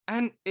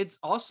And it's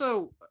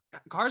also,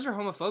 cars are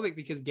homophobic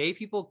because gay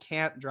people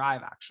can't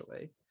drive,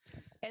 actually.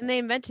 And they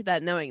invented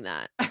that knowing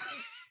that.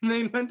 They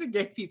invented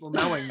gay people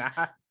knowing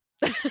that.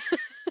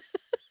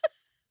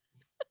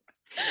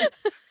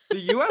 The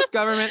US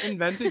government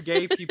invented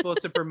gay people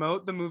to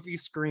promote the movie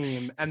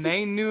Scream, and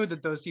they knew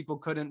that those people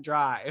couldn't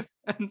drive.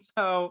 And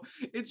so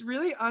it's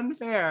really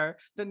unfair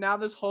that now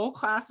this whole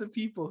class of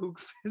people who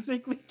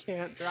physically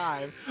can't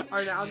drive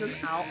are now just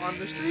out on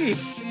the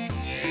streets.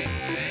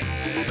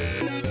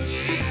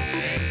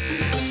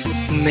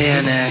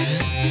 Manic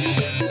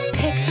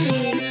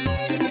Pixie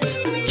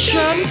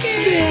Jump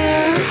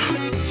Scare.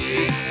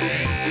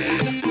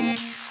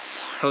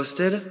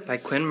 Hosted by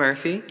Quinn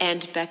Murphy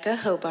and Becca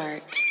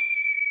Hobart.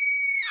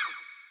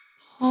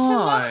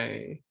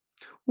 Hi,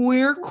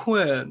 we're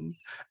Quinn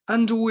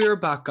and we're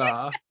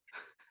Becca.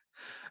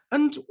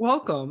 And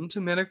welcome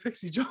to Manic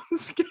Pixie Jump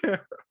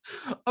Scare,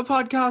 a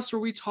podcast where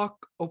we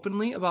talk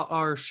openly about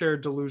our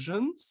shared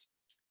delusions,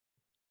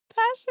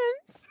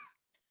 Passions,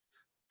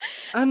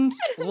 and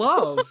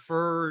love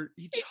for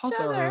each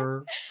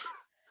other.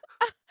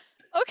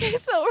 Okay,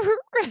 so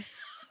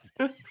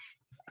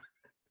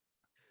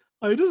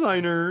Hi,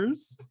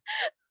 designers.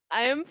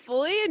 I am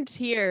fully in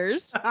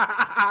tears.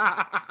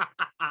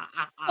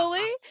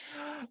 fully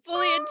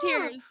in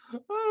tears.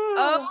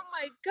 Oh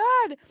my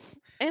God.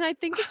 And I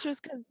think it's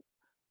just because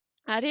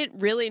I didn't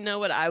really know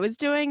what I was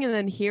doing. And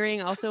then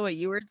hearing also what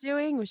you were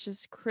doing was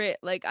just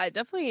like, I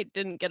definitely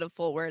didn't get a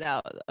full word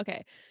out.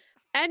 Okay.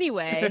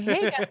 Anyway,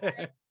 hey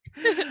guys.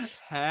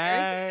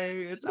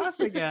 Hey, it's us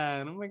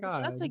again. Oh my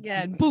God. Us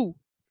again. Boo.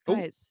 Oh.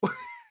 Guys.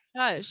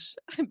 Hush.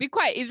 Be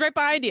quiet. He's right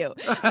behind you.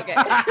 Okay.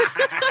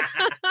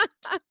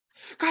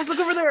 Guys, look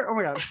over there. Oh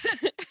my God.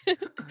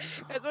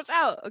 Guys, watch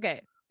out.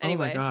 Okay.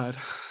 Anyway. Oh my God.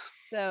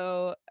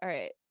 So, all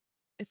right.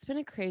 It's been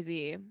a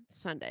crazy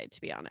Sunday,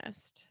 to be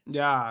honest.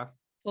 Yeah.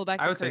 Pull back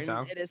the I would curtain. say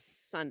so. It is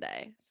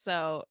Sunday.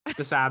 So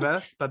the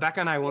Sabbath, but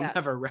Becca and I will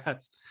never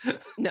rest.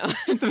 No.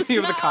 The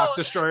video of the cock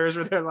destroyers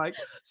where they're like,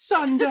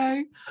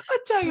 Sunday, a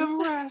day of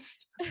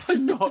rest, but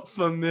not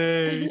for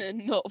me.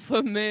 Not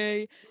for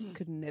me.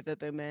 Could never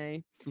be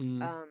me.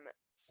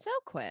 So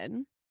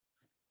Quinn,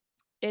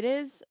 it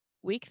is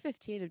week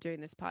 15 of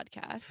doing this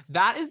podcast.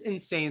 That is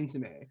insane to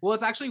me. Well,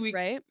 it's actually week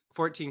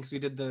 14 because we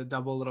did the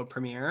double little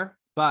premiere,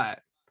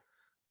 but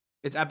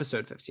it's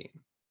episode 15.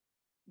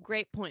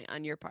 Great point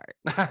on your part.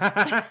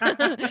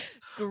 But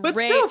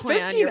still,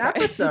 15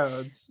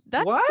 episodes.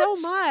 That's what? So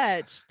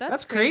much.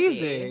 That's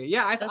crazy.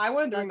 Yeah, I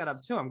wanted doing that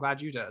up too. I'm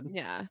glad you did.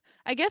 Yeah,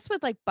 I guess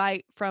with like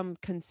from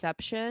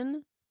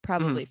conception,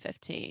 probably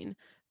 15.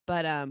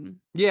 But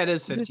yeah, it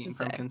is 15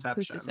 from conception.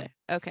 Who's to say?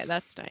 Okay,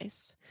 that's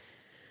nice.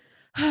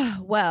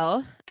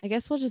 Well, I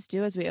guess we'll just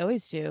do as we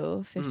always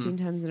do, 15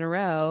 times in a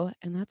row,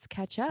 and let's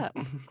catch up.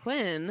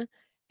 Quinn,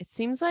 it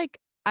seems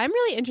like I'm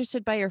really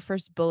interested by your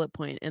first bullet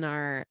point in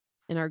our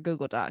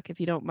Google Doc, if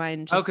you don't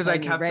mind. Just because I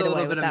kept a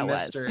little bit of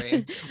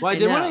mystery. Well, I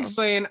did want to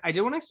explain. I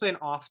did want to explain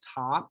off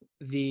top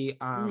the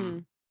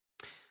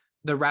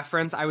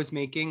reference I was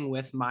making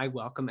with my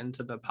welcome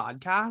into the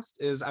podcast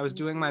is I was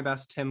doing my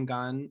best Tim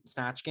Gunn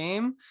Snatch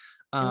game.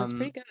 It was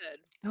pretty good.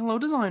 Hello,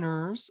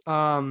 designers.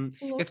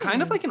 It's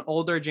kind of like an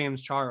older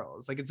James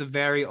Charles. Like it's a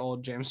very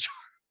old James Charles.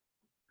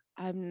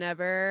 I've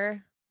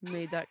never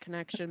made that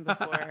connection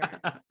before.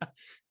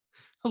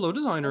 Hello,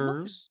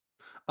 designers.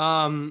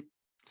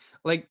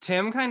 Like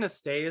Tim kind of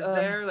stays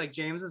there. Like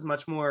James is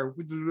much more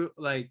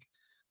like,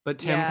 but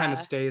Tim kind of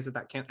stays at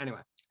that camp anyway.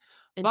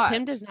 And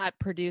Tim does not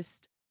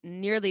produce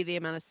nearly the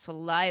amount of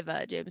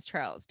saliva James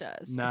Charles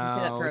does.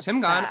 No,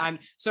 Tim Gunn.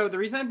 So the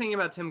reason I'm thinking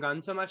about Tim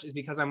Gunn so much is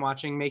because I'm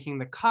watching Making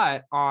the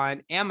Cut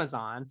on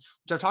Amazon,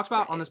 which I've talked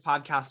about on this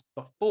podcast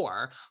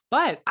before.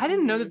 But I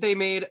didn't know that they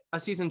made a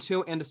season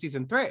 2 and a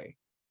season 3.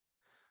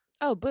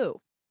 Oh, boo.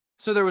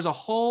 So there was a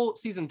whole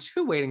season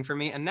 2 waiting for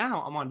me, and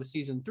now I'm on to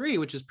season 3,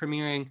 which is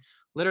premiering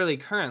literally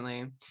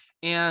currently.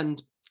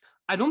 And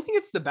I don't think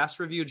it's the best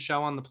reviewed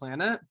show on the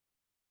planet,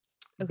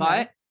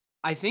 but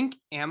I think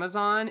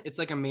Amazon, it's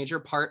like a major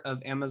part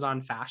of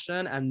Amazon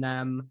fashion, and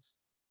them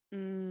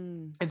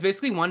it's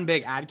basically one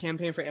big ad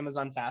campaign for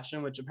Amazon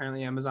fashion, which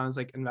apparently Amazon is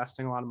like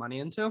investing a lot of money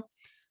into.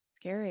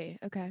 Scary.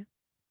 Okay.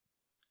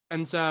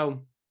 And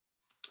so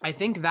I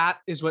think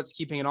that is what's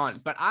keeping it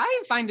on, but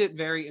I find it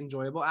very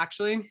enjoyable.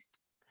 Actually,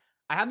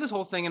 I have this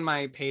whole thing in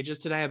my pages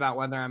today about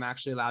whether I'm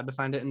actually allowed to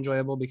find it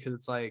enjoyable, because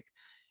it's like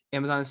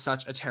Amazon is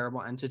such a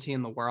terrible entity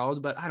in the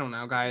world, but I don't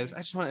know, guys. I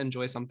just want to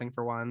enjoy something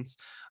for once.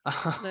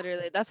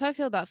 Literally, that's how I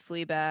feel about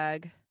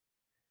Fleabag.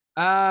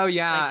 Oh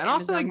yeah, like and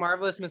Amazon. Also like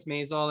Marvelous Miss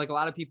Maisel. Like a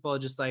lot of people are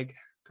just like,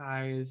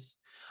 guys,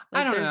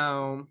 like, I don't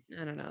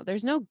know.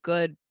 There's no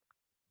good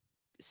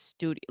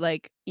studio,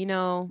 like, you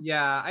know.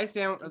 Yeah, I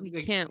stand.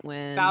 You can't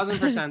win.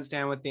 1000%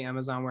 stand with the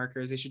Amazon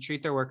workers. They should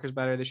treat their workers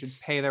better. They should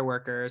pay their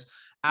workers.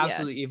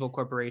 Absolutely evil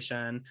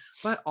corporation,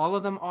 but all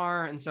of them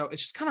are, and so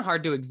it's just kind of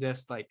hard to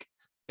exist. Like,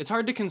 it's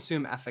hard to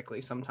consume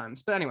ethically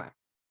sometimes. But anyway,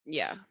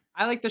 yeah,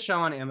 I like the show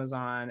on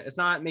Amazon. It's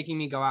not making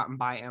me go out and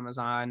buy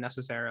Amazon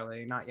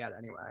necessarily, not yet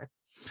anyway.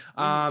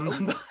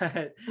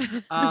 But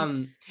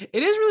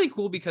it is really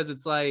cool because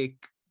it's like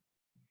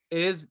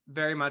it is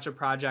very much a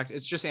project.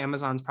 It's just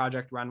Amazon's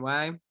Project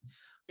Runway.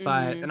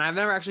 But Mhm. and I've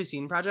never actually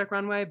seen Project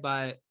Runway,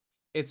 but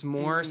it's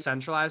more Mhm.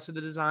 centralized to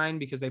the design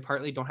because they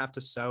partly don't have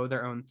to sew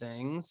their own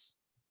things.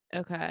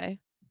 Okay.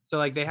 So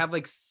like they have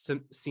like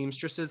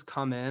seamstresses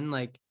come in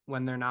like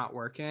when they're not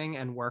working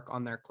and work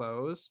on their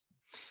clothes.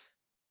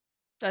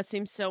 That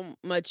seems so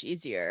much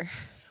easier.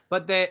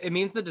 But it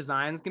means the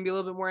designs can be a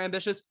little bit more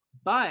ambitious.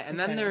 But and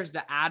then Okay. there's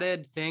the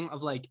added thing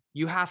of like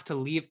you have to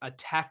leave a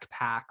tech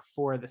pack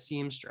for the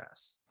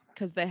seamstress.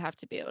 Because they have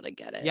to be able to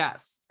get it.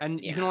 Yes,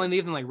 and you can Yeah. only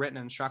leave them like written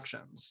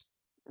instructions.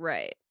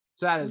 Right.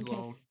 So that is a Okay.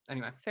 little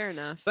anyway. Fair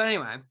enough. But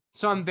anyway,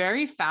 so I'm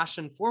very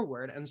fashion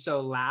forward. And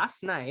so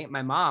last night,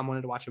 my mom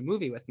wanted to watch a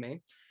movie with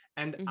me.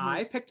 And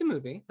I picked a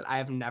movie that I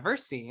have never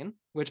seen,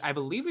 which I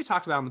believe we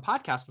talked about on the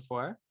podcast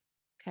before.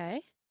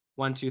 Okay.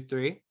 1, 2,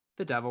 3.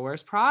 The Devil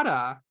Wears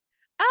Prada.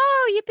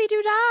 Oh, yippee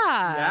doo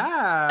dah.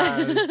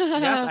 Yes.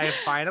 Yes, I have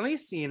finally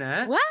seen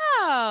it.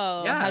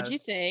 Wow. Yes. How'd you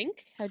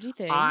think?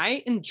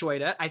 I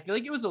enjoyed it. I feel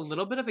like it was a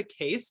little bit of a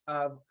case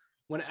of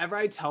whenever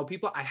I tell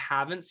people I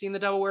haven't seen The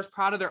Devil Wears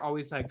Prada, they're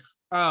always like,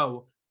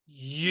 oh,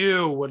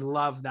 you would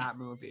love that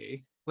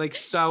movie. Like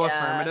so Yeah.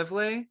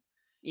 affirmatively.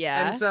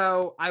 Yeah. And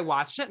so I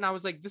watched it and I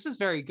was like, this is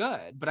very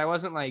good. But I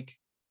wasn't like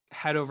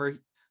head over,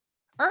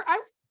 or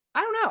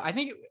I don't know. I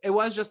think it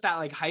was just that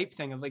like hype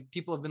thing of like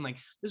people have been like,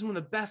 this is one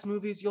of the best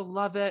movies, you'll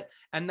love it.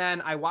 And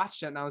then I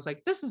watched it and I was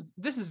like, this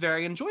is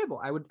very enjoyable.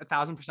 I would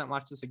 1,000%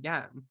 watch this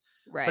again.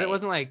 Right. But it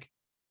wasn't like,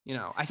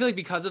 I feel like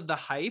because of the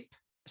hype,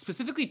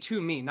 specifically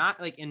to me, not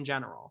like in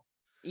general.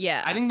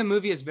 Yeah. I think the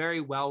movie is very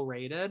well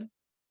rated.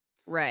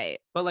 Right.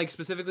 But like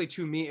specifically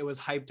to me, it was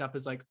hyped up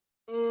as like,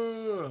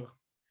 ugh.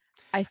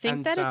 I think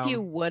And that if so-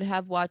 you would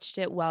have watched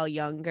it while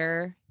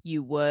younger,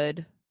 you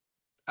would.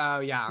 Oh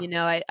yeah.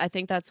 I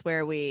think that's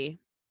where we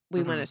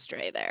went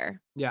astray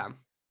there. Yeah.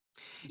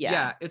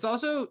 Yeah. It's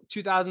also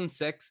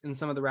 2006 in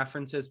some of the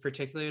references,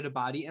 particularly to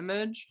body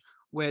image,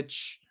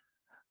 which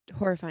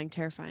horrifying,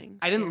 terrifying.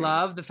 I didn't scary.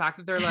 love the fact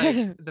that they're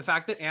like the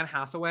fact that Anne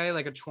Hathaway,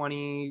 like a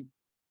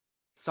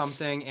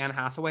 20-something Anne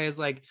Hathaway, is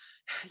like,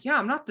 yeah,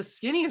 I'm not the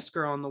skinniest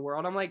girl in the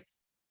world. I'm like,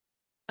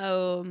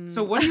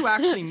 so what do you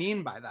actually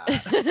mean by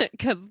that?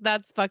 Because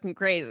that's fucking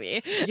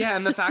crazy. Yeah,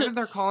 and the fact that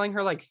they're calling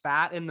her like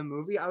fat in the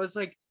movie, I was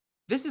like,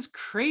 this is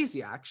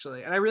crazy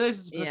actually. And I realized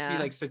it's supposed to be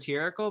like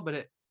satirical,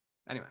 but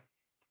anyway.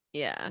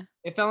 Yeah.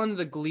 It fell into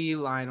the Glee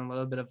line a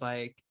little bit of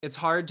like, it's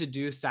hard to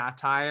do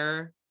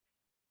satire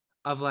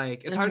of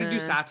like, it's hard to do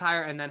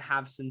satire and then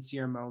have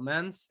sincere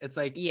moments. It's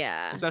like,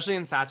 especially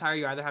in satire,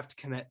 you either have to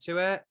commit to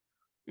it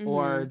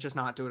or just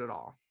not do it at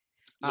all.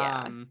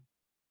 Yeah.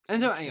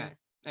 And so anyway,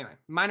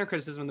 minor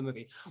criticism of the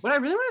movie. What I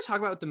really want to talk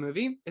about with the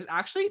movie is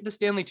actually the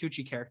Stanley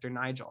Tucci character,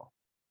 Nigel.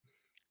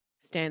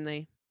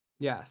 Stanley.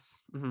 Yes.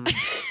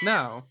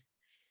 No.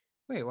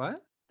 Wait, what?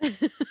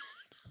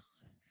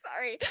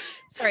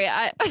 Sorry.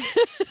 I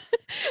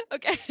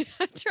okay.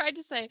 I tried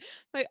to say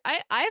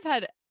I've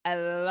had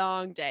a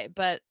long day,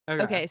 but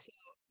okay. So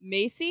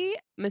Macy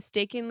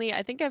mistakenly,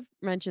 I think I've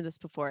mentioned this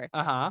before.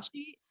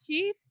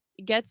 She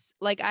gets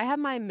like, I have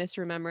my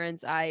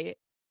misremembrance. I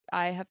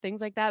have things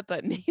like that,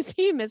 but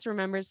Macy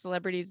misremembers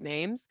celebrities'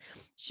 names.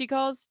 She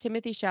calls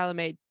Timothy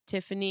Chalamet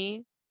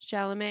Tiffany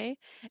Chalamet,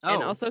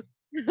 and also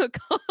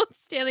calls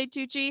Stanley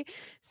Tucci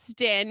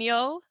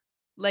Staniel,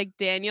 like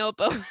Daniel,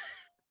 but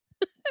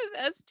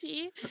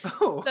ST.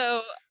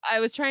 So I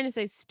was trying to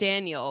say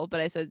Staniel, but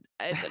I said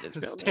his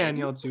real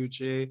Staniel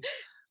Tucci.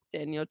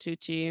 Staniel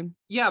Tucci.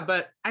 Yeah,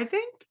 but I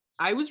think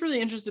I was really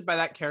interested by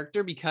that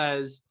character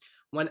because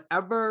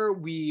whenever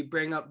we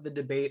bring up the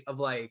debate of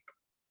like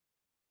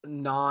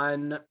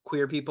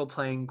non-queer people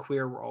playing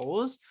queer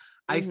roles,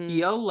 I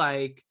feel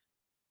like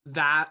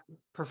that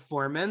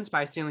performance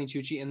by Stanley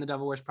Tucci in The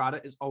Devil Wears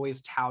Prada is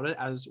always touted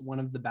as one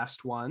of the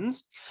best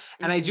ones.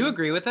 And I do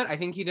agree with it. I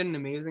think he did an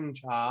amazing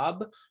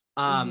job.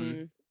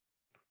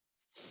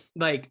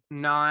 Like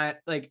not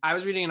like I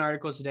was reading an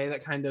article today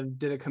that kind of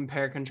did a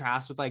compare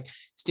contrast with like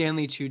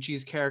Stanley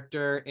Tucci's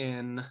character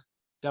in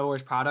Devil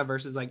Wears Prada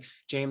versus like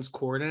James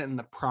Corden in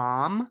The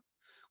Prom,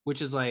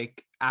 which is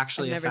like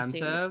actually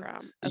offensive.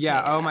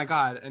 Yeah. Oh my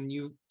God. And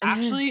you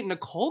actually,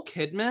 Nicole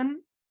Kidman,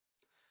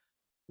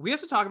 we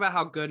have to talk about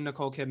how good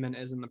Nicole Kidman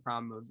is in The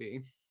Prom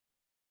movie.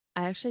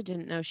 I actually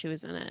didn't know she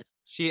was in it.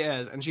 She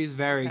is, and she's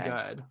very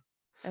good.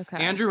 Okay.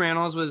 Andrew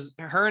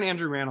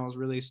Rannells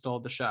really stole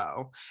the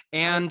show.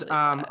 And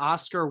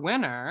Oscar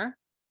winner,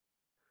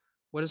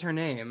 what is her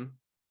name?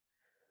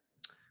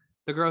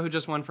 The girl who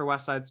just won for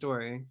West Side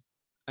Story,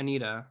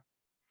 Anita.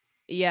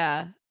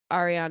 Yeah,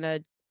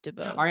 Ariana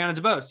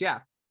DeBose, yeah.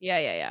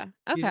 Yeah.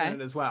 Okay. She's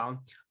in it as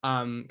well.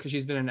 Because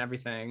she's been in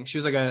everything.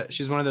 She's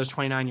one of those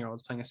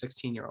 29-year-olds playing a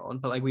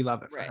 16-year-old, but like we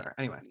love it for her.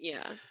 Anyway.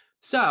 Yeah.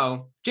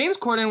 So James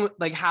Corden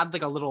like had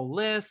like a little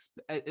lisp,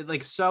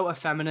 like so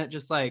effeminate,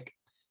 just like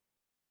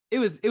it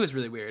was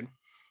really weird.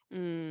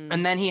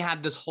 And then he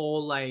had this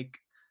whole like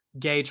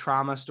gay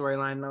trauma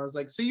storyline, and I was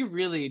like, so you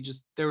really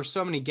just, there were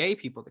so many gay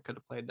people that could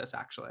have played this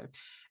actually.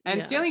 And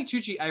Yeah. Stanley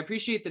Tucci, I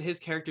appreciate that his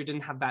character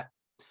didn't have that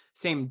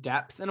same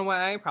depth in a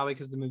way, probably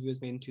because the movie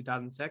was made in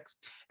 2006.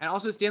 And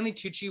also Stanley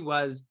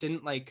Tucci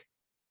didn't like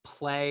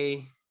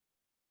play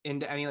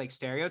into any like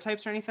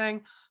stereotypes or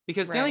anything,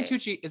 because Stanley Right.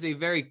 Tucci is a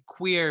very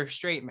queer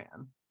straight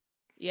man.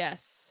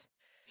 Yes.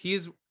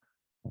 He's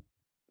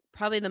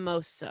Probably the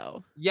most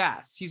so.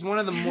 Yes, he's one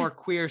of the more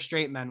queer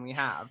straight men we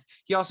have.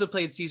 He also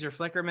played Caesar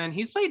Flickerman.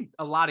 He's played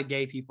a lot of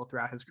gay people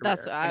throughout his career.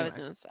 That's what I was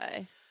gonna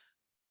say.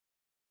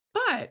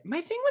 But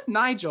my thing with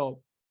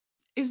Nigel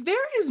is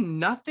there is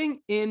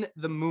nothing in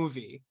the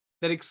movie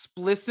that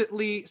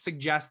explicitly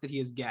suggests that he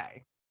is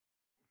gay.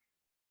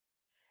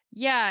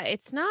 Yeah,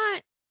 it's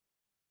not.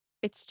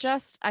 It's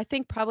just, I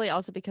think probably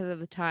also because of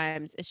the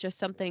times, it's just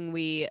something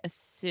we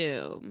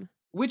assume.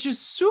 Which is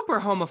super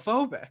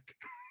homophobic.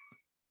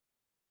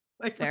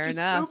 Like, Fair which is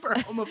enough. super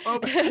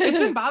homophobic. It's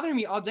been bothering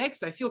me all day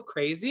because I feel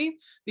crazy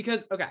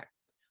because, okay,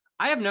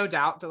 I have no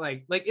doubt that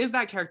like, is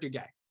that character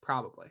gay?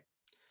 Probably.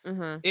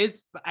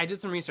 I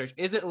did some research.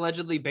 Is it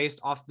allegedly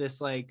based off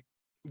this like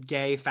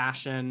gay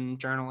fashion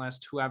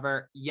journalist,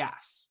 whoever?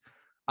 Yes.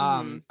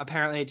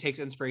 Apparently it takes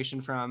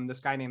inspiration from this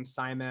guy named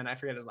Simon. I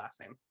forget his last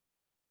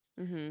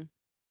name.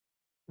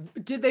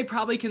 Did they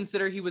probably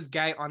consider he was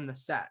gay on the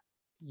set?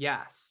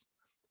 Yes.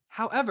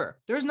 However,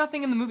 there's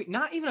nothing in the movie,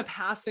 not even a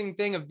passing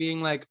thing of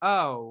being like,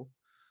 oh,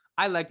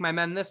 I like my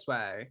men this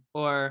way,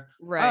 or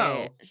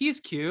Right. oh, he's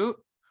cute,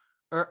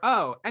 or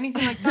oh,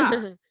 anything like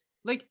that.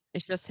 Like,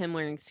 it's just him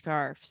wearing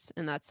scarves,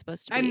 and that's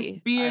supposed to and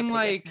be being our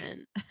like,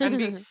 biggest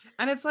hint.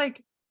 and it's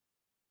like,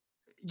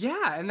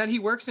 yeah, and then he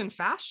works in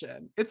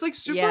fashion. It's like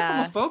super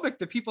Yeah. homophobic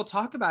that people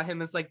talk about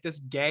him as like this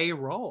gay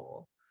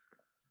role.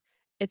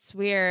 It's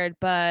weird,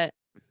 but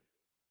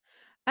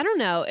I don't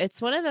know.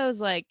 It's one of those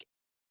like,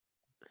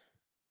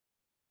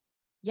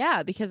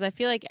 yeah, because I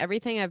feel like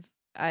everything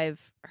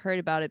I've heard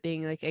about it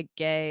being like a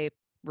gay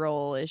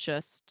role is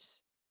just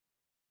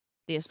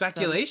the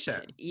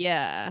Speculation.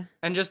 Yeah.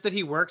 And just that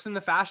he works in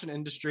the fashion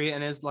industry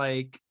and is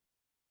like,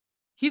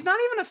 he's not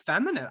even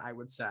effeminate, I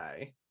would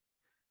say.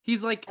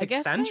 He's like I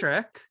guess,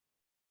 eccentric.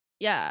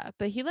 Yeah,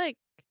 but he like,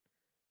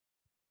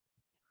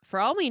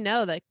 for all we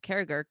know, that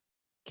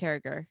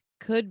Carragher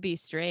could be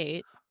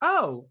straight.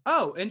 Oh,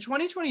 in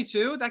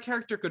 2022, that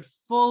character could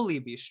fully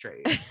be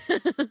straight.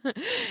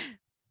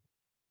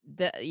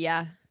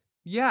 Yeah.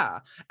 Yeah.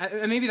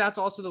 And maybe that's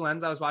also the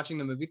lens I was watching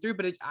the movie through,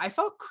 but I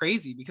felt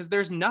crazy because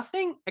there's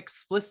nothing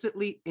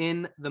explicitly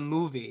in the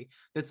movie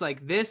that's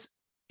like, this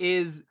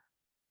is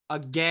a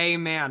gay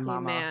man,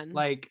 mama. Man.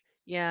 Like,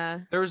 yeah,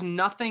 there's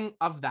nothing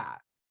of that.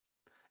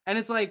 And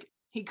it's like,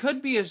 he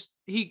could be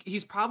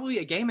he's probably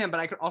a gay man, but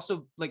I could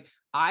also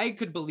I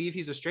could believe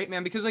he's a straight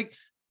man because like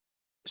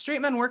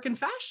straight men work in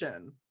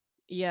fashion.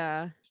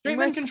 Yeah. Straight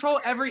men control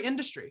every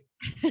industry.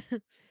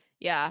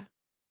 Yeah.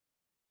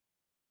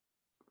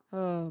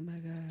 Oh my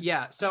God.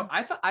 Yeah. So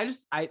I thought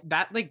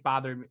that like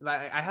bothered me.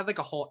 I had like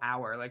a whole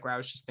hour where I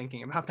was just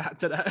thinking about that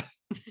today.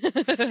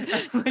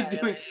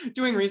 Like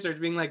doing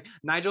research, being like,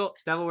 Nigel,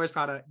 Devil Wears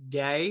Prada,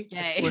 gay.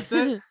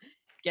 Explicit.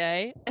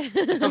 Gay.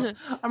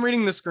 I'm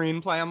reading the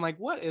screenplay. I'm like,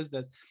 what is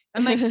this?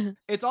 And like,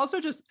 it's also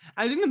just,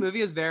 I think the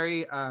movie is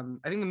very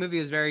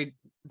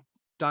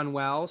done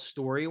well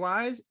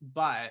story-wise,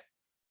 but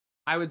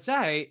I would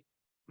say,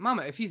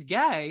 mama, if he's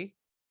gay,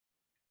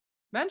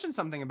 mention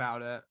something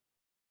about it.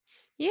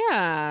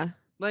 Yeah.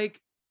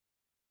 Like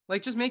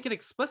just make it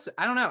explicit.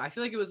 I don't know. I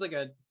feel like it was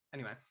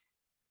anyway.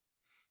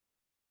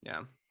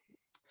 Yeah.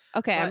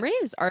 Okay, I'm reading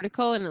this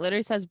article and it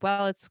literally says,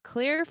 well, it's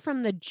clear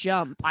from the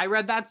jump. I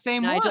read that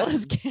same Nigel one.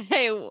 is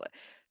gay.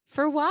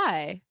 For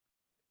why?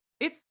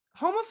 It's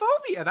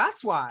homophobia.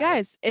 That's why.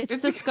 Guys, it's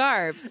the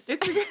scarves.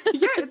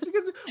 It's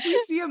because we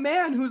see a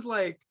man who's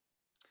like,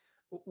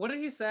 what did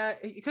he say?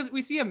 Because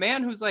we see a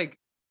man who's like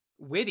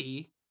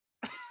witty.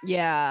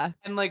 Yeah.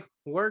 And like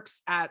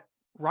works at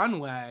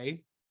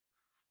Runway.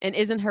 And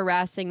isn't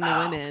harassing the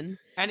women.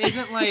 And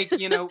isn't like,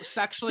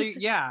 sexually,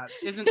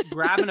 isn't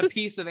grabbing a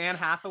piece of Anne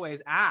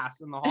Hathaway's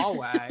ass in the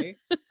hallway.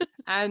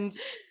 And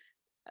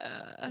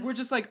we're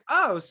just like,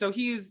 oh, so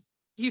he's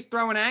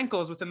throwing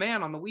ankles with a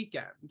man on the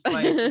weekend.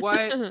 Like,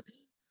 what? Literally.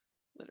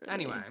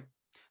 Anyway.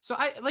 So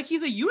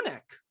he's a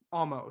eunuch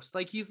almost.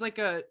 Like he's like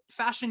a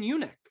fashion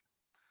eunuch.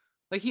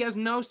 Like he has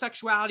no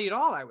sexuality at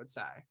all, I would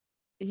say.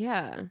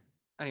 Yeah.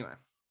 Anyway.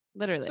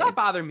 Literally. So that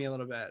bothered me a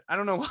little bit. I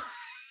don't know why.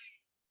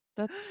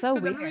 That's so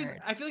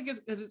weird. I feel like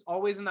it's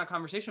always in that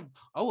conversation.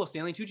 Oh, well,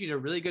 Stanley Tucci did a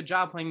really good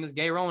job playing this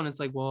gay role. And it's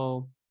like,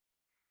 well,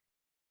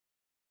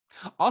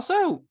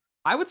 also,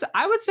 I would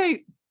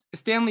say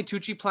Stanley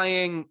Tucci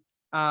playing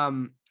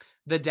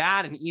the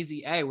dad in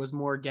Easy A was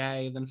more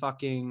gay than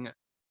fucking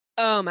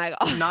oh my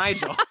God.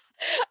 Nigel.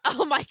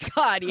 Oh my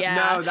God,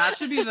 yeah. No, that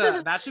should be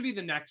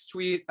the next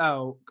tweet.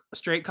 Oh,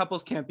 straight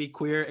couples can't be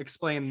queer.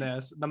 Explain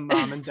this. The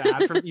mom and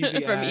dad from Easy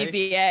A. From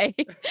Easy A.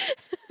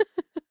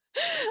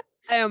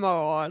 I am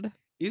odd.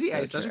 Easy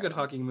A is such a good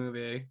fucking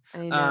movie. I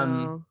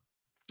know.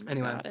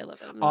 Anyway. God, I love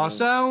that movie.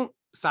 Also,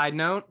 side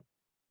note,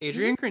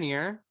 Adrian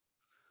Grenier,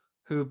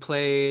 who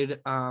played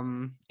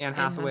Anne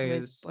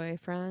Hathaway's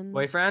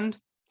boyfriend.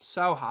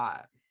 So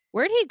hot.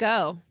 Where'd he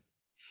go?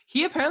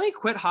 He apparently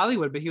quit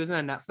Hollywood, but he was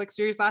in a Netflix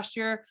series last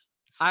year.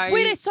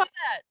 Wait, I saw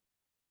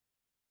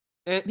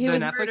that. The He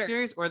was Netflix murdered.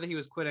 series, or that he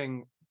was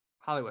quitting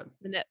Hollywood.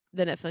 The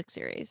Netflix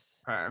series.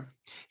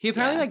 He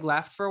apparently Yeah. like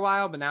left for a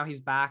while, but now he's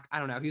back. I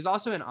don't know. He's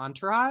also in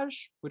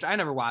Entourage, which I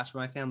never watched, but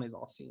my family's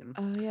all seen.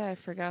 Oh yeah, I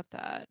forgot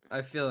that.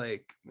 I feel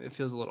like it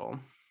feels a little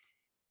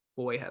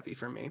boy heavy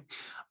for me.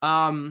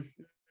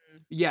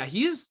 Yeah,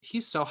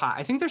 he's so hot.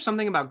 I think there's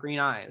something about green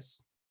eyes.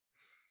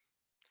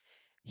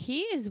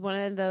 He is one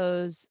of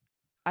those.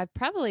 I've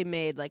probably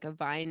made like a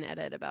Vine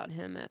edit about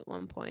him at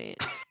one point.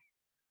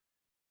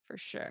 For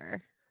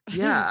sure.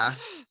 Yeah.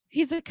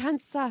 He's a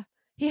Cancer.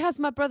 He has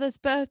my brother's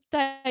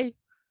birthday.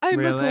 Oh my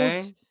Really?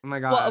 god. Oh my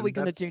god. What are we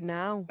gonna do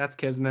now? That's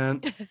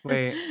kismet.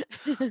 Wait.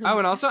 Oh,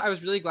 and also I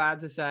was really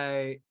glad to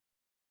say,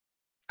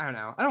 I don't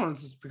know. I don't want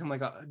this to become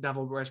like a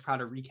Devil Wears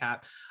Prada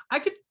recap.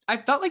 I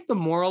felt like the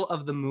moral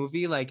of the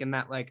movie, like in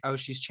that, like, oh,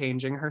 she's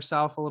changing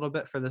herself a little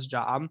bit for this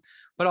job.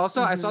 But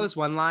also I saw this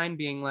one line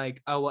being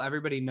like, oh, well,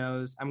 everybody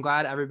knows. I'm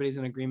glad everybody's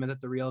in agreement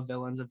that the real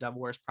villains of Devil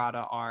Wears Prada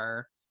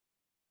are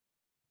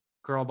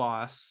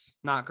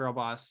not girl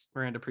boss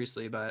Miranda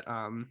Priestley, but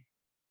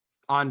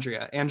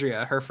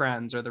Andrea, her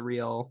friends are the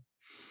real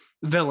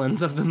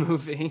villains of the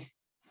movie.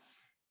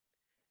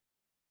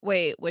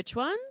 Wait, which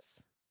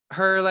ones?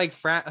 Her like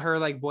friend, her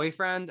like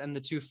boyfriend, and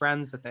the two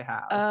friends that they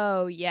have.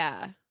 Oh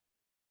yeah.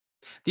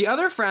 The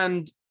other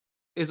friend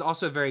is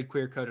also very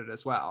queer coded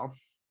as well.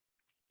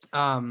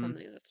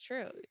 Something that's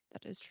true.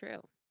 That is true.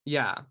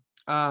 Yeah.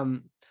 I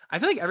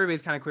feel like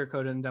everybody's kind of quear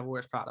coded in Devil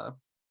Wears Prada.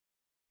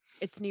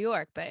 It's New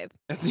York, babe.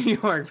 It's New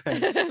York,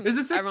 babe. It was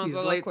the Everyone's 60s,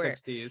 a late little queer.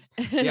 60s.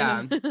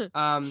 Yeah.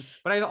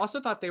 But I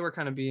also thought they were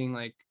kind of being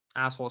like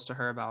assholes to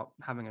her about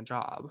having a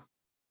job.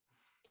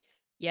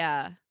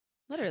 Yeah.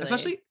 Literally.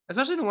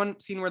 Especially the one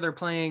scene where they're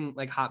playing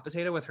like hot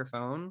potato with her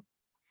phone.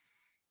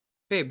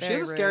 Babe, she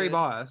has a Very scary rude.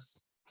 boss.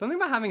 Something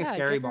about having a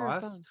scary give her a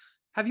boss. phone.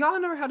 Have y'all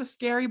never had a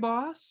scary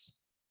boss?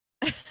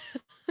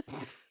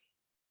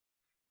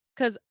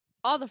 Because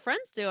all the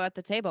friends do at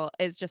the table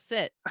is just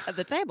sit at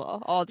the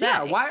table all day.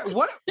 Yeah,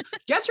 what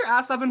get your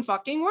ass up and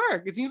fucking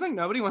work. It seems like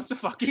nobody wants to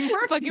fucking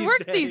work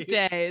these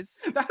days.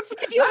 That's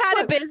If you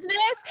had a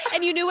business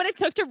and you knew what it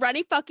took to run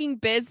a fucking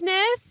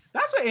business.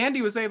 That's what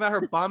Andy was saying about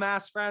her bum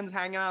ass friends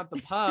hanging out at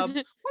the pub.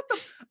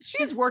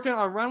 She's working on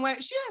a runway.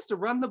 She has to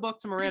run the book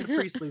to Miranda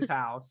Priestley's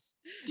house.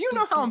 Do you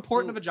know how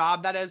important of a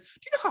job that is? Do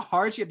you know how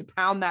hard she had to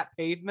pound that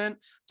pavement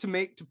to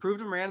prove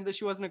to Miranda that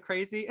she wasn't a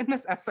crazy? In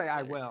this essay,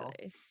 I will.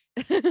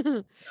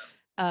 Anyway.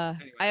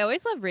 Anyway. I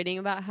always love reading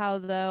about how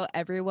though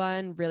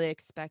everyone really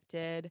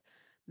expected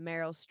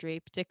Meryl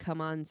Streep to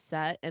come on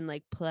set and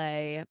like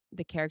play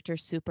the character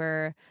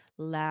super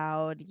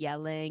loud,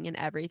 yelling and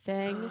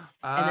everything.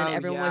 And then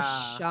everyone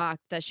was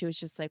shocked that she was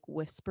just like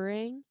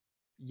whispering.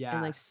 Yeah.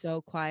 And like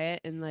so quiet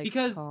and like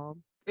because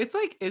calm. It's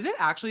like, is it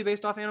actually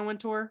based off Anna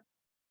Wintour?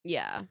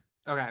 Yeah.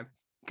 Okay.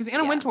 Because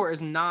Anna Wintour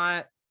is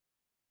not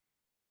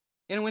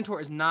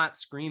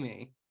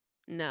screamy.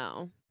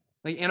 No.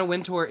 Like Anna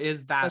Wintour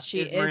is that. But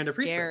she is Miranda is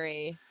Priestley.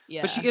 Scary.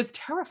 Yeah. But she is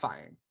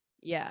terrifying.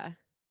 Yeah.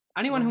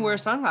 Anyone who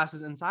wears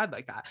sunglasses inside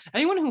like that.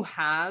 Anyone who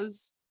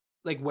has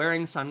like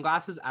wearing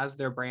sunglasses as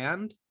their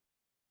brand,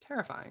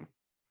 terrifying.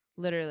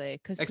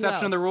 Literally.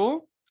 Exception of the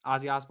rule,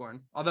 Ozzy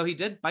Osbourne. Although he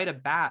did bite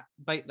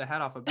the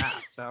head off a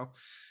bat. So.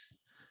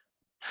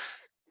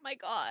 My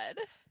God.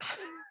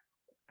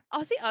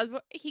 Ozzy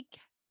Osbourne,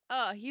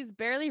 he's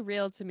barely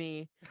real to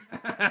me.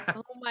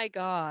 Oh my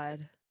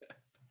God.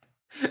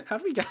 How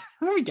do we get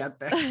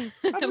there?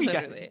 How do we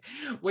get there?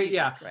 Wait, Jesus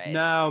yeah. Christ.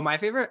 No, I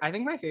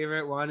think my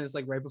favorite one is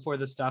like right before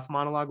the stuff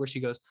monologue where she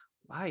goes,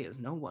 "Why is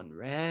no one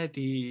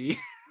ready?"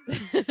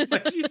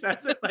 Like she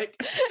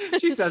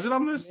says it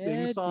almost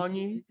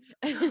sing-songy.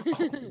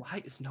 Oh,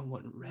 why is no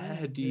one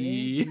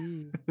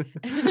ready?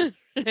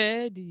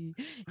 Ready.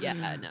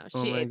 Yeah, no,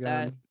 she ate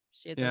that.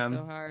 She ate that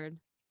so hard.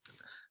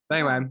 But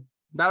anyway,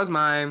 that was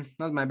my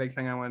big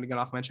thing I wanted to get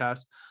off my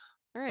chest.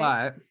 All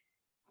right.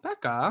 But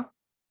Becca,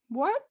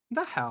 what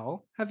the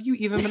hell have you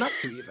even been up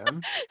to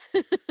even?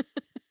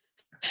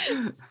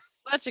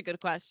 Such a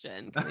good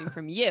question coming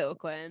from you,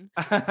 Quinn.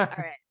 All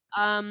right.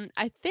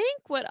 I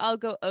think what I'll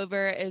go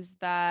over is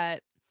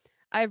that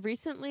I've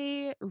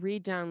recently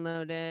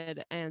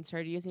re-downloaded and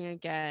started using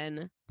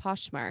again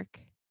Poshmark.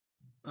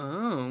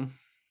 Oh.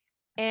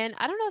 And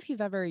I don't know if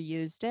you've ever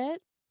used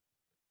it.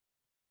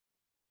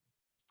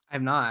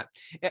 I've not.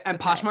 And okay.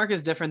 Poshmark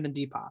is different than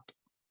Depop.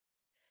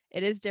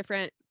 It is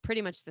different.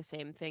 Pretty much the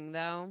same thing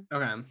though.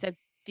 Okay. So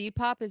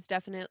Depop is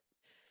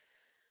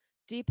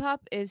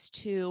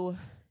to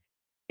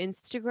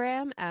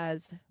Instagram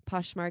as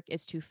Poshmark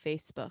is to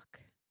Facebook.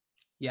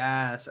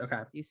 Yes.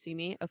 Okay. You see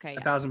me? Okay.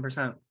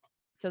 1,000%.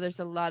 So there's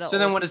a lot of. So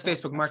then, what is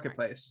Facebook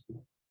Marketplace?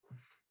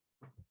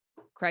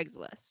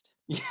 Craigslist.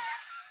 Yeah.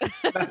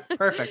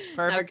 Perfect.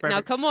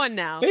 Now, come on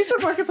now.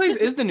 Facebook Marketplace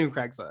is the new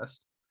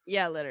Craigslist.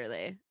 Yeah,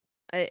 literally,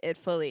 it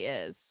fully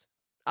is.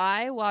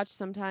 I watch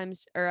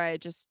sometimes, or I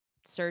just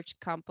search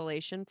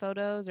compilation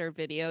photos or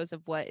videos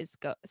of what is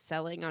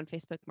selling on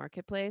Facebook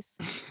Marketplace.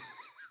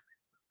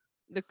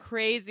 the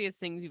craziest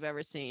things you've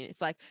ever seen.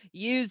 It's like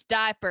used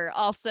diaper,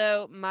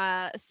 also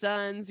my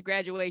son's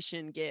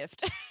graduation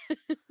gift.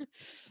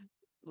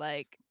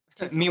 Like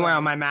 2 for Meanwhile,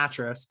 one. my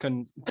mattress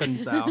couldn't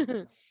sell.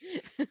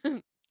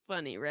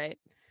 Funny, right?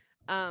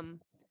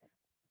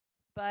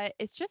 But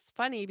it's just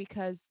funny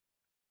because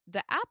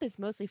the app is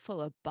mostly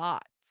full of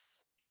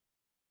bots.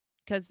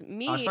 Because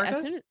me, Poshmark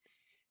is?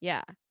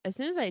 as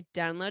soon as I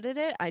downloaded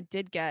it, I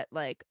did get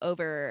like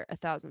over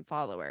 1,000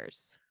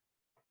 followers.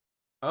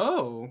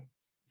 Oh.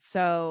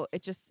 So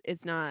it just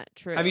is not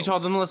true. Have you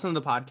told them to listen to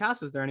the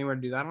podcast? Is there anywhere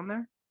to do that on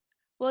there?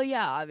 Well,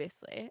 yeah,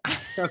 obviously.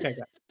 Okay,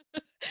 good.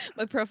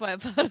 My profile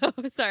photo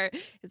is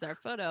our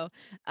photo.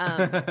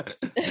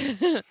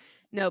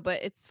 No,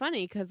 but it's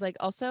funny because like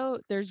also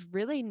there's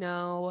really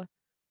no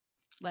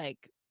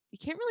like you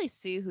can't really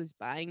see who's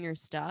buying your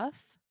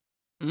stuff.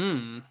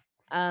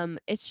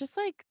 It's just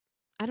like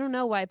I don't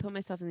know why I put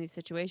myself in these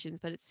situations,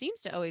 but it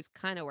seems to always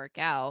kind of work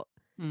out.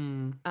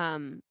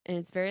 And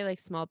it's very like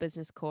small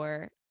business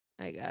core,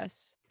 I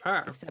guess.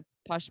 Except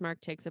Poshmark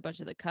takes a bunch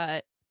of the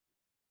cut.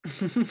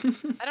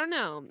 I don't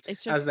know.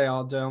 It's just as they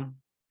all do.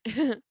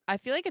 I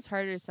feel like it's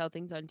harder to sell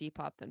things on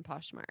Depop than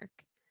Poshmark.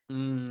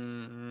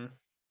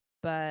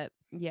 But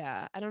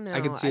yeah, I don't know.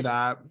 I could see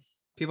that.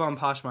 People on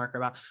Poshmark are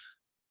about.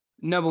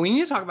 No, but we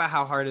need to talk about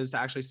how hard it is to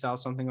actually sell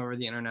something over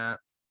the internet.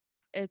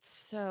 It's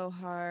so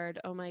hard.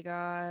 Oh my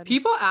God.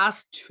 People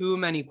ask too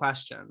many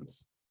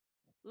questions.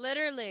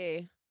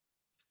 Literally.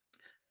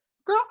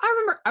 Girl, I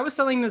remember I was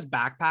selling this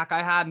backpack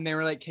I had and they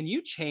were like, can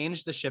you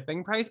change the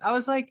shipping price? I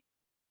was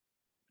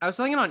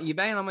selling it on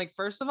eBay and I'm like,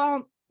 first of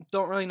all,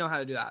 don't really know how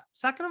to do that.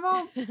 Second of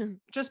all,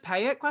 just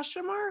pay it, ?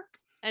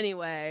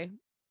 Anyway.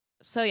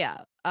 So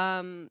yeah,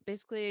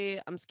 basically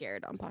I'm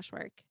scared on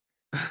Poshmark.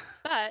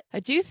 But I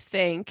do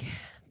think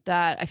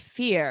that I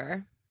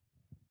fear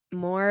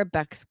more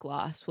Beck's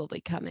Gloss will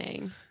be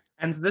coming.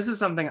 And this is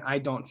something I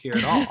don't fear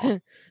at all.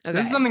 Okay.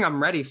 This is something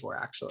I'm ready for,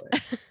 actually.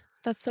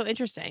 That's so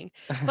interesting.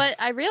 But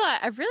I've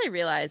really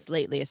realized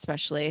lately,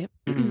 especially,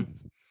 you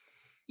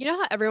know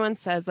how everyone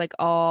says like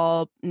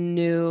all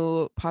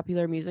new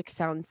popular music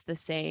sounds the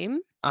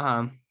same?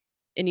 Uh-huh.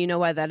 And you know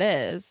why that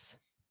is?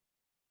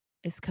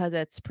 It's because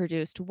it's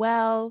produced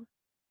well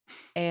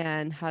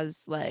and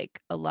has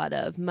like a lot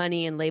of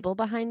money and label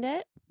behind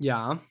it.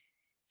 Yeah.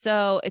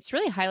 So it's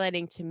really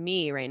highlighting to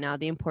me right now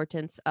the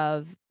importance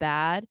of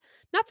bad,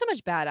 not so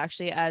much bad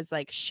actually as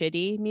like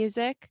shitty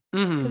music,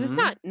 because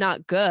it's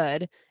not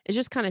good. It's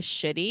just kind of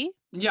shitty.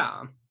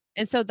 Yeah.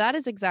 And so that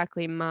is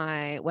exactly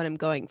what I'm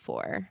going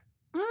for.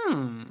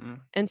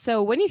 And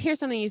so when you hear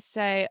something, you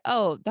say,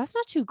 oh, that's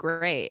not too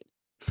great.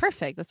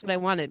 Perfect. That's what I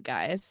wanted,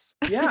 guys.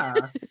 Yeah.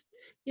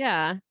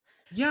 Yeah.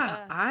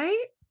 Yeah.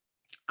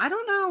 I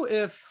don't know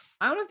if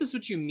this is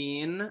what you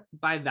mean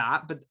by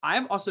that, but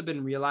I've also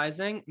been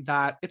realizing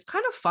that it's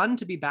kind of fun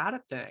to be bad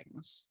at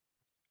things.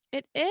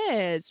 It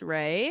is,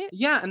 right?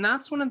 Yeah, and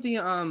that's one of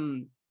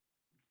the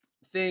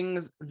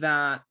things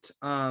that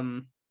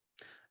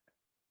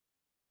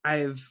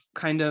I've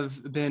kind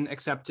of been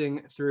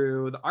accepting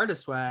through the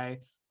artist way.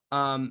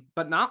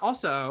 But not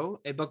also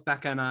a book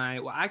Becca and I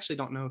actually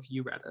don't know if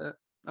you read it.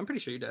 I'm pretty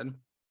sure you did.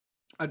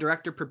 A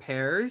Director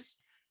Prepares.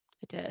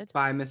 I did.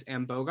 By Miss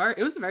Anne Bogart.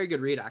 It was a very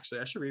good read, actually.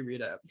 I should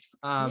reread it.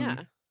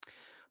 Yeah.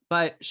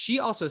 But she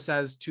also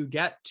says to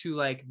get to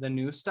like the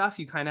new stuff,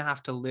 you kind of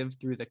have to live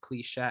through the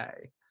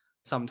cliche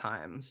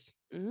sometimes.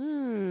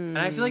 And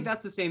I feel like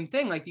that's the same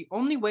thing. Like the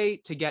only way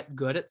to get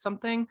good at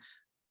something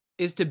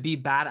is to be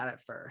bad at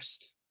it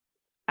first.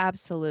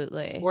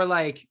 Absolutely. Or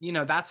like,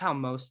 that's how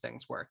most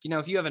things work.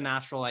 If you have a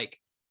natural like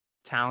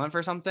talent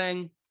for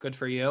something, good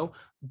for you.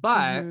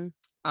 But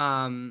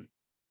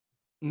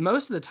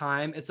most of the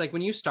time it's like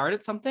when you start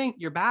at something,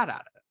 you're bad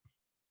at it.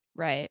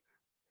 Right.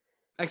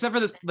 Except for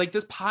this, like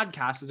this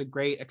podcast is a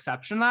great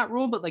exception to that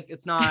rule, but like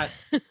it's not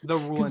the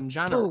rule in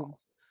general. Boom.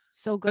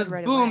 So good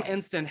right boom, away.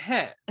 instant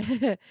hit.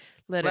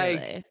 Literally.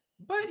 Like,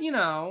 but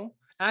and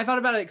I thought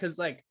about it because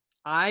like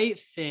I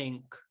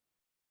think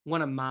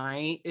one of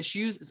my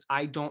issues is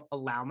I don't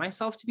allow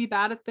myself to be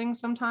bad at things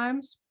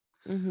sometimes.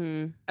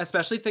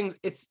 Especially things,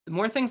 it's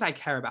more things I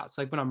care about.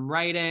 So like when I'm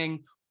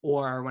writing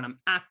or when I'm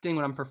acting,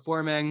 when I'm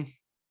performing.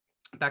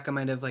 Becca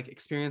might have like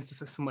experienced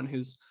this as someone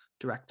who's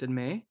directed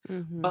me,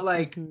 but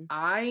like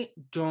I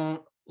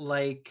don't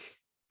like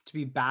to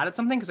be bad at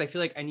something because I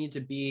feel like I need to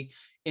be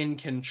in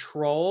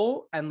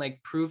control and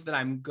like prove that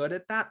I'm good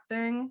at that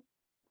thing.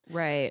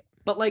 Right.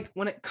 But like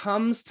when it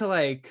comes to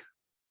like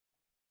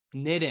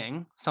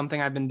knitting,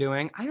 something I've been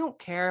doing, I don't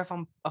care if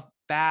I'm a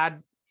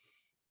bad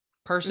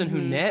person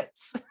who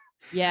knits.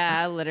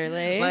 Yeah,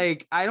 literally.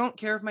 Like I don't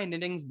care if my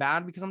knitting's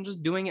bad because I'm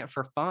just doing it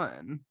for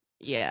fun.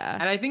 Yeah.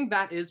 And I think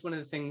that is one of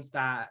the things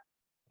that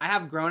I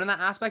have grown in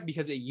that aspect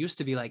because it used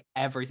to be like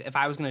everything. If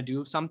I was going to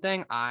do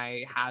something,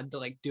 I had to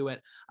like do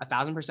it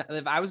 1,000%.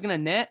 If I was going to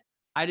knit,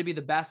 I had to be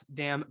the best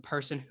damn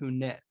person who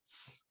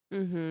knits.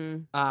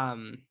 But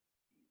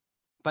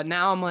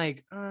now I'm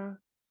like,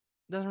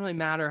 doesn't really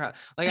matter how,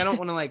 like, I don't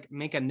want to like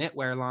make a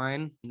knitwear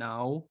line.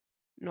 No,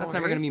 that's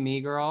never going to be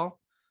me, girl.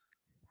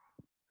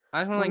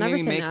 I just want Well, to like never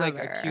maybe say make like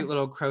a never. cute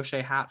little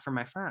crochet hat for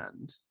my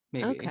friend,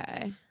 maybe,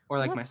 Okay. or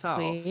like Well, that's myself.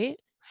 sweet.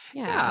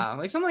 Yeah. Yeah,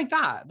 like something like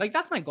that. Like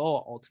that's my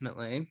goal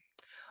ultimately.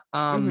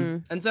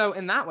 Mhm. And so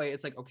in that way,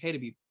 it's like okay to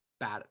be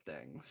bad at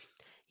things.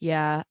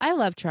 Yeah, I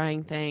love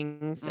trying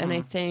things, and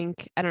I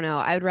think I don't know.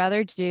 I'd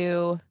rather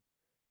do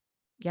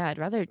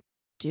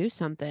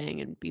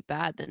something and be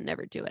bad than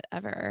never do it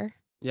ever.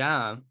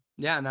 Yeah,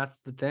 yeah, and that's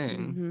the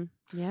thing. Mhm.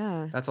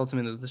 Yeah. That's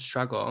ultimately the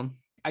struggle.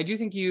 I do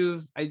think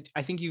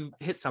I think you've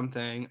hit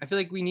something. I feel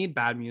like we need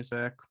bad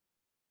music,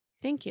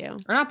 Thank you.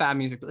 or not bad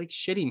music, but like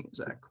shitty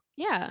music.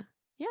 Yeah.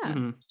 Yeah.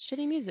 Mhm.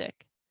 Shitty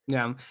music.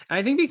 Yeah, and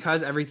I think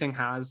because everything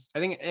has, I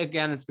think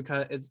again, it's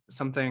because it's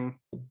something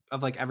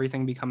of like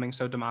everything becoming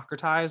so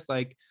democratized.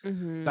 Like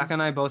Mhm. Becca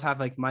and I both have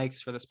like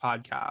mics for this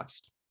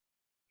podcast.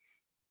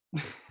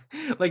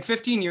 Like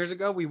 15 years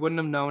ago, we wouldn't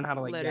have known how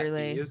to like get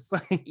Literally. these.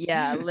 Like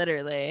Yeah,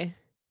 literally.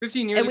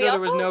 15 years And we ago,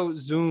 there was also no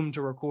Zoom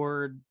to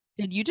record.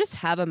 did you just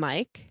have a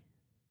mic?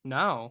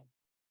 No.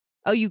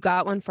 Oh, you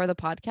got one for the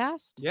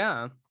podcast?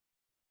 Yeah.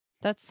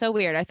 That's so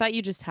weird. I thought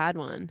you just had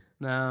one.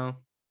 No.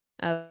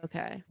 Oh,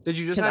 okay. Did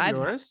you just 'Cause have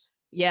I've yours?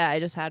 Yeah, I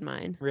just had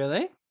mine.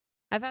 Really?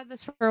 I've had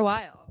this for a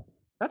while.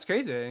 That's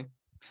crazy. I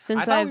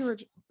Since thought we I've were.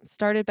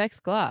 started Beck's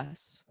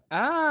Gloss. Oh.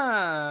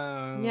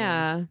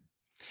 Yeah.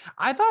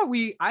 I thought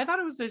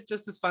it was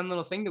just this fun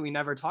little thing that we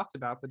never talked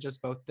about, but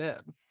just both did.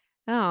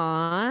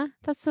 Aw,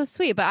 that's so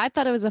sweet. But I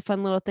thought it was a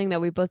fun little thing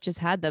that we both just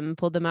had them and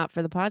pulled them out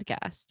for the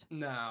podcast.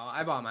 No,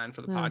 I bought mine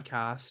for the Oh,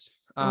 podcast.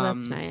 oh,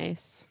 that's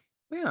nice.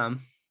 Yeah.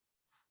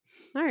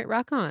 All right,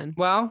 rock on.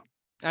 Well,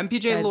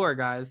 MPJ Guys. lore,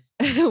 guys.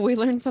 We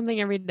learn something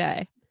every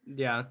day.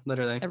 Yeah,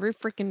 literally. Every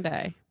freaking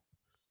day.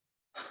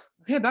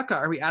 Okay, Becca,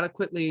 are we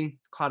adequately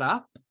caught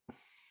up?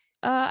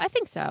 I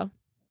think so.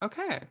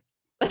 Okay.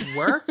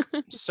 Work,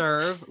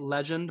 serve,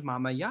 legend,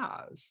 mama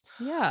Yaz.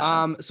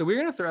 Yeah. So we're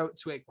gonna throw it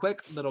to a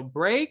quick little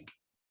break,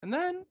 and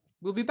then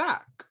we'll be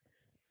back.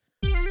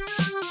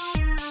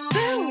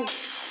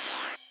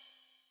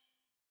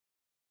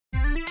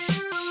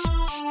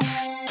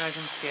 Guys,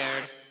 I'm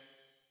scared.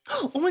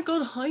 Oh my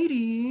god,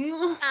 Heidi.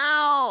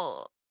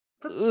 Ow.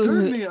 That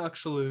scared me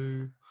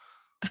actually.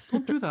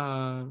 Don't do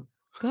that.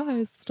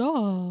 Guys,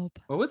 stop.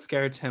 What would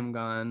scare Tim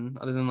Gunn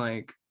other than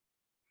like,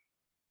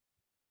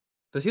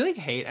 does he like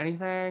hate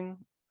anything?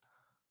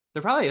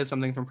 There probably is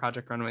something from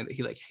Project Runway that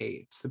he like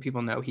hates, that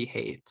people know he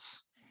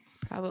hates,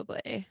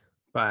 Probably.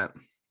 but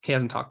he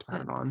hasn't talked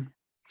about it on.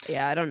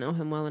 Yeah, I don't know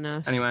him well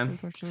enough. Anyway.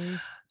 Unfortunately.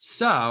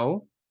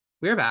 So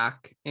we're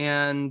back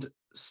and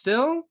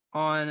still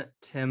on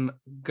Tim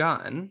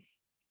Gunn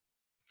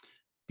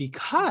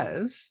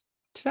because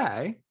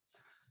today,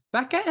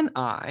 Becca and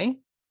I,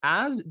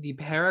 as the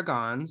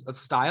paragons of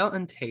style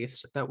and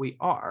taste that we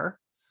are,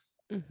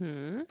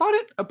 thought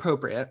it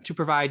appropriate to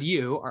provide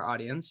you, our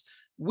audience,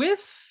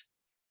 with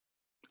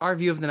our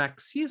view of the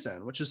next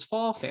season, which is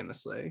fall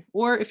famously.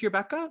 Or if you're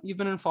Becca, you've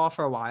been in fall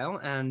for a while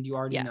and you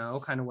already know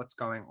kind of what's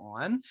going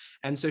on.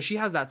 And so she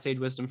has that sage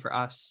wisdom for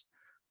us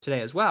today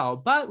as well.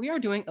 But we are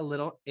doing a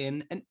little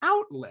in and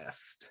out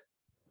list.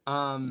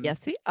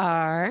 Yes, we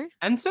are.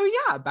 And so,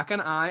 yeah, Becca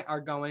and I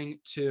are going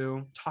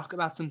to talk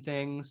about some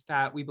things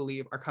that we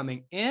believe are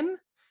coming in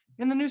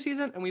the new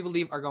season and we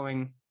believe are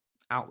going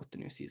out with the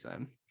new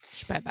season.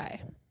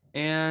 Bye-bye.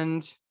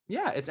 And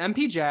yeah, it's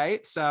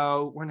MPJ.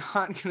 So we're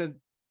not going to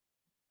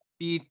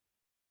be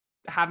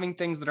having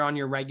things that are on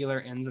your regular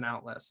ins and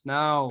out list.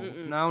 No. Becca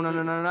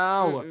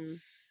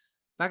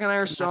and I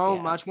are so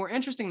much more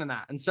interesting than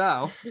that. And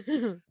so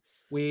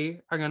we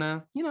are going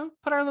to,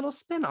 put our little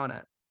spin on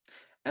it.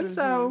 And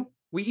so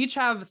we each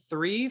have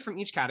 3 from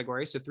each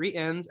category. So 3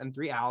 ins and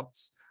 3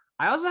 outs.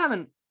 I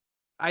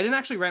didn't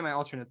actually write my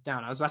alternates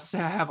down. I was about to say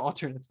I have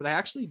alternates, but I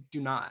actually do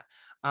not.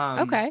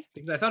 Okay.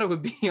 Because I thought it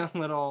would be a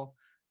little,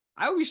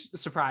 I would be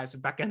surprised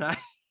if Becca and I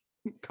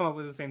come up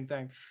with the same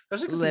thing.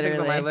 Especially because some things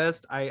on my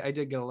list, I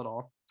did get a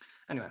little,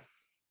 anyway.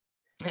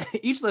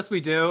 Each list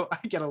we do, I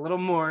get a little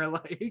more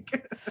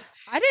like.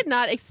 I did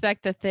not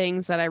expect the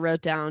things that I wrote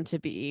down to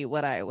be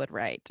what I would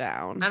write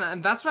down.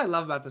 And that's what I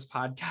love about this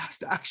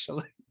podcast,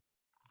 actually.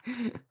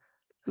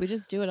 We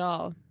just do it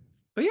all.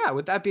 But yeah,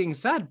 with that being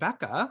said,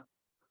 Becca,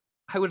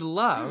 I would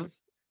love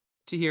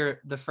to hear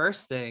the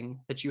first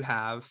thing that you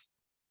have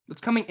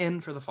that's coming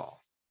in for the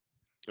fall.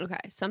 Okay.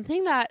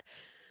 Something that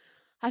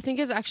I think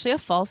is actually a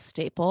fall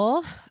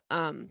staple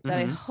that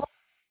I hope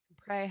and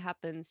pray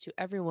happens to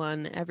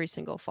everyone every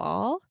single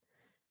fall.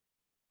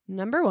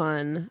 Number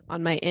 1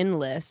 on my in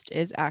list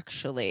is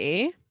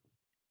actually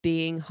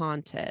being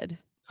haunted.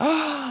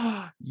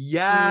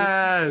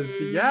 Yes.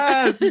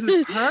 This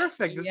is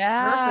perfect. This is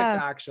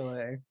perfect,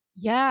 actually.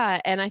 Yeah.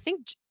 And I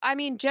think,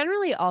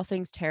 generally all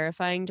things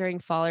terrifying during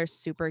fall are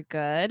super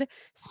good.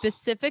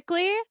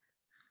 Specifically,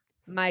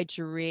 my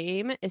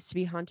dream is to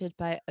be haunted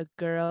by a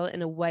girl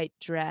in a white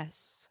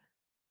dress.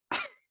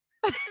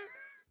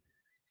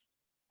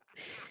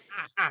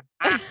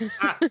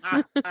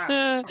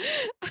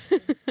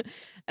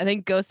 I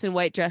think ghosts in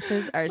white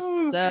dresses are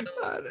so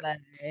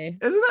slay.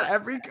 Isn't that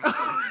every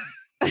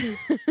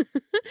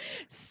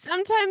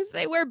Sometimes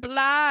they wear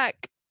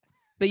black.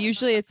 But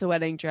usually it's a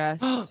wedding dress.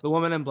 The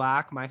Woman in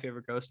Black, my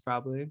favorite ghost,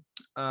 probably.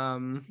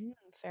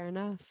 Fair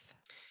enough.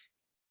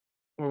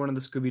 Or one of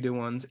the Scooby-Doo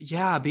ones.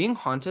 Yeah, being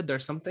haunted,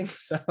 there's something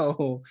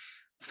so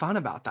fun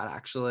about that,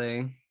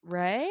 actually.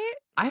 Right?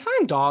 I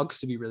find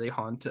dogs to be really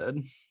haunted.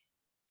 Do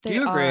They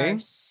you agree? are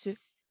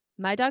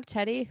my dog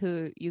Teddy,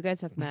 who you guys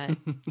have met,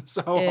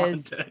 So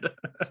is haunted.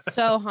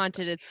 so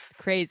haunted. It's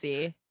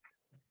crazy.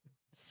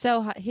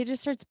 So he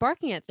just starts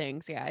barking at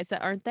things, guys,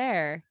 that aren't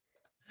there.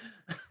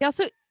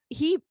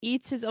 He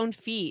eats his own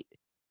feet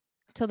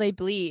till they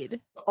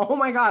bleed. Oh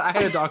my God, I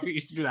had a dog who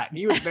used to do that. And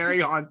he was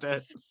very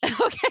haunted.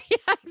 Okay,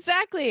 yeah,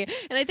 exactly.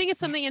 And I think it's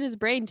something in his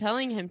brain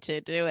telling him to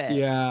do it.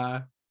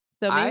 Yeah.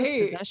 So maybe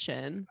it's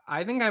possession.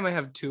 I think I might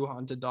have 2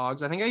 haunted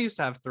dogs. I think I used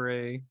to have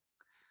 3.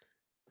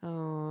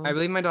 Oh. I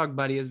believe my dog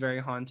Buddy is very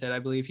haunted. I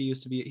believe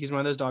he's one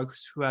of those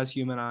dogs who has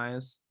human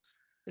eyes.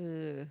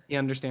 Ugh. He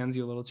understands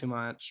you a little too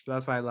much, but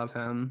that's why I love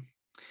him.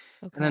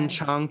 Okay. And then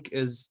Chunk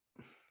is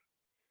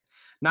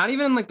not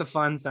even in like the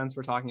fun sense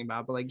we're talking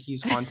about, but like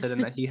he's haunted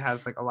and that he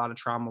has like a lot of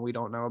trauma we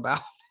don't know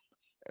about.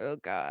 Oh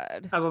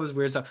God. Has all this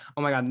weird stuff.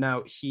 Oh my God,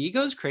 no, he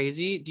goes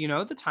crazy. Do you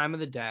know the time of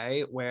the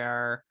day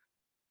where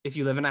if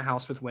you live in a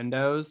house with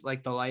windows,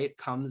 like the light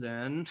comes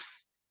in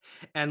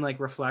and like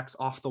reflects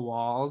off the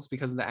walls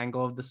because of the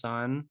angle of the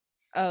sun?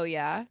 Oh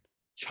yeah.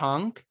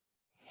 Chunk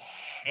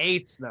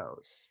hates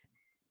those.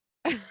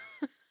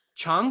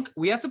 Chunk,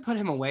 we have to put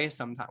him away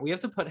sometime. We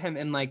have to put him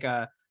in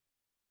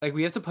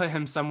we have to put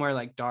him somewhere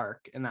like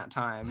dark in that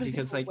time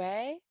because like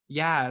away?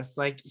 yes,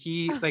 like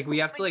he like we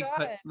have to like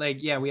put God.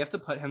 like yeah, we have to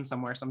put him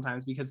somewhere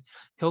sometimes because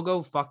he'll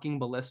go fucking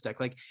ballistic.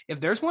 Like if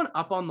there's one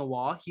up on the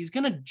wall, he's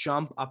gonna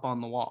jump up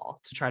on the wall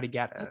to try to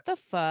get it. What the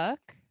fuck?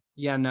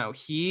 Yeah, no,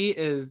 he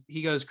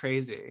goes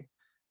crazy.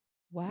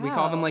 Wow. We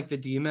call them like the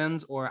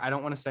demons, or I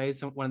don't want to say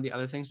one of the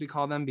other things we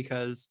call them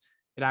because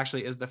it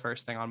actually is the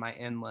first thing on my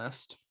in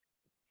list.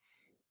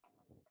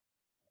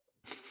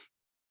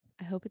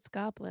 I hope it's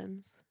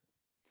goblins.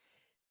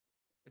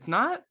 It's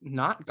not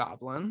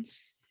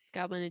goblins. It's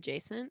goblin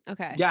adjacent.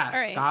 Okay. Yes, all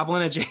right.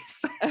 goblin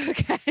adjacent.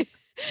 Okay.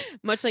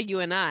 Much like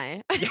you and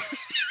I.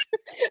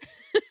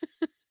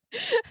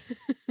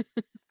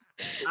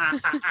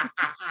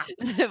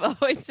 I've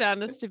always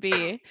found us to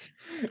be.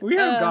 We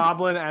have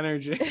goblin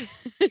energy.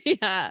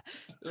 Yeah,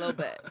 a little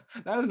bit.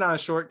 That is not a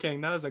short king.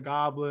 That is a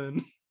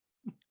goblin.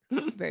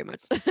 Very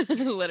much.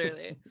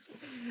 Literally.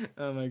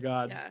 Oh my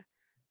God. Yeah.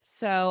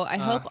 So I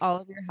hope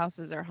all of your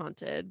houses are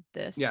haunted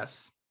this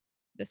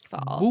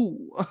fall.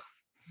 Boo.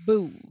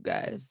 Boo,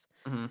 guys.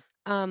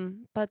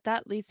 Mm-hmm. But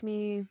that leads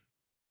me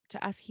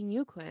to asking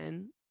you,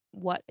 Quinn,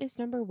 what is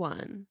number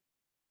 1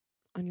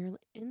 on your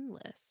in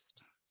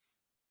list?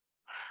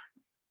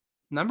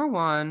 Number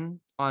 1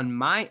 on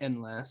my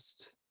in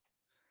list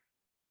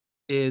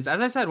is,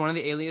 as I said, one of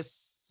the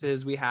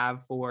aliases we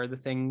have for the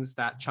things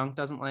that Chunk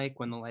doesn't like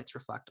when the lights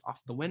reflect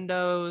off the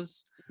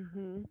windows.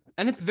 Mm-hmm.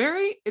 And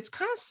it's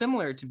kind of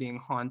similar to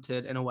being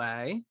haunted in a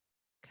way.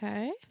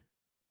 Okay.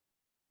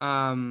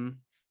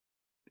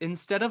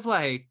 Instead of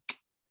like,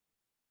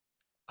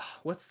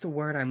 what's the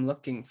word I'm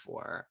looking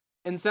for?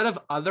 Instead of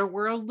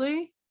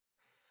otherworldly,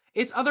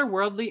 it's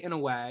otherworldly in a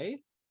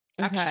way.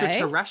 Okay.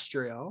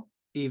 Extraterrestrial,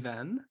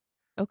 even.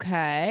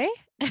 Okay.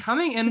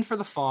 Coming in for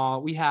the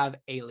fall, we have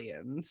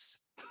aliens.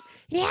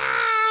 Yes.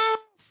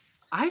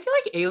 I feel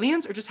like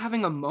aliens are just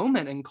having a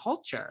moment in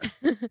culture.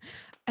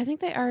 I think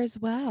they are as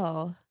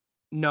well.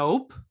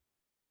 Nope.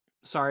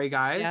 Sorry,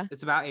 guys. Yeah.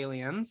 It's about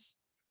aliens.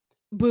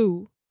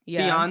 Boo.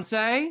 Yeah.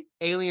 Beyonce,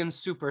 alien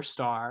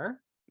superstar.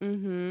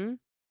 Mm-hmm.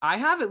 I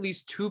have at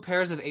least 2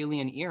 pairs of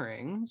alien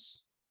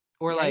earrings.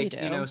 Or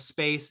Yeah,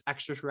 space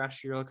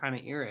extraterrestrial kind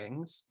of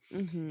earrings.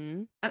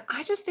 Mm-hmm. And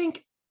I just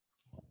think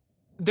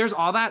there's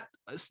all that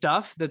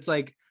stuff that's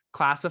like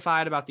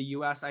classified about the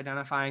US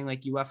identifying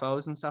like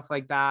UFOs and stuff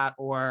like that.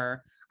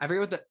 Or I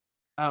forget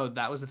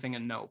that was the thing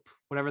in Nope.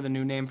 Whatever the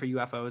new name for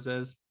UFOs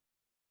is.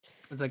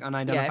 It's like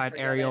unidentified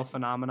aerial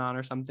phenomenon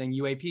or something.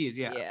 UAPs.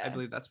 Yeah, I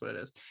believe that's what it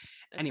is.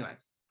 Okay. Anyway.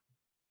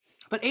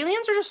 But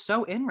aliens are just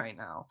so in right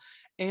now.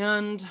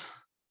 And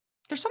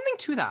there's something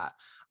to that.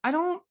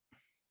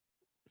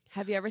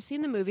 Have you ever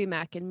seen the movie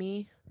Mac and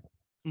Me?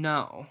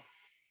 No.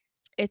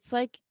 It's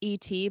like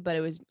E.T., but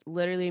it was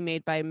literally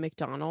made by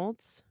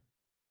McDonald's.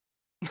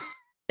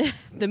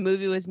 The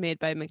movie was made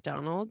by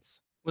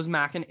McDonald's. Was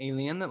Mac an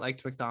alien that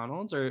liked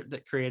McDonald's or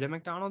that created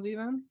McDonald's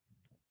even?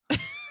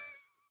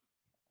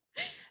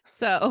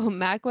 So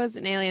Mac was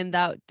an alien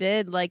that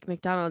did like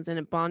McDonald's and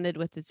it bonded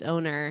with its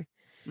owner.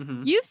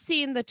 Mm-hmm. You've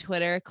seen the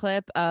Twitter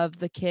clip of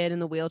the kid in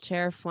the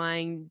wheelchair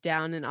flying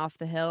down and off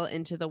the hill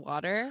into the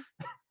water?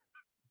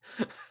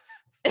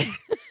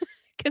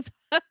 Because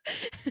like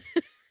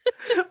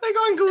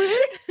on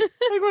Glee?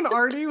 Like when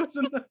Artie was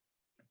in the...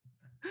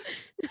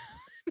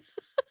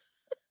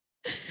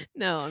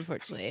 No,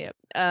 unfortunately.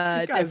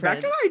 Guys, different.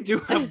 Becca and I do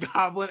have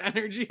goblin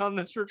energy on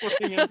this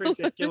recording in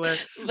particular.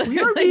 We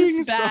are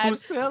being so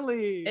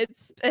silly.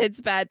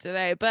 It's bad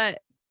today,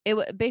 but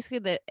basically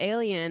the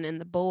alien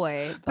and the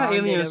boy that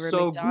alien is over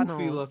so McDonald's.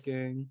 goofy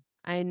looking.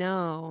 I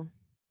know.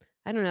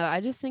 I don't know.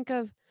 I just think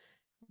of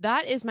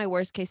that is my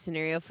worst case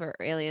scenario for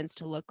aliens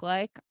to look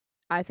like.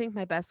 I think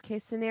my best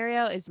case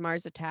scenario is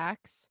Mars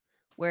Attacks,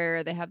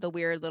 where they have the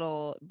weird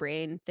little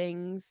brain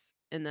things,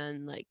 and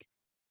then like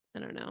I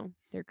don't know,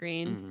 they're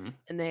green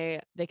and they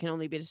can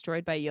only be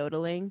destroyed by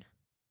yodeling.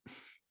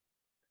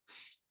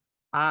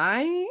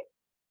 Well,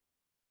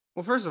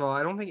 first of all,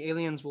 I don't think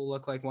aliens will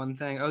look like one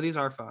thing. Oh, these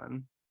are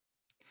fun.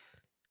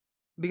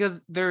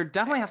 Because there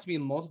definitely have to be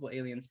multiple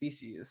alien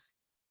species.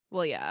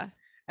 Well, yeah.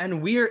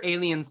 And we're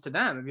aliens to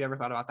them. Have you ever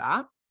thought about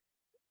that?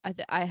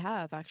 I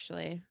have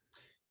actually.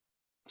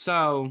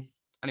 So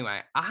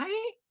anyway,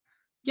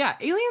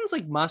 aliens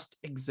like must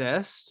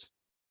exist.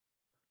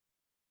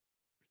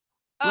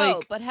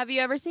 Oh, but have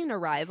you ever seen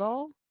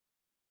Arrival?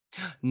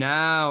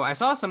 No, I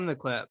saw some of the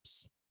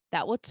clips.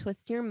 That will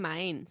twist your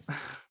mind.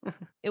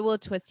 It will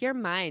twist your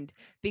mind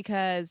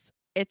because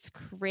it's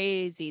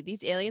crazy.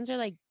 These aliens are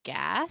like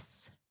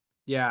gas.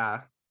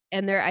 Yeah.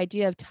 And their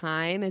idea of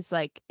time is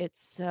like,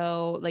 it's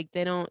so like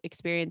they don't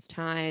experience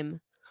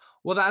time.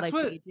 Well, that's like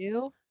what we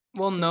do.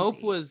 Well,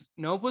 Crazy.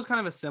 Nope was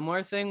kind of a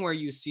similar thing where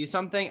you see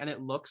something and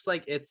it looks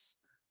like it's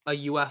a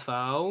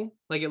UFO,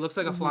 like it looks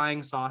like a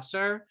flying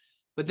saucer,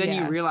 but then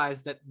you Yeah.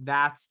 realize that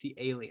that's the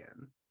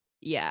alien.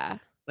 Yeah.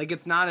 Like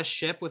it's not a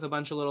ship with a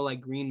bunch of little like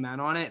green men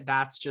on it.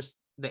 That's just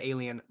the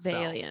alien itself.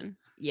 The alien.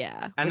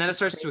 Yeah. And then it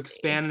starts crazy. to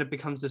expand and it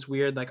becomes this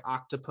weird like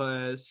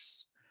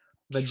octopus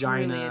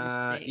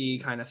vagina-y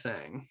kind of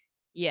thing.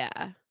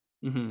 Yeah.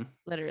 Mm-hmm.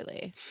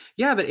 Literally.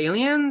 Yeah, but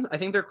aliens, I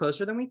think they're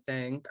closer than we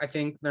think. I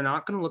think they're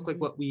not going to look like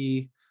what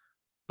we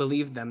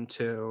believe them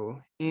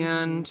to.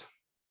 And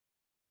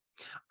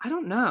I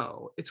don't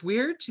know. It's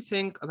weird to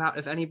think about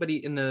if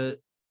anybody in the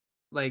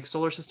like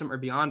solar system or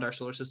beyond our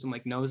solar system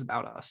like knows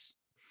about us.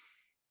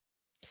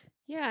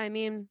 Yeah, I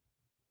mean,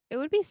 it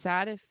would be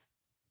sad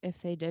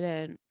if they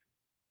didn't.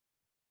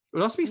 It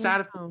would also be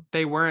sad if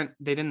they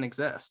didn't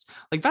exist.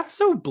 Like that's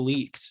so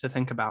bleak to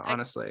think about,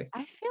 honestly.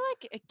 I feel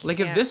like it can't. Like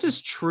if this is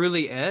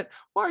truly it,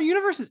 well, our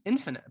universe is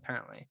infinite,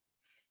 apparently.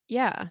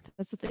 Yeah,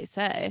 that's what they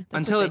say.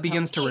 Until it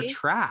begins to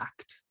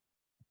retract.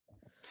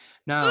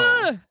 No.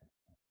 Ugh!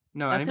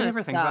 No, anybody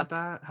ever think about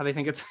that? How they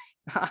think it's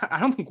I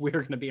don't think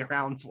we're gonna be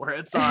around for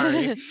it.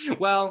 Sorry.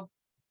 Well,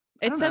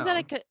 it says that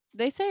it could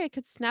they say it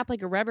could snap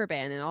like a rubber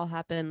band and all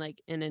happen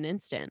like in an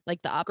instant,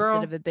 like the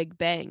opposite of a big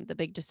bang, the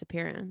big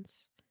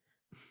disappearance.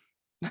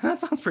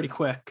 That sounds pretty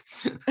quick.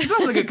 That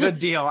sounds like a good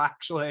deal,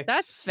 actually.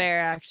 That's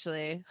fair,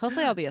 actually.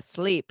 Hopefully I'll be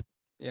asleep.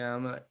 Yeah,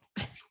 I'm like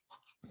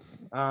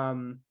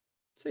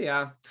so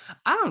yeah.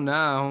 I don't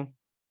know.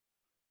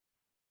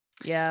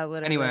 Yeah,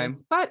 literally. Anyway,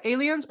 but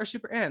aliens are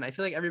super in. I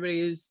feel like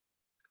everybody's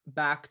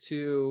back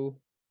to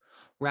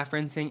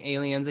referencing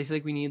aliens. I feel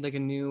like we need like a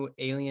new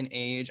alien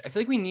age. I feel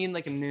like we need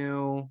like a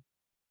new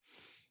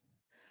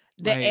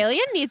The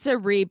alien needs a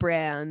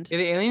rebrand. The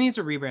alien needs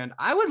a rebrand.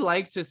 I would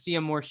like to see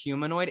a more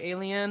humanoid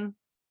alien.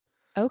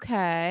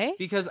 Okay.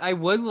 Because I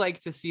would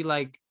like to see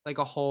like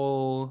a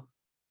whole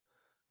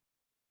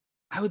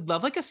I would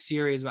love like a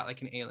series about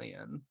like an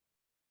alien.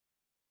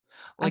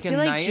 Like I feel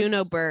like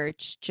Juno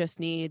Birch just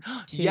needs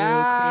to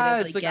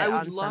creatively get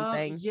on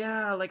something.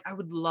 Yeah, like I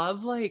would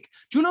love like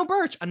Juno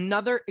Birch,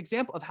 another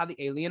example of how the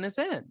alien is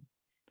in.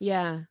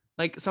 Yeah.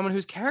 Like someone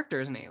whose character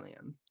is an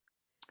alien.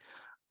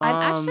 I'm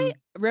actually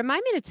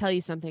remind me to tell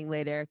you something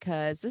later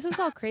because this is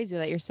all crazy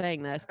that you're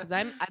saying this because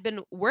I've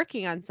been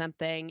working on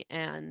something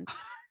and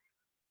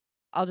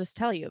I'll just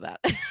tell you about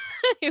it.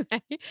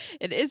 Anyway,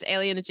 it is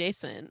alien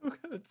adjacent.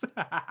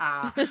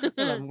 I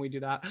love when we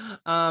do that.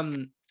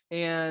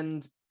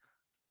 And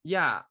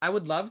yeah, I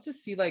would love to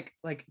see like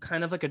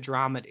kind of like a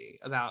dramedy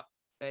about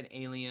an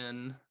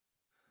alien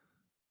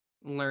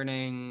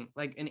learning,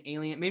 like an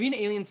alien, maybe an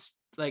alien's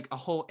like a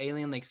whole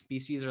alien like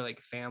species or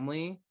like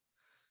family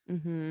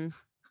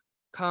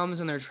comes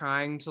and they're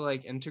trying to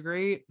like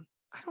integrate.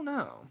 I don't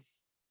know.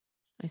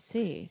 I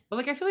see. But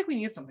like I feel like we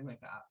need something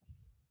like that.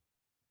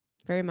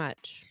 Very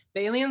much.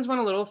 The aliens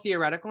went a little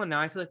theoretical and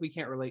now I feel like we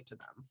can't relate to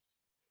them.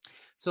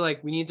 So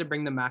like we need to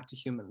bring them back to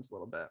humans a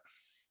little bit.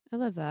 I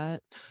love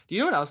that. Do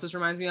you know what else this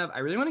reminds me of? I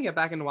really want to get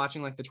back into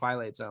watching like the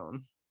Twilight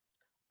Zone.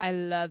 I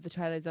love the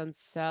Twilight Zone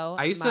so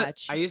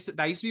much. That used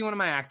to be one of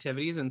my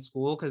activities in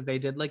school because they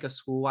did like a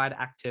school-wide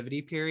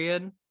activity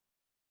period.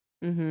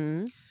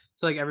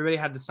 So like everybody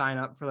had to sign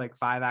up for like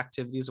 5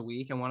 activities a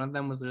week, and one of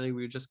them was literally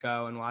we would just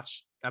go and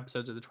watch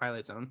episodes of the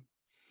Twilight Zone.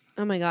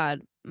 Oh my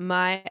god,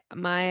 my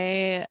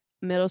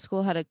middle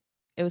school had it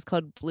was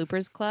called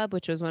Bloopers Club,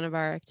 which was one of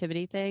our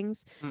activity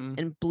things,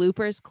 and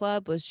Bloopers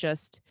Club was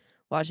just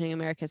watching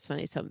America's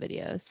Funniest Home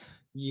Videos.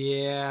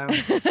 Yeah.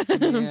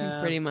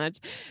 Pretty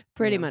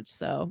much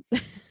so.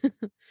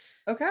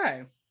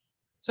 Okay,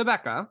 so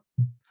Becca,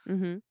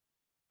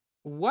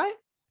 what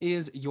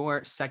is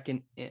your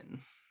second in?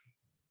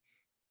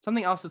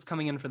 Something else that's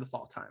coming in for the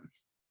fall time.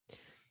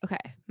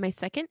 Okay, my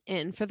second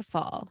in for the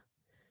fall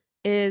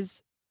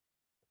is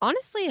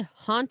honestly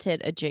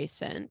haunted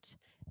adjacent,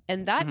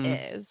 and that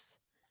is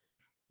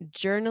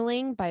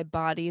journaling by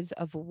bodies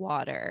of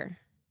water.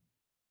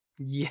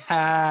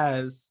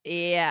 Yes.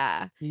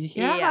 Yeah.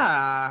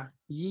 I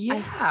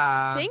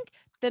think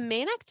the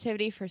main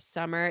activity for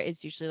summer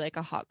is usually like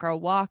a hot girl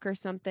walk or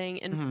something.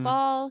 In Mhm.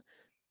 fall,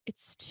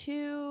 it's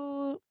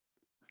too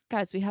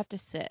guys, we have to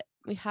sit.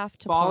 We have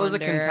to Fall is a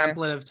ponder.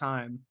 contemplative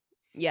time.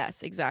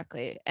 Yes,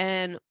 exactly.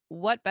 And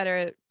what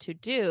better to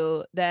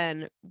do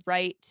than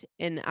write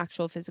in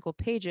actual physical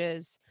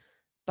pages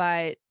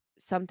by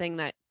something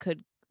that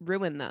could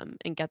ruin them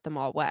and get them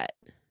all wet?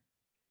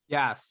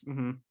 Yes.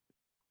 Mhm.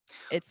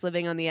 It's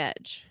living on the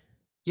edge.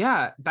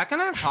 Yeah, Becca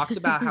and I have talked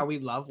about how we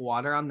love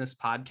water on this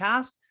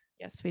podcast,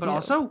 Yes, we but do.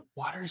 also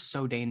water is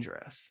so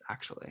dangerous,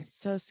 actually.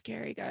 So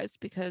scary, guys,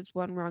 because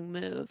one wrong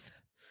move,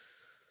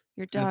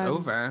 you're And it's done.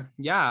 over.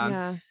 Yeah.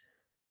 Yeah.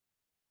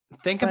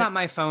 Think But- about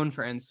my phone,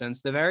 for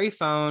instance, the very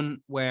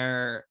phone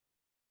where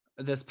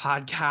this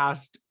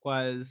podcast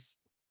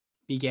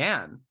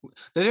began.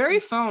 The very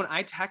phone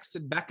I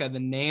texted Becca the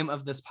name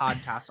of this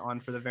podcast on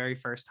for the very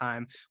first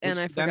time, which And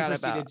I she then forgot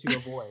proceeded about. to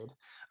avoid.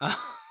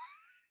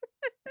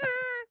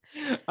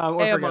 Or Oh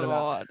forget my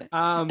about.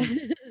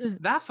 God.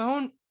 That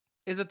phone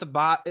is at the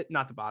bottom,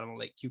 not the bottom of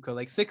Lake Keuka,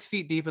 like 6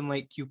 feet deep in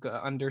Lake Keuka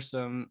under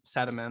some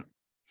sediment.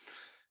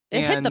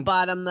 It hit the And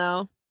bottom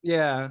though.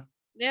 yeah,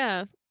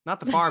 Yeah. not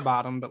the far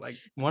bottom, but like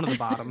one of the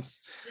bottoms.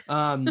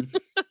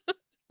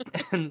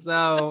 And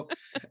so,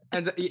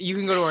 you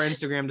can go to our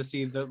Instagram to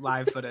see the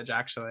live footage.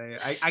 Actually,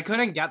 I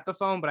couldn't get the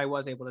phone, but I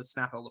was able to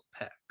snap a little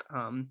pic.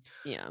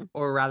 Yeah.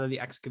 Or rather, the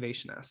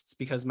excavationists,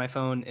 because my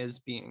phone is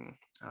being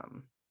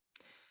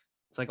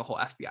it's like a whole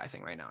FBI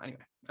thing right now.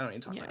 Anyway, I don't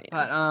need to talk about it.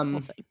 But Whole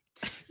thing.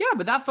 yeah,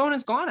 but that phone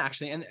is gone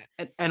actually.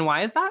 And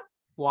why is that?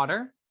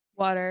 Water.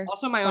 Water.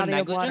 Also my own Body of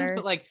negligence, water.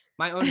 but like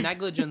my own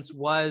negligence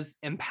was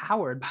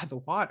empowered by the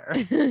water.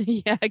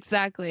 Yeah,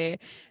 exactly.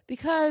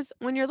 Because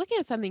when you're looking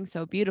at something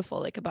so beautiful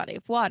like a body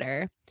of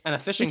water, And a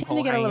fishing tend to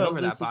pole get a hanging little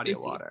over that body of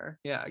loosey-goosey. water.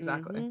 Yeah,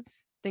 exactly. Mhm.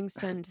 Things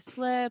tend to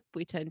slip.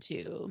 We tend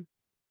to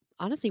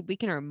honestly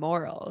weaken our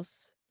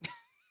morals.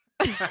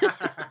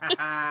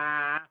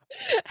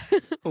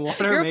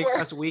 Water Your makes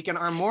mor- us weaken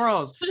our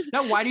morals.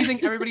 Now, why do you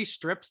think everybody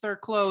strips their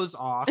clothes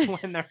off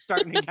when they're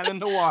starting to get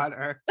into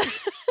water?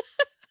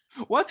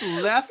 What's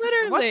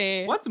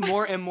Literally. what's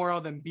more immoral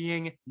than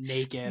being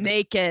naked?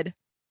 Naked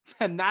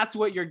And that's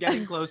what you're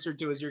getting closer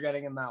to as you're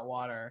getting in that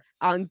water.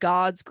 on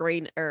God's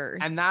green earth.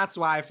 And that's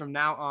why from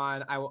now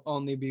on, I will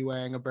only be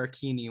wearing a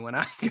burkini when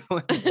I go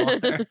in the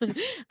water.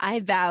 I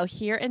vow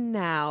here and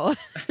now.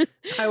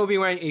 I will be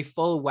wearing a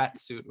full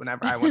wetsuit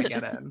whenever I want to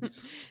get in.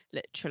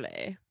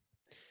 Literally.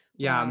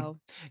 Yeah. Wow.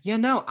 Yeah,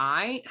 no,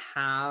 I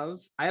have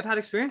had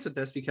experience with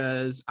this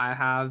because I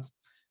have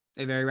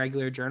a very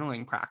regular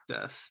journaling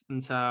practice.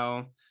 And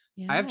so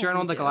I have Yeah,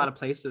 journaled you like a do. lot of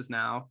places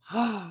now.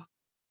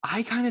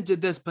 I kind of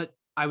did this, but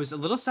I was a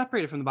little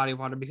separated from the body of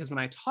water because when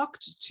I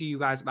talked to you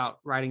guys about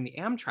writing the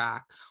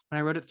Amtrak, when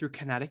I wrote it through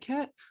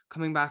Connecticut,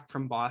 coming back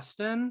from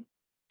Boston,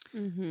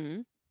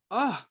 Mm-hmm.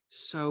 oh,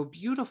 so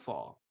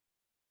beautiful.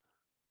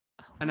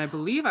 And I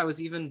believe I was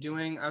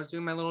doing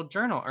my little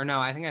journal, or no,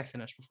 I think I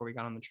finished before we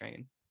got on the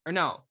train. Or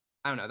no,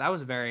 I don't know. That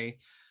was a very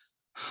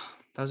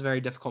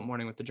difficult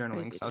morning with the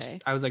journaling. Crazy So day.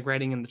 I was like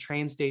writing in the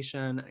train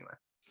station anyway.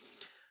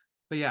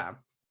 But yeah.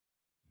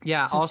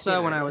 So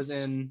Also, when I was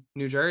furious. in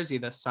New Jersey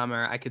this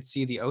summer, I could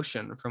see the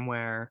ocean from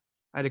where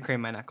I had to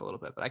crane my neck a little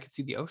bit, but I could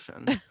see the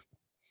ocean.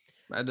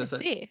 I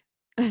see.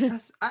 I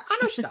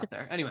know she's out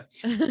there. Anyway,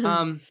 I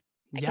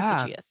get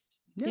yeah, the gist.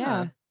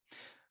 yeah.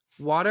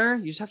 Water,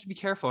 you just have to be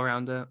careful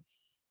around it.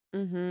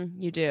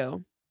 Mm-hmm. You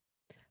do.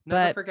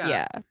 Never forget.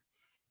 Yeah.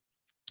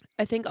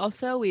 I think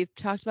also we've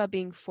talked about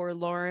being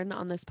forlorn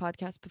on this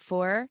podcast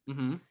before.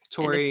 Mm-hmm.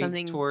 Tori, from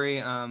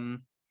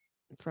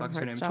Heartstopper.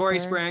 her name? Tori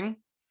Spring.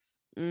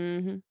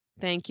 Mm-hmm.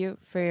 Thank you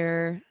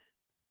for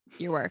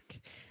your work.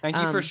 Thank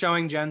you for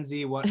showing Gen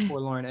Z what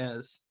forlorn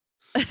is.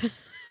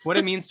 What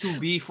it means to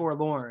be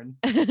forlorn.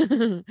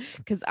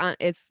 Because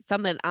it's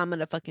something I'm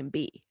gonna fucking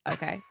be.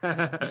 Okay.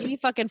 Be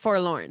fucking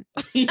forlorn.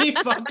 Be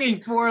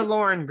fucking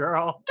forlorn,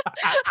 girl.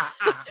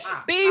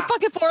 Be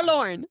fucking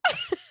forlorn.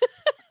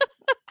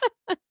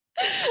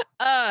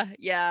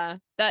 Yeah,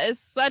 that is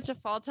such a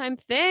fall time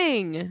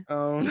thing.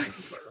 Oh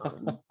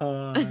my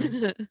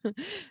God.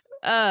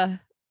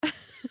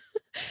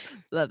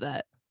 Love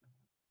that.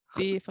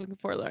 Be fucking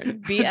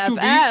forlorn.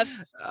 BFF.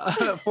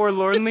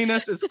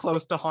 Forlornliness is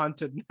close to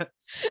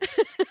hauntedness.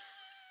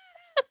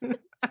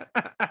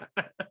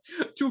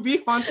 To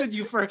be haunted,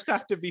 you first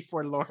have to be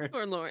forlorn.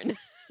 Forlorn.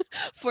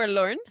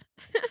 Forlorn.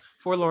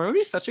 Forlorn would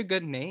be such a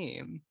good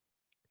name.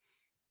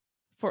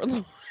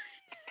 Forlorn.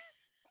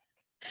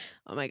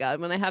 Oh my God.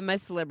 When I have my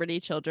celebrity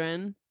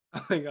children,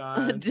 Oh my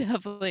I'll God.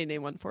 definitely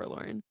name one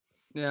Forlorn.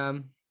 Yeah.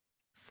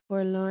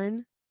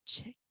 Forlorn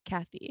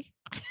Kathy.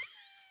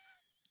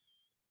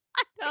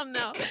 I don't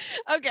know.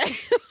 Okay.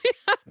 We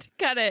have to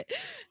cut it.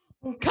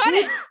 Cut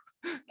it.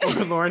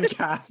 Forlorn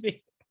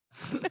Kathy.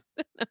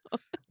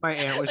 My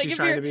aunt was Like just if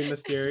trying you're- to be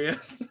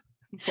mysterious.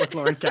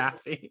 Forlorn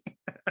Kathy.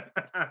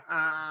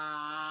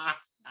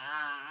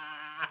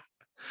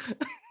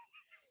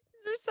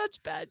 They're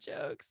such bad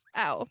jokes.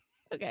 Ow.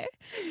 Okay.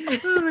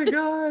 Oh my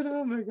God.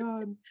 Oh my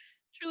God.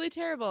 Truly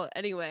terrible.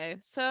 Anyway,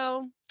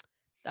 so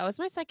That was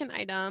my second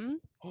item.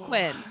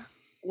 Quinn,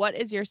 what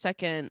is your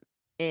second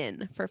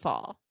in for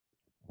fall?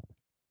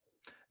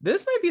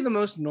 This might be the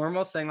most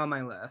normal thing on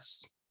my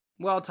list.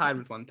 Well, tied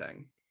with one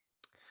thing.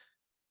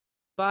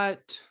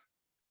 But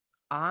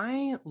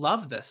I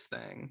love this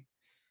thing.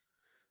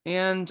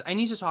 And I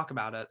need to talk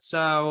about it.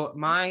 So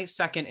my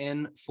second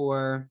in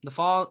for the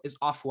fall is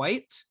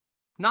Off-White.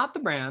 Not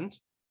the brand,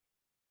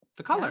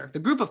 the color, the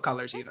group of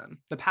colors, even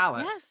the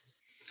palette. Yes.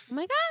 Oh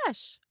my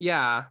gosh.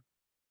 Yeah.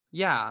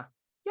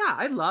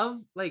 I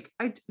love, like,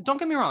 I don't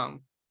get me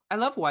wrong, I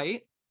love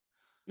white,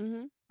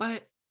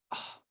 but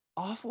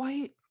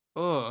Off-White,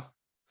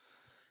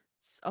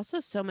 It's also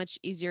so much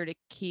easier to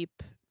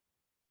keep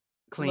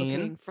clean,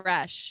 looking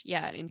fresh,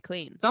 and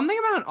clean. Something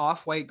about an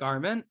Off-White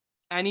garment,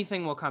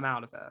 anything will come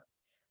out of it.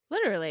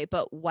 Literally,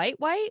 but white,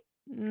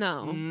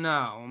 no,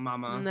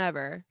 mama,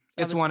 never.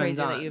 It's was one crazy and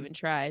done. that you even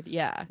tried.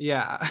 Yeah.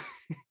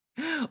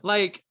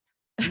 Like,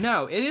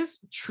 no, it is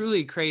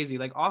truly crazy.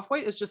 Like,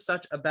 Off-White is just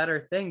such a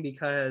better thing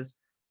because,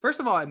 first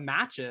of all, it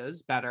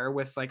matches better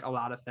with like a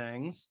lot of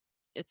things.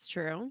 It's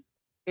true.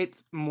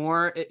 It's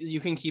more, you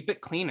can keep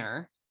it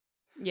cleaner.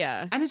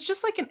 Yeah. And it's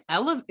just like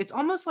it's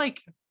almost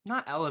like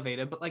not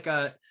elevated, but like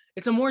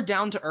it's a more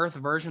down to earth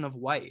version of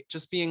white.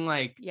 Just being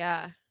like,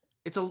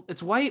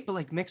 it's white, but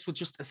like mixed with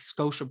just a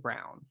Scotia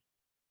brown.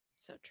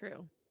 So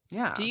true.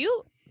 Yeah. Do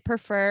you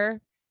prefer,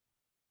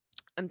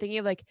 I'm thinking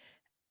of like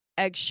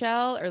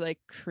eggshell or like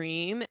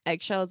cream?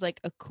 Eggshell is like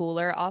a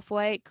cooler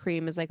Off-White.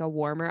 Cream is like a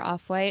warmer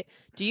Off-White.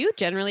 Do you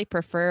generally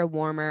prefer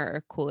warmer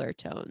or cooler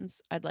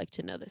tones? I'd like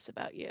to know this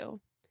about you.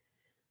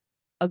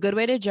 A good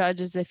way to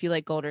judge is if you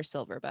like gold or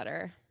silver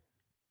better.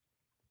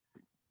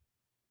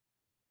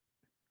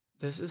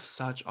 This is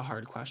such a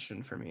hard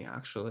question for me,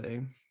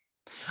 actually.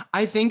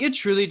 I think it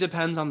truly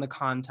depends on the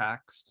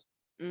context.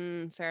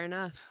 Fair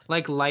enough.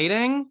 Like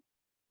lighting,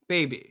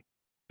 baby.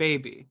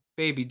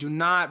 Do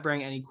not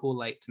bring any cool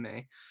light to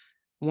me.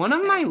 One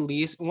of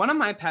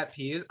my pet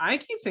peeves, I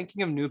keep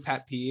thinking of new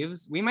pet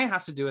peeves. We might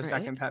have to do a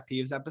second pet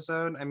peeves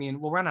episode. I mean,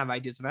 we'll run out of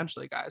ideas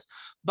eventually, guys.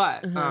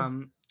 But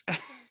one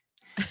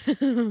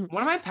of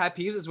my pet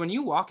peeves is when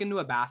you walk into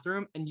a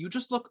bathroom and you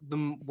just look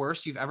the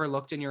worst you've ever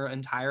looked in your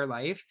entire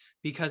life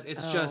because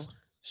it's just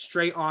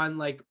straight on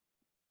like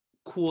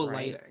cool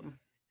lighting.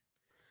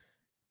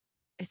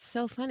 It's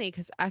so funny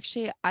because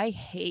actually I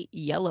hate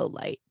yellow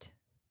light.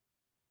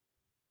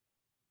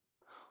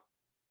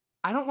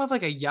 I don't love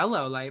like a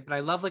yellow light, but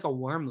I love like a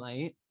warm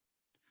light.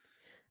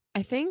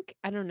 I think,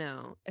 I don't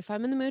know, if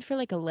I'm in the mood for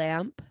like a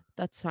lamp,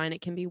 that's fine.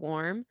 It can be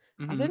warm.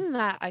 Other than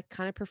that, I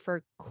kind of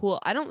prefer cool.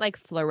 I don't like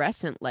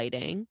fluorescent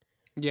lighting.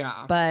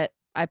 Yeah. But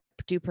I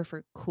do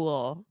prefer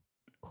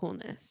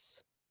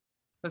coolness.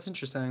 That's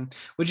interesting.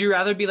 Would you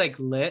rather be like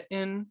lit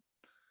in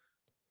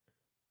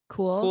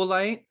cool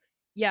light?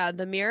 Yeah,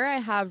 the mirror I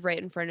have right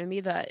in front of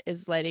me that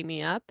is lighting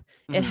me up,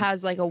 it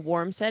has like a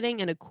warm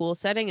setting and a cool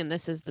setting, and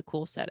this is the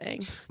cool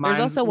setting. There's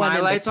also one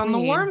in light's between.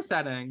 On the warm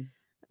setting.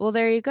 Well,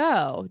 there you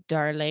go,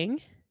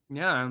 darling.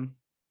 Yeah.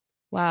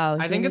 Wow.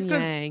 I think it's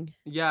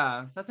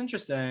because that's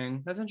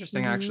interesting. That's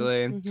interesting,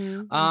 actually.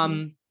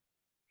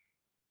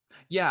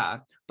 Yeah,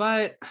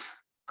 but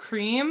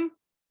cream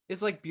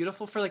is like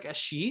beautiful for like a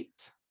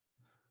sheet.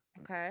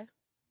 Okay.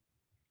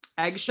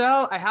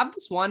 Eggshell, I have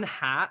this one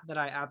hat that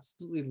I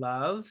absolutely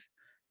love.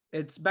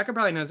 It's Becca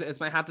probably knows it.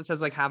 It's my hat that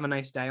says like "Have a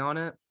nice day" on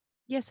it.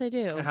 Yes, I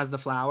do. It has the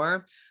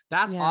flower.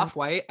 That's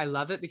Off-White. I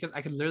love it because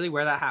I could literally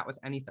wear that hat with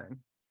anything.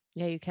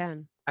 Yeah, you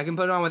can. I can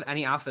put it on with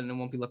any outfit and it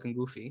won't be looking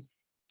goofy.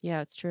 Yeah,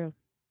 it's true.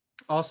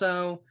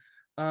 Also,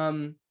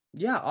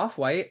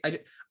 Off-White.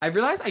 I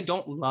realize I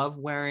don't love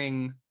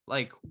wearing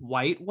like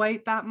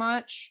white that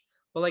much,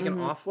 but like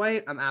an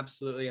Off-White, I'm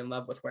absolutely in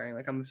love with wearing.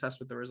 Like I'm obsessed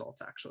with the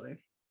results, actually.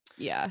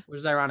 Yeah. Which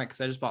is ironic because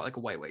I just bought like a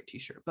white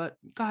t-shirt. But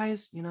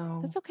guys,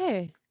 that's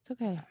okay. It's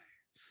okay.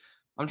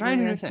 I'm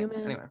trying new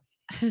things anyway.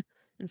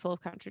 And full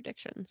of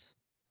contradictions.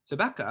 So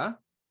Becca,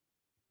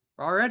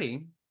 we're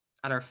already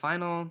at our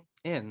final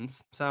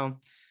ins. So,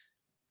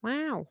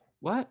 wow.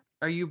 What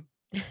are you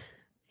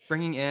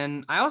bringing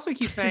in? I also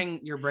keep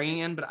saying you're bringing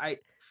in, but I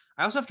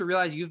also have to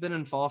realize you've been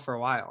in fall for a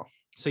while,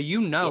 so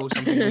you know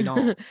something we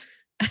don't.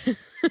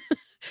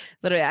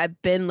 Literally,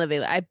 I've been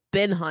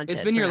haunted.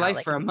 It's been your life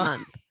like for a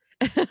month.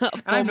 And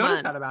I've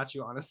noticed that about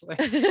you, honestly.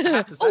 I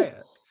have to say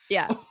it.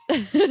 Yeah.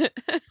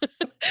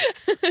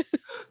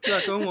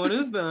 Becca, what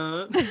is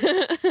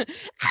that?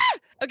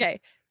 Okay.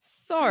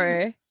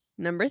 So,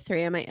 number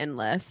 3 on my in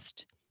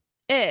list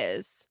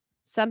is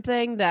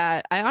something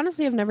that I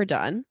honestly have never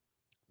done,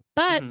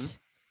 but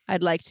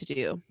I'd like to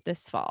do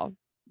this fall.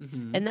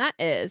 And that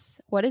is,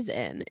 what is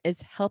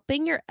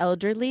helping your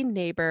elderly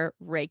neighbor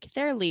rake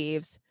their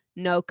leaves,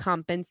 no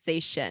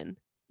compensation.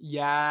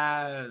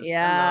 Yes.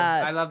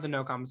 Yes. I love the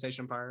no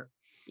compensation part.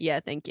 Yeah,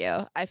 thank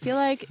you. I feel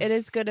like it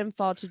is good in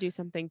fall to do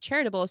something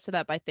charitable so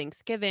that by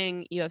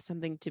Thanksgiving, you have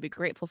something to be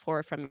grateful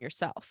for from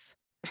yourself.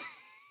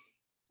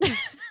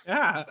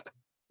 Yeah.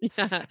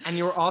 Yeah. And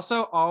you were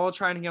also all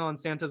trying to get on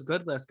Santa's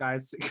good list,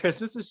 guys.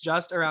 Christmas is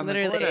just around the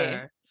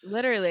corner.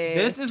 Literally.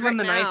 This is when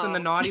Start the nice and the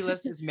now. naughty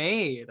list is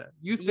made.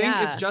 You think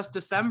it's Yeah. just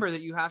December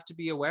that you have to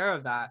be aware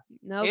of that.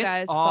 No, It's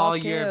guys, all fall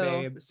year, too.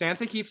 babe.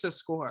 Santa keeps a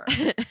score.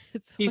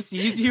 It's He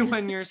sees you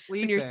when you're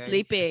sleeping. when you're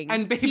sleeping.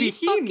 And baby,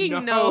 he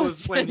fucking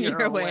knows when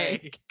you're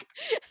awake.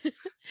 He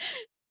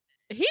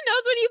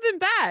knows when you've been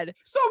bad.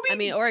 So I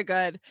mean, or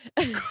good.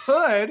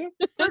 good,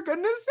 for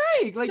goodness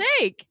sake. Like,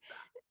 Sake.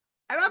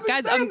 and I've been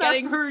Guys, saying I'm that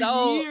getting for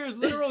so- years,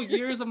 literal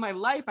years of my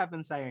life. I've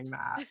been saying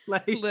that.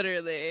 Like,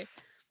 Literally.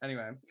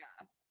 anyway,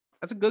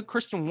 that's a good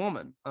Christian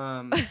woman.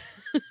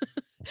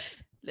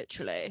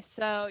 Literally.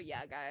 So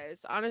yeah,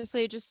 guys,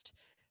 honestly, just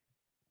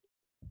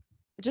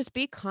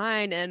be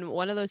kind. And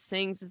one of those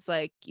things is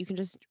like you can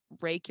just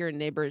rake your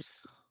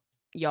neighbor's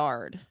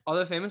yard.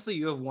 Although famously,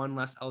 you have one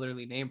less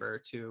elderly neighbor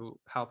to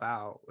help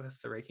out with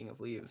the raking of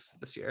leaves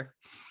this year.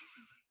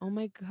 Oh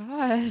my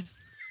god.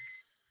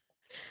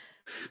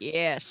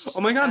 Yes.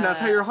 Oh my god, that's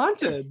how you're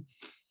haunted.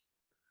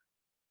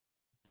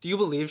 Do you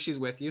believe she's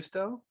with you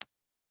still?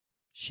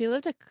 She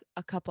lived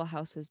a couple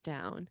houses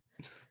down.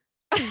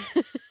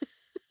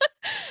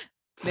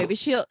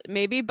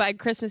 Maybe by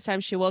Christmas time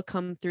she will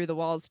come through the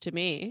walls to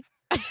me.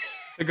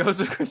 It goes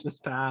with Christmas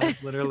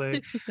past,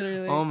 literally.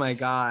 Literally. Oh my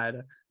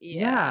god.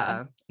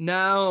 Yeah.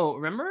 No,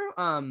 remember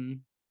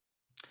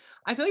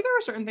I feel like there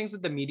were certain things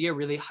that the media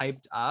really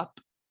hyped up.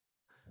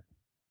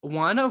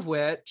 One of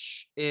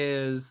which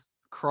is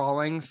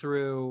crawling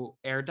through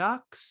air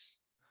ducts.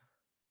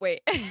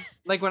 Wait.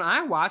 Like when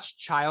I watched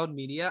child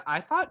media,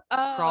 I thought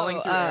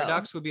crawling through air Oh.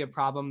 ducts would be a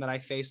problem that I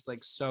faced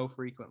like so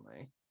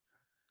frequently.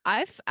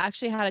 I've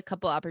actually had a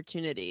couple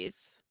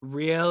opportunities.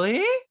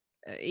 Really?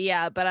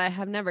 Yeah, but I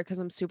have never because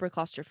I'm super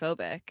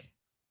claustrophobic.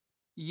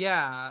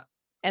 Yeah.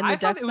 And I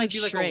the thought ducts it would like be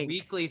like a shrink.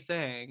 weekly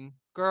thing.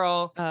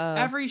 Girl, Oh.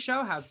 every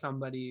show had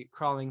somebody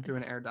crawling through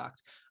an air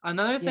duct.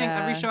 Another thing,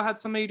 every Yeah. show had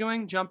somebody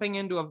doing jumping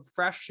into a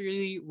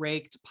freshly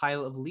raked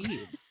pile of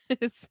leaves.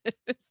 it's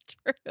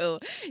true.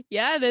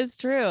 Yeah, it is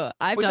true.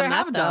 I've Which done I that,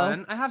 have though.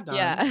 done. I have done.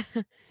 Yeah.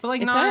 But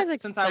like It's not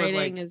as since I was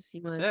like exciting as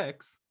you want.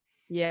 6.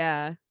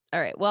 Yeah. All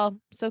right. Well,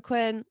 so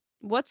Quinn,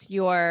 what's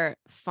your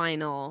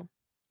final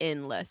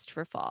in list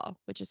for fall,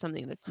 which is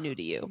something that's new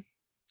to you?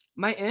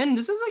 My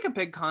this is like a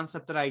big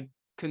concept that I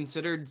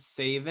considered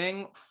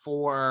saving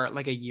for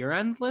like a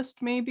year-end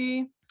list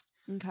maybe.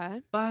 Okay.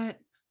 But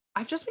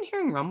I've just been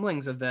hearing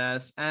rumblings of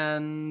this,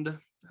 and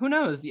who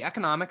knows, the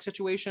economic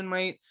situation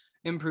might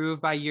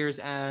improve by year's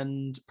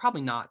end.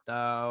 Probably not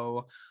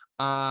though.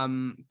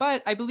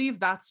 But I believe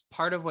that's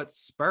part of what's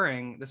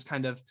spurring this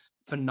kind of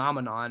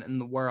phenomenon in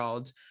the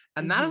world.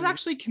 And that is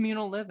actually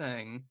communal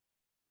living.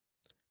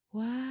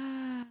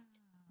 Wow.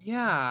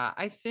 Yeah,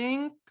 I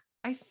think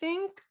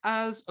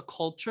as a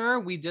culture,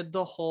 we did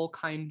the whole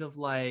kind of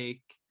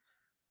like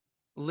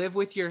live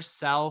with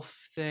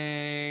yourself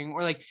thing,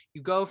 or like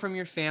you go from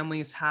your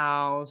family's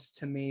house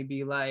to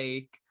maybe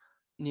like,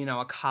 you know,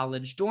 a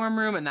college dorm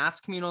room, and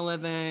that's communal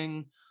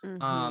living.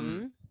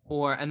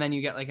 Or and then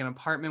you get like an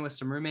apartment with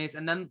some roommates,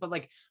 and then but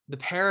like the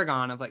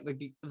paragon of like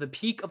the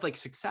peak of like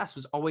success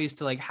was always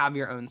to like have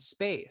your own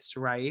space,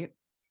 right?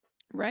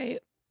 Right.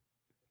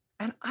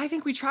 And I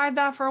think we tried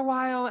that for a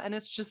while, and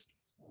it's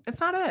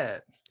not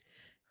it.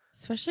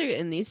 Especially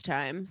in these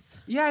times.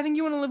 Yeah, I think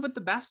you want to live with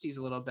the besties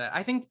a little bit.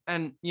 I think,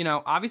 and you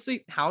know,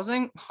 obviously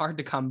housing hard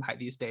to come by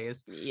these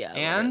days. Yeah.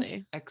 And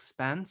Literally.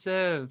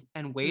 expensive,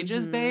 and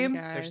wages, babe,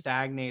 they're guys.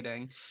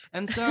 stagnating.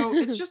 And so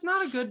it's just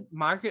not a good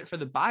market for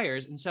the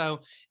buyers. And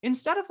so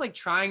instead of like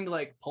trying to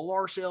like pull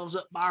ourselves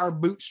up by our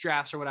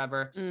bootstraps or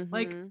whatever,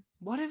 like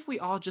what if we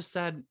all just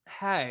said,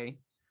 hey,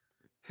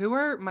 who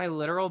are my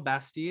literal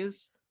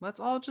besties?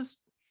 Let's all just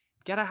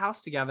get a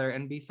house together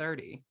and be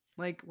 30.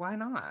 Like, why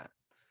not?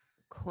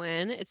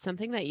 Quinn, it's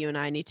something that you and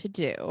I need to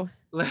do.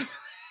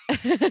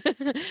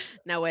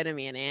 Now, wait a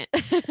minute.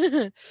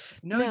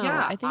 No,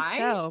 yeah, I think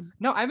so.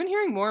 No, I've been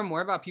hearing more and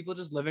more about people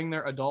just living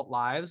their adult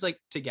lives like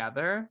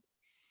together.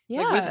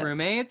 Yeah. Like with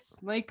roommates,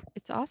 like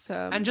it's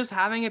awesome. and just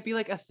having it be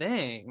like a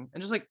thing,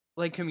 and just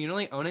like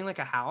communally owning like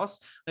a house.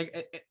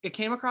 Like it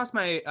came across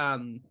my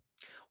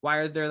why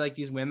are there like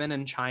these women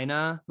in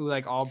China who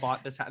like all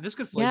bought this house? This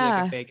could float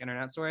like a fake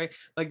internet story.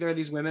 Like there are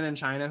these women in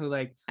China who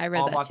like I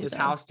read all that bought too, this though.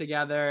 house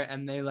together,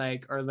 and they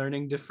like are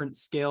learning different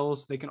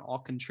skills so they can all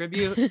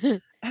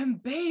contribute.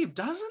 And babe,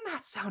 doesn't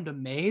that sound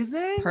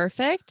amazing?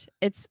 Perfect.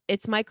 It's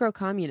micro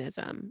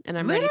communism, and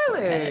I'm ready for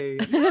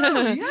it.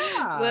 No,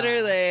 yeah.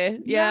 Literally.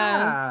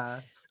 Yeah.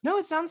 No,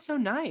 it sounds so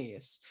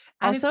nice.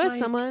 And Also, it's as like,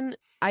 someone,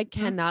 I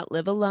cannot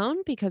live alone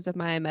because of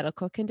my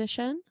medical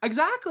condition.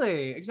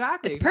 Exactly.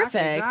 It's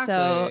perfect.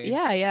 So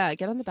yeah,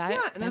 get on the back.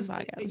 Yeah, and it's,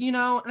 you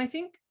know, and I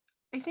think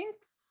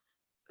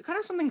kind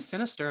of something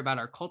sinister about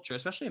our culture,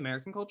 especially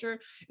American culture,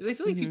 is I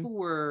feel like people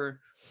were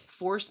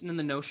forced in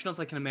the notion of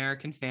like an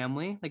American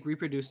family, like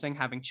reproducing,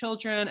 having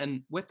children,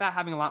 and with that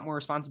having a lot more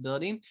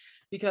responsibility,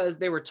 because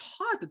they were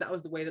taught that that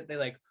was the way that they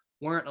like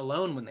weren't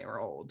alone when they were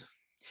old.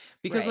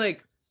 Because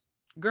like,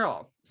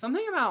 girl,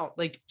 something about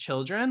like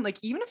children, like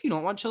even if you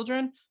don't want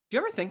children, do you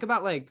ever think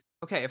about like,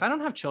 okay, if I don't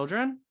have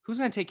children, who's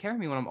gonna take care of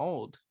me when I'm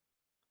old?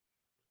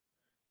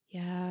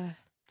 Yeah.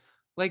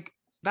 Like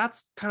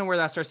that's kind of where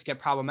that starts to get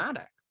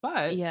problematic.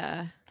 But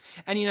Yeah.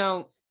 and you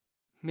know,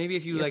 maybe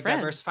if you Your like friends.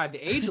 diversify the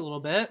age a little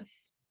bit,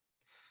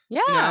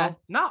 Yeah. you know,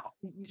 not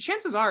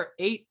chances are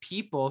 8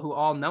 people who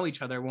all know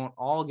each other won't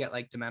all get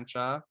like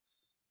dementia.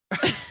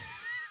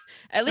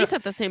 At least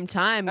at the same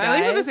time, At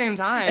least at the guys. same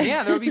time.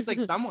 Yeah, there will be like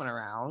someone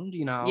around,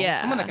 you know,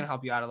 someone that Yeah. can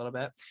help you out a little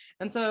bit.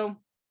 And so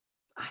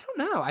I don't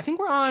know. I think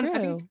we're on.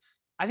 True.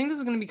 I think this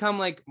is going to become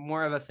like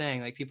more of a thing,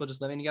 like people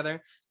just living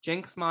together.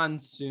 Jinx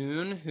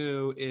Monsoon,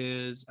 who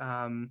is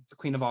the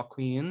queen of all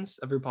queens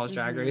of RuPaul's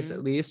Drag Race,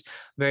 at least,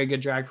 very good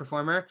drag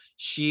performer.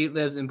 She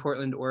lives in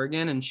Portland,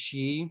 Oregon, and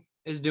she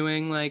is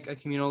doing like a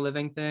communal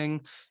living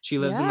thing. She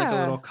lives in like a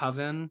little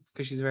coven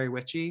because she's very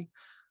witchy.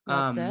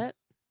 Loves it.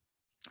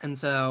 And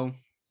so,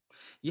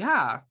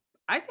 yeah,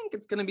 I think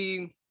it's going to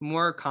be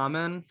more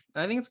common.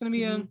 I think it's going to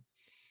be a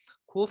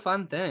cool,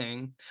 fun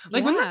thing.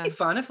 Like, wouldn't that be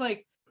fun if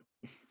like,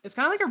 it's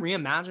kind of like a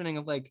reimagining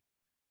of like,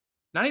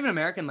 not even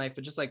American life,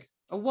 but just like,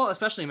 oh, well,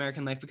 especially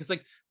American life, because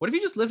like, what if you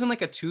just lived in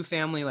like a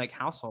 2-family like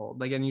household,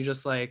 like, and you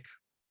just like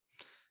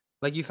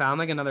you found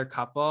like another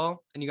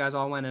couple and you guys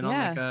all went in on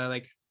like a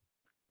like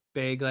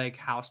big like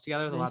house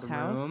together with a lot of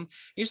room.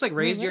 You just like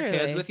raised your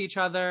kids with each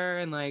other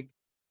and like.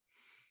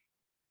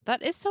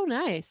 That is so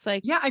nice.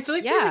 Like, yeah, I feel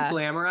like we like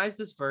glamorize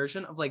this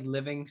version of like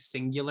living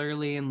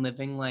singularly and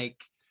living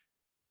like,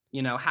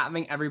 you know,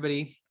 having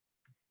everybody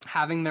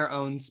having their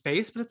own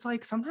space, but it's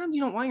like sometimes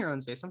you don't want your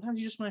own space. Sometimes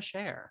you just want to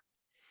share.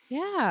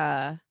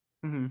 Yeah.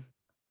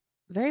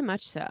 Very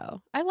much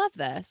so. I love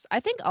this.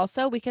 I think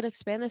also we could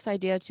expand this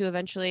idea to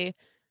eventually,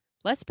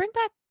 let's bring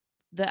back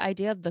the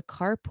idea of the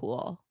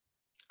carpool.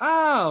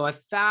 Oh,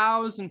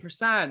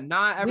 1,000%.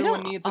 Not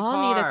everyone needs a car. We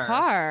don't all need a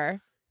car.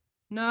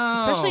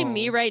 No. Especially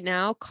me right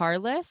now,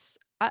 carless.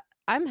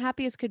 I'm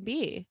happy as could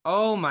be.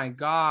 Oh my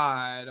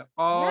God.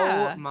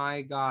 Oh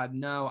my God.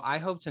 No, I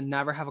hope to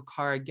never have a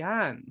car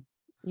again.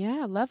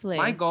 Yeah, lovely.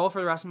 My goal for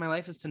the rest of my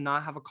life is to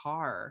not have a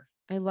car.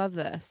 I love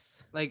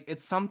this. Like,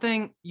 it's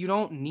something you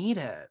don't need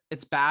it.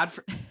 It's bad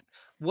for.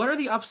 What are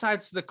the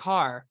upsides to the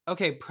car?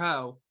 Okay,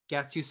 pro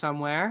gets you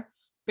somewhere.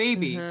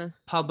 Baby,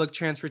 public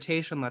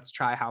transportation. Let's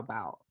try. How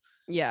about?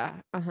 Yeah.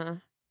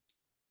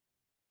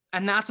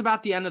 And that's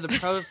about the end of the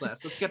pros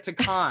list. Let's get to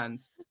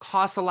cons.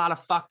 Costs a lot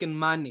of fucking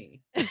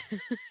money.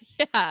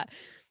 Yeah.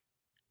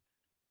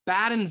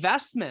 Bad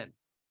investment.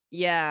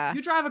 Yeah.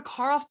 You drive a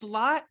car off the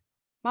lot,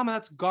 mama,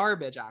 that's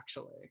garbage,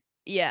 actually.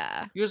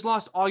 Yeah. You just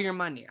lost all your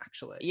money,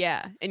 actually.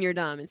 Yeah. And you're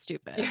dumb and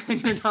stupid. Yeah,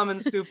 and you're dumb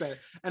and stupid.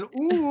 And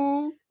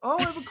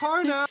I have a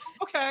car now.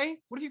 Okay.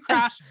 What if you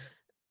crash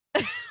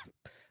it?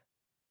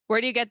 Where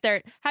do you get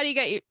there? How do you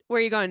get where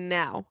are you going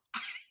now?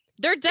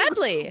 They're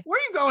deadly. Where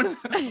are you going?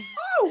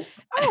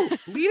 Oh,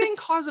 leading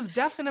cause of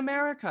death in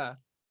America.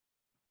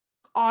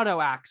 Auto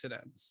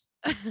accidents.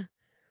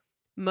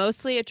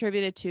 Mostly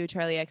attributed to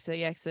Charlie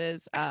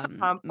XCX's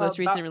most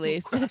recent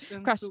release.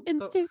 Cross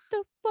into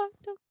the water.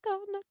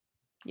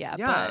 Yeah.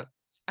 But...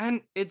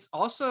 and it's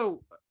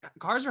also,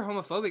 cars are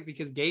homophobic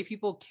because gay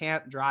people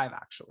can't drive,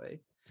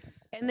 actually.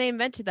 And they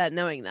invented that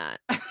knowing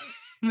that.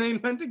 They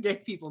invented gay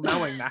people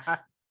knowing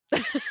that.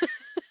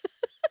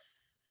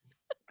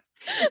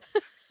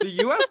 The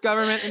US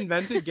government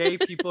invented gay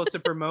people to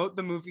promote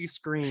the movie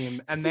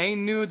Scream, and they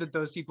knew that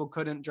those people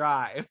couldn't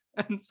drive.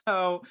 And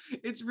so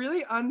it's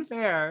really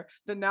unfair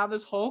that now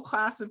this whole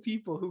class of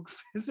people who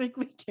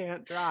physically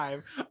can't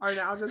drive are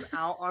now just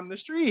out on the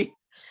street.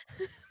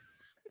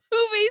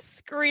 Movie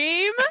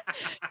Scream?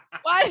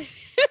 What?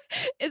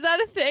 Is that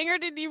a thing or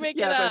did you make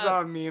it up? Yes, I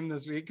saw a meme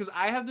this week because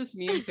I have this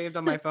meme saved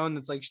on my phone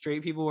that's like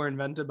straight people were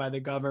invented by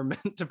the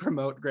government to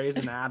promote Grey's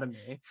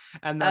Anatomy.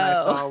 And then I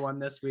saw one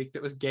this week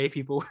that was gay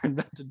people were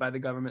invented by the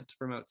government to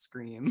promote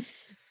Scream.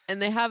 And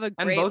they have a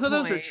great And both of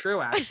those are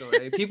true,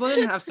 actually. People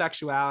didn't have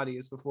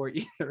sexualities before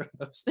either of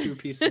those two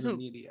pieces of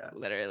media.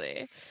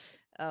 Literally.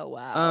 Oh,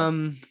 wow.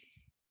 And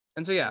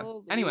so, yeah.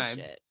 Holy anyway.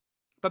 shit.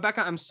 But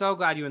Becca, I'm so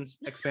glad you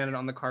expanded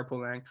on the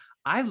carpooling.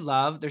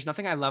 There's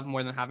nothing I love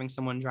more than having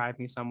someone drive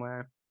me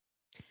somewhere.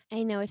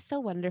 I know, it's so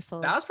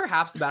wonderful. That was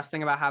perhaps the best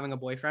thing about having a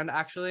boyfriend,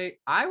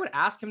 actually. I would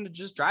ask him to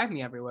just drive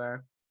me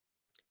everywhere.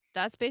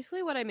 That's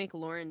basically what I make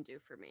Lauren do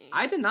for me.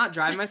 I did not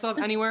drive myself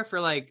anywhere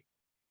for like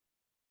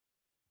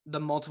the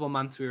multiple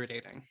months we were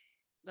dating.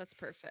 That's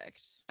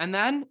perfect. And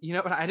then, you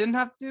know what I didn't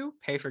have to do?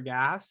 Pay for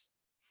gas.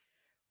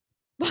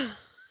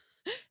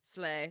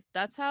 Slay.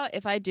 That's how,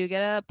 if I do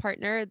get a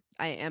partner,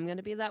 I am going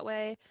to be that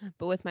way.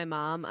 But with my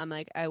mom, I'm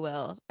like, I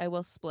will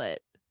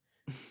split.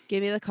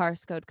 Give me the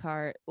Costco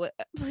card. What,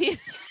 please.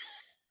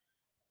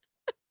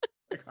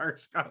 The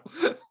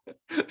Costco.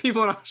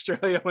 People in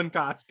Australia when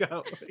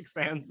Costco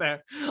expands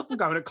there. I'm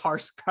going to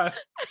Costco.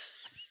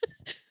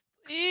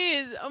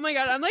 Please. Oh my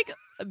God. I'm like,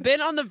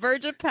 been on the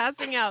verge of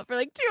passing out for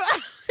like 2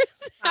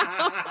 hours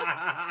now.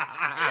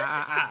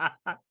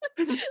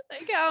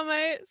 Like, how am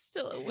I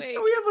still awake?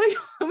 We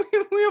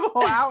have a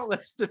whole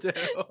outlets to do.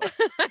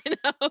 I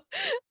know.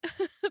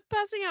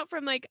 Passing out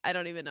from like, I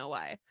don't even know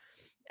why.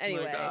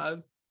 Anyway. Oh my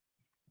God.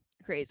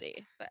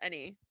 Crazy. But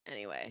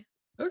anyway.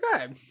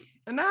 Okay.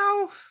 And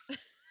now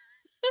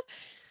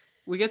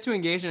we get to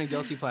engage in a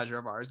guilty pleasure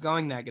of ours,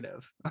 going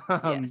negative.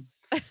 Um,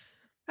 Yes.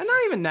 and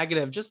not even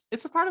negative, just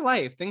it's a part of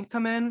life. Things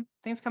come in,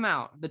 things come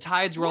out. The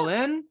tides roll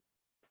in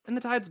and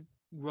the tides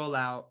roll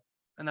out.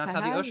 And that's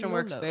how the ocean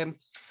works, babe.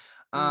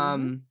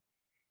 And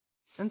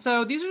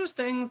so these are just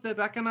things that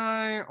Beck and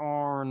I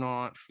are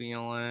not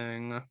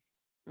feeling.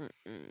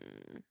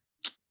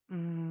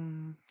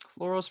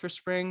 Florals for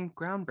spring,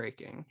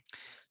 groundbreaking.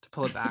 To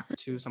pull it back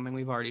to something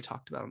we've already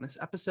talked about on this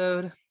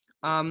episode.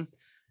 And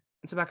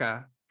so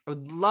Becca, I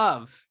would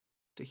love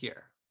to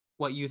hear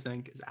what you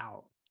think is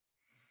out.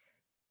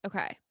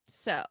 Okay,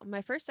 so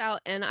my first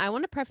out, and I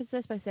want to preface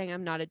this by saying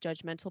I'm not a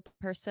judgmental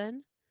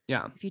person.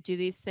 Yeah. If you do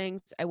these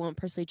things, I won't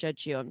personally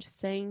judge you. I'm just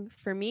saying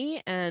for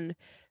me, and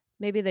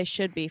maybe they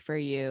should be for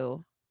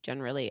you,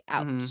 generally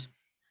out.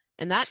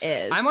 And that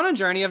is, I'm on a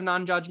journey of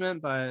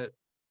non-judgment, but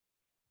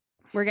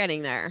we're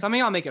getting there. Some of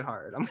y'all make it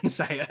hard. I'm gonna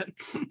say it.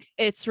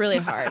 It's really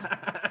hard.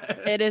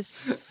 It is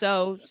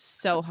so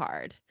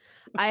hard.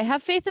 I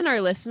have faith in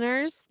our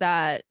listeners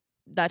that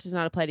does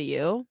not apply to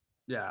you.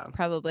 Yeah,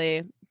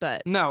 probably,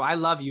 but no, I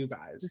love you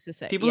guys. Just to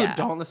say, people who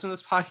don't listen to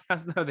this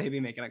podcast, though, they be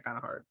making it kind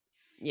of hard.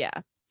 Yeah.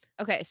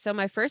 Okay, so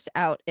my first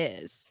out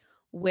is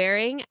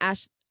wearing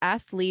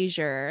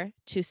athleisure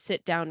to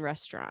sit down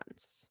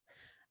restaurants.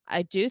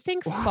 I do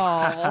think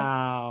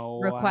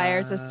fall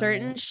requires a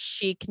certain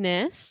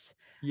chicness.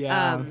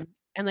 Yeah.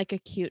 And like a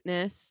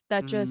cuteness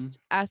that just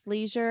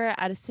athleisure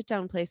at a sit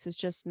down place is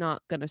just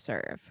not gonna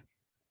serve.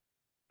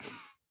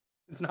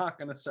 It's not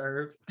gonna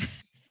serve.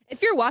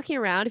 If you're walking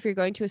around, if you're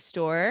going to a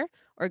store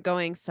or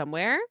going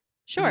somewhere,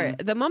 sure.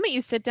 The moment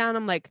you sit down,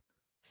 I'm like,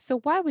 so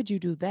why would you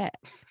do that?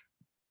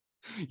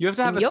 You have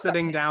to have a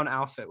sitting down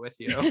outfit with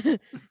you.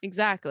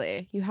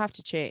 Exactly. You have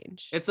to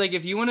change. It's like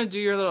if you want to do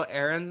your little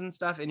errands and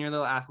stuff in your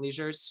little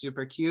athleisure,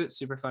 super cute,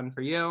 super fun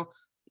for you.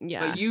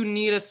 Yeah. But you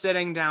need a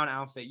sitting down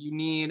outfit. You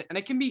need, and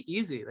it can be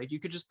easy. Like you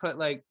could just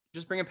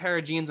just bring a pair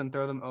of jeans and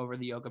throw them over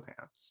the yoga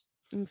pants.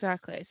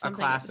 Exactly.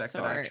 Something a classic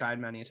that I've tried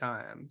many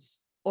times.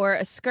 Or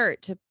a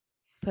skirt to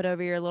put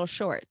over your little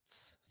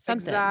shorts.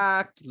 Something.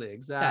 Exactly.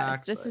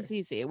 Guys, this is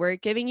easy. We're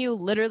giving you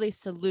literally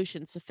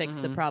solutions to fix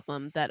the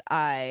problem that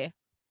I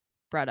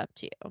brought up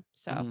to you.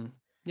 So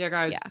yeah,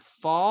 guys,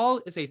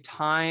 fall is a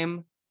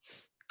time,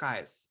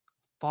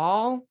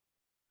 fall.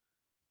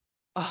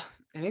 Oh,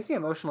 it makes me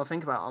emotional to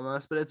think about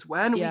almost, but it's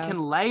when we can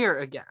layer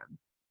again.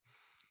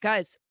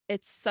 Guys,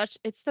 it's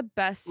the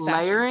best fashion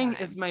layering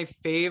time. Is my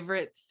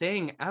favorite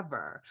thing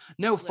ever.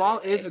 No, fall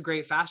is a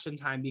great fashion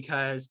time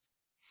because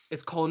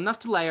it's cold enough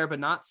to layer, but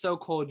not so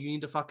cold you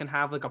need to fucking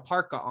have like a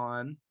parka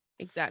on.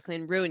 Exactly,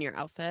 and ruin your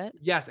outfit.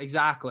 Yes,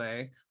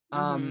 exactly.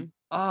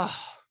 Oh,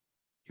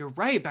 you're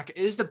right, Becca.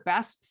 It is the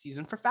best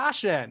season for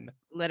fashion.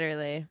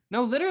 Literally.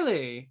 No,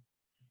 literally.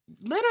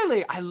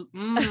 I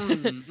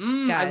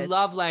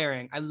love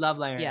layering.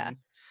 Yeah.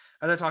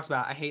 As I talked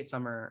about, I hate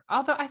summer.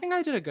 Although I think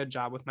I did a good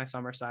job with my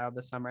summer style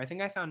this summer. I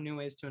think I found new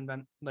ways to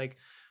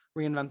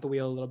reinvent the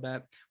wheel a little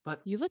bit.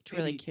 But you looked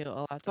really cute a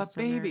lot this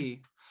summer.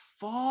 Baby,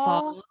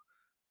 fall.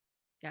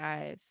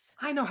 Guys,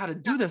 I know how to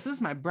do this. This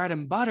is my bread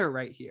and butter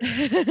right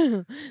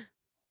here.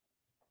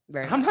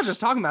 I'm not just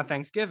talking about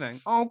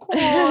Thanksgiving. Oh,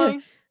 cool.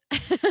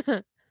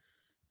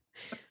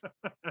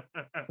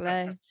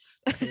 Play.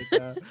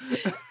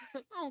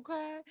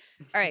 Okay.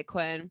 All right,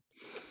 Quinn.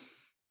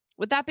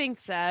 With that being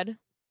said,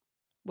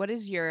 what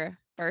is your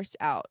first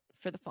out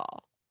for the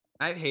fall?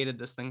 I've hated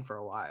this thing for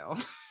a while.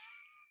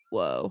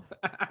 Whoa.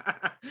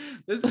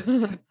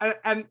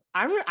 And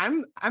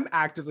I'm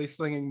actively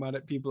slinging mud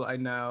at people I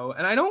know,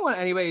 and I don't want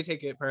anybody to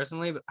take it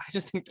personally, but I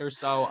just think they're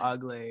so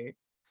ugly.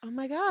 Oh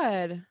my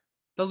god.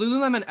 The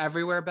Lululemon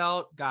Everywhere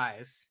belt,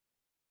 guys.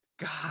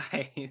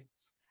 I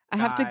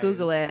have to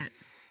Google it.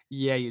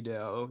 Yeah, you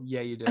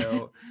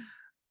do.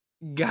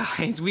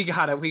 Guys, we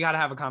gotta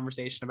have a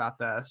conversation about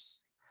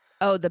this.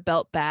 Oh, the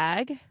belt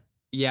bag?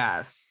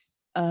 Yes.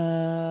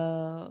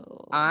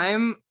 Oh.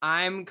 I'm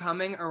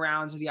coming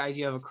around to the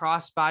idea of a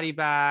crossbody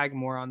bag.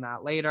 More on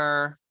that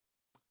later.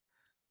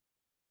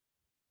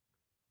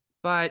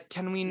 But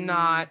can we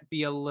not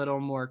be a little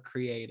more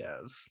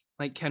creative?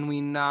 Like, can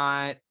we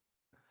not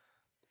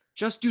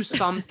just do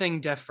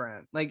something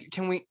different? Like,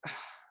 can we,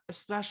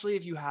 especially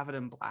if you have it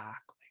in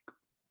black?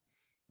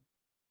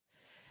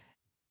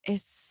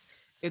 Like,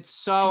 it's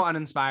so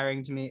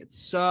uninspiring to me. It's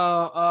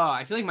so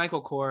I feel like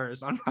Michael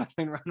Kors on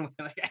Runway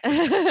Runway.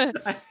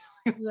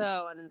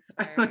 So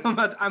uninspiring.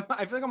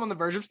 I feel like I'm on the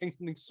verge of saying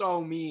something so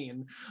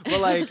mean.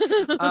 But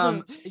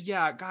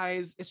yeah,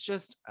 guys, it's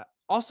just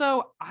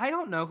also I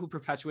don't know who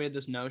perpetuated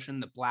this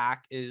notion that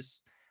black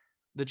is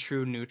the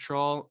true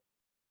neutral.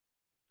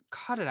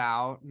 Cut it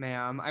out,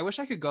 ma'am. I wish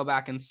I could go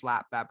back and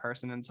slap that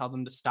person and tell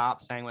them to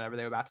stop saying whatever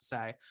they were about to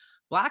say.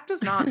 Black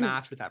does not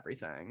match with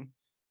everything.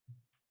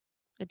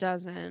 It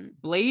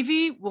doesn't.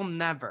 Blavy will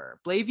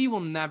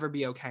never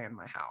be okay in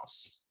my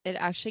house. It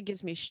actually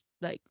gives me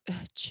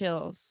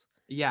chills.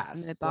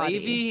 Yes.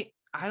 Blavy,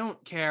 I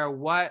don't care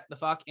what the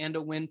fuck.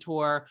 Anna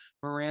Wintour,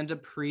 Miranda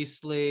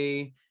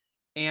Priestley,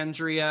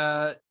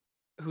 Andrea,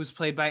 who's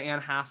played by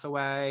Anne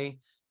Hathaway.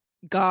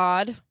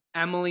 God.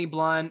 Emily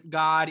Blunt,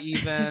 God,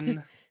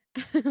 even,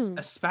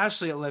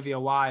 especially Olivia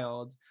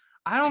Wilde.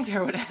 I don't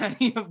care what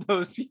any of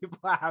those people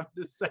have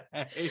to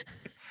say.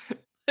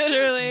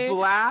 Literally.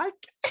 Black,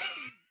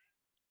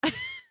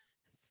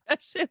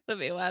 Especially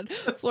Olivia Wilde.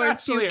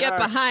 Florence Pugh, especially get her.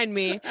 behind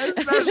me.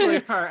 Especially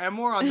her, and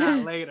more on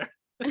that later.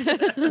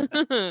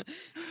 To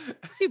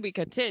be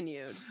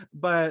continued.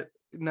 But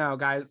no,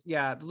 guys,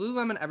 yeah, the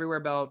Lululemon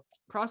Everywhere belt,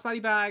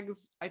 crossbody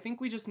bags, I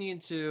think we just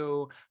need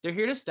to, they're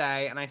here to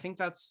stay, and I think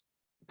that's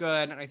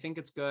good, and I think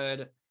it's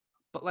good,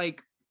 but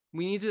like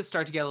we need to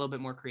start to get a little bit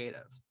more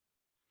creative.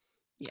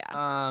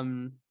 Yeah.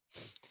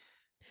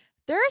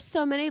 There are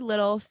so many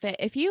little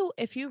if you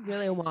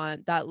really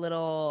want that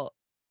little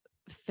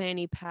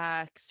fanny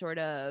pack sort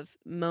of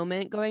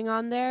moment going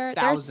on there,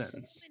 there's so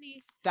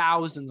many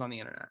thousands on the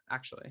internet,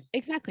 actually.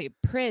 Exactly,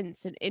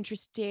 prints and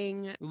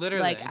interesting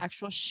Literally like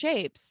actual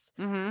shapes.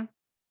 Mm-hmm.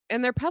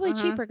 And they're probably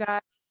cheaper,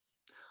 guys.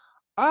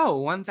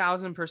 Oh,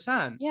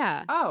 1000%.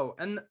 Yeah. Oh,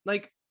 and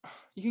like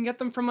you can get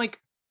them from like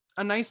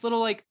a nice little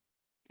like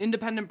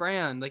independent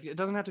brand. Like it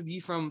doesn't have to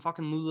be from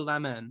fucking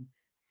Lululemon.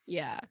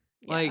 Yeah.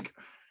 Like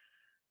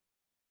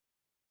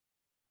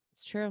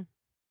it's true.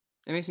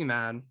 It makes me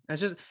mad. It's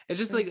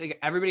just like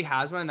everybody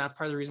has one, and that's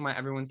part of the reason why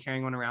everyone's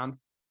carrying one around.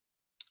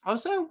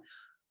 Also,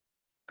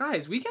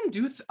 guys, we can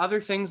do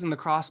other things in the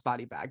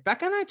crossbody bag.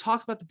 Becca and I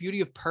talked about the beauty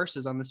of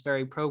purses on this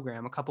very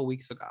program a couple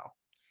weeks ago.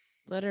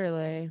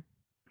 Literally.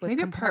 With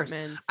Maybe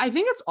compartments. I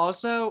think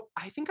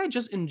I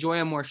just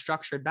enjoy a more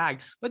structured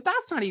bag, but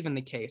that's not even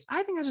the case.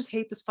 I think I just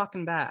hate this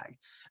fucking bag.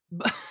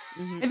 But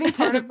I think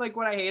part of like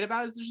what I hate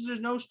about it is there's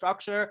no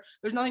structure.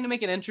 There's nothing to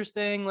make it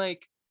interesting.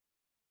 Like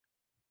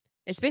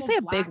it's basically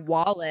a big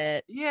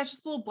wallet. Yeah, it's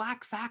just a little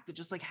black sack that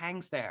just like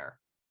hangs there.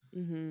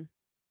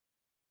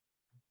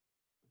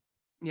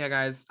 Yeah,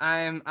 guys,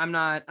 I'm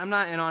not in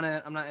on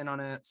it. I'm not in on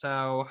it.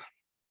 So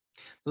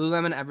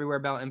Lululemon Everywhere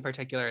belt in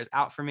particular is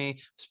out for me,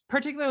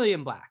 particularly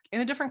in black.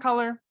 In a different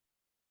color,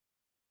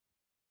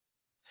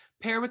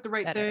 pair with the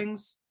right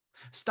things,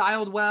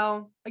 styled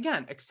well.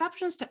 Again,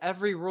 exceptions to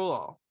every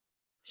rule.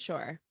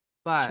 Sure.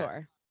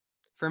 But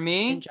for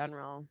me, in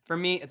general,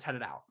 it's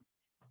headed out.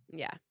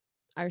 Yeah,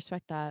 I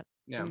respect that.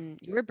 Yeah, and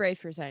you were brave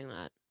for saying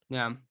that.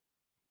 Yeah,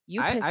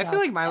 I feel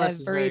like my list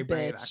is very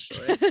brave,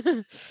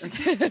 actually.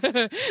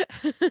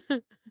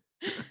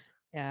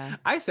 Yeah,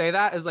 I say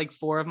that as like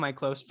 4 of my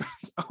close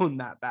friends own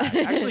that bag.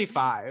 Actually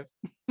 5.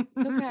 It's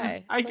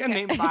okay. I can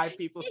name 5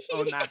 people who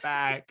own that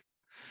bag,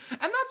 and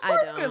that's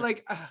part of it.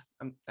 Like,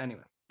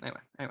 anyway,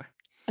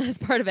 that's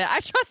part of it. I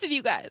trusted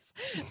you guys.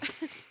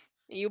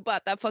 You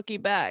bought that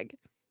fucking bag.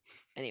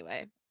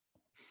 Anyway,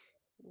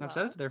 I've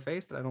said it to their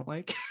face that I don't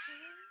like.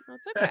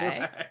 That's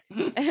okay.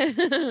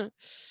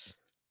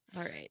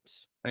 All right.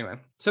 Anyway,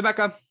 so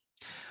Becca,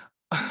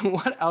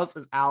 what else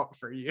is out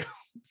for you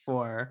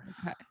for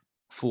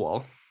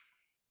Fool?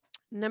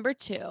 Number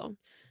 2.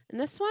 And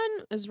this one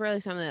is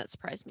really something that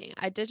surprised me.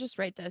 I did just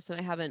write this and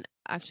I haven't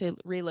actually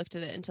re-looked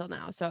at it until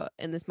now. So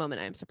in this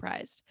moment, I'm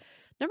surprised.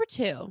 Number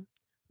 2,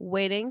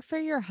 waiting for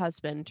your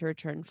husband to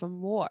return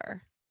from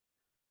war.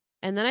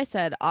 And then I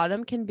said,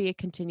 autumn can be a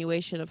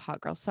continuation of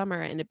hot girl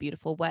summer in a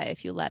beautiful way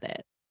if you let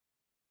it.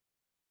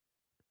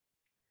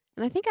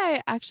 And I think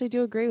I actually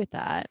do agree with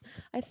that.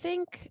 I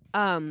think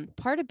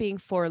part of being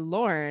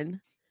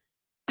forlorn,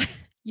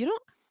 you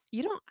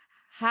don't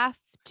have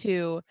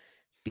to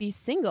be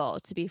single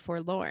to be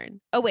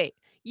forlorn. Oh wait,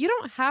 you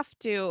don't have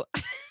to.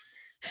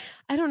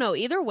 I don't know.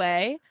 Either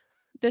way,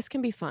 this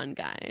can be fun,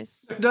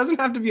 guys. It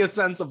doesn't have to be a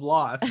sense of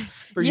loss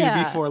for you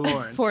to be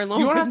forlorn.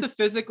 You don't have to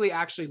physically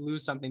actually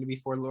lose something to be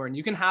forlorn.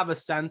 You can have a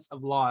sense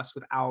of loss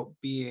without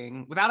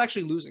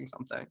actually losing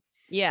something.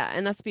 Yeah,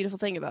 and that's the beautiful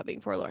thing about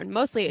being forlorn.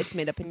 Mostly it's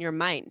made up in your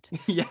mind.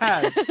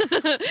 Yes.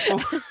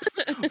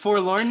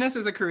 Forlornness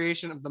is a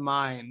creation of the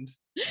mind.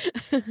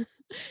 And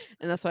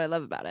that's what I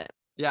love about it.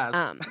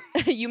 Yes.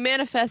 You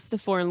manifest the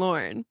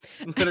forlorn.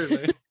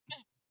 Literally.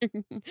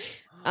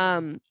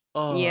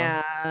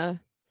 Yeah.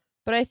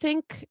 But I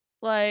think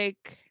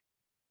like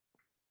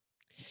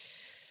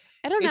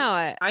I don't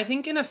know. I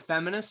think in a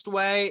feminist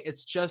way,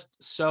 it's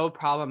just so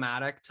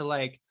problematic to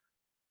like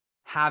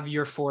have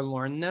your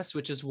forlornness,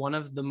 which is one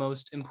of the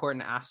most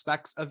important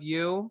aspects of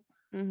you,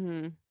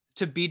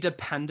 to be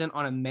dependent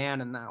on a man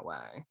in that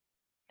way.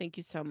 Thank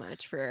you so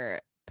much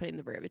for putting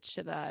the verbiage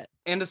to that.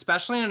 And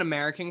especially in an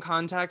American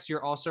context,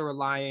 you're also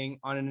relying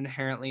on an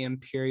inherently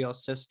imperial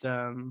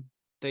system,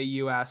 the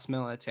US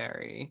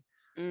military,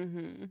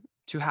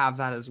 to have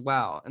that as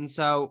well. And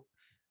so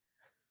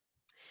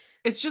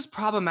it's just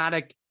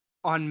problematic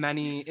in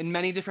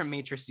many different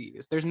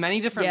matrices. There's many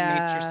different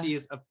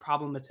matrices of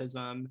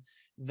problematism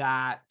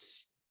that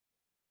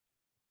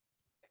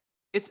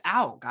it's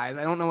out, guys.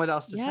 I don't know what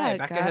else to say.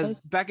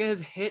 Becca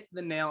has hit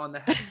the nail on the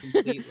head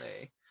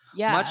completely.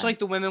 Yeah. Much like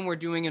the women were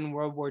doing in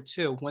World War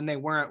II when they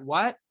weren't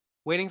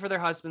waiting for their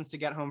husbands to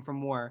get home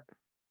from war.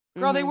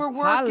 Girl, they were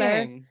working.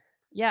 Holler.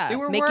 Yeah. They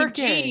were making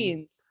working.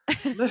 Jeans.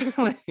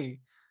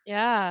 Literally.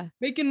 Yeah.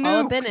 Making nukes.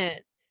 All up in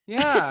it.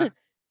 Yeah.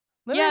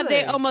 Yeah,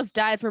 they almost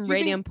died from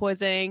radium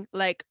poisoning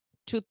like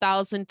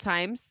 2,000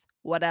 times.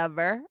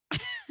 whatever.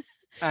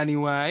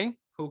 Anyway,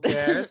 who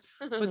cares?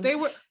 But they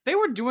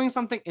were doing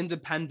something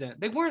independent.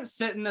 They weren't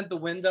sitting at the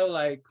window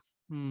like,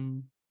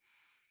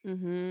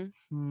 Mm-hmm.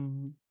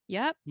 hmm.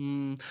 Yep.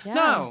 Yeah.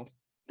 No.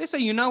 They say,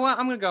 you know what?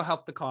 I'm gonna go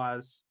help the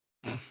cause.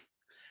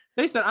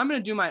 They said, I'm gonna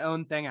do my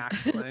own thing,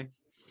 actually.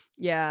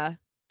 Yeah.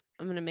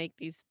 I'm gonna make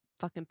these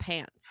fucking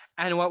pants.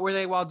 And what were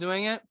they while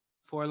doing it?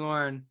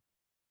 Forlorn.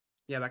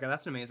 Yeah, Becca,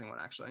 that's an amazing one,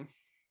 actually.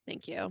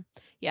 Thank you.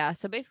 Yeah.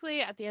 So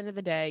basically, at the end of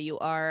the day, you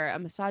are a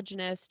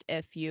misogynist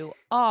if you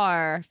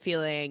are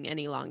feeling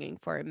any longing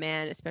for a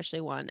man,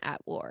 especially one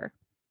at war.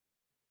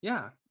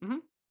 Yeah.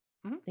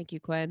 Thank you,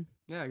 Quinn.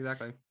 Yeah,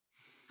 exactly.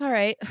 All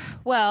right.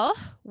 Well,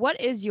 what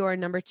is your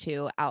number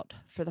 2 out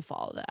for the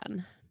fall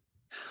then?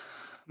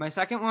 My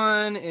second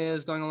one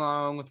is going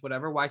along with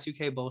whatever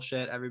Y2K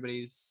bullshit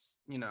everybody's,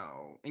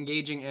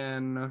 engaging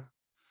in.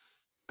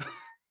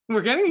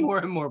 We're getting more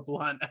and more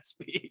blunt as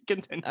we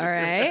continue. All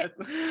right.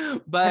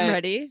 But I'm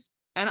ready.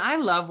 And I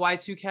love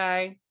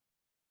Y2K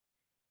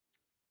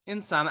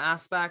in some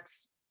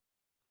aspects.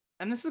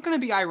 And this is going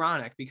to be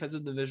ironic because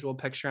of the visual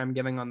picture I'm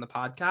giving on the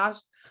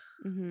podcast.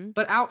 Mm-hmm.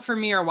 But out for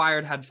me are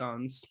wired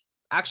headphones.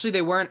 Actually,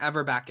 they weren't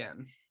ever back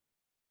in.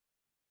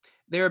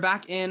 They were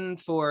back in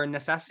for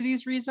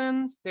necessities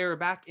reasons. They were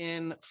back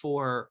in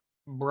for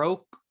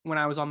broke when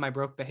I was on my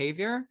broke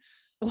behavior.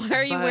 Why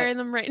are you wearing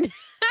them right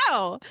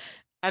now?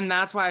 And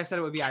that's why I said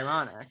it would be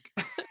ironic.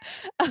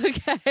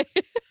 Okay.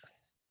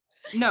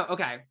 No,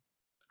 okay.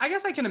 I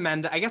guess I can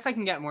amend it. I guess I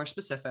can get more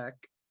specific.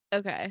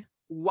 Okay.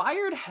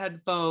 Wired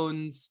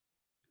headphones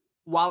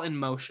while in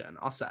motion,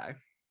 I'll say.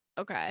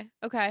 Okay.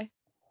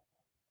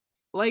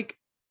 Like,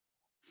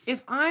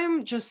 if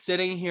I'm just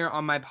sitting here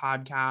on my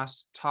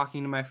podcast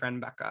talking to my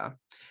friend Becca,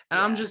 and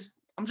Yeah.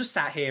 I'm just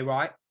sat here,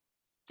 right?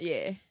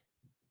 Yeah.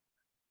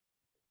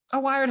 A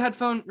wired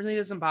headphone really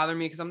doesn't bother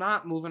me because I'm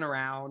not moving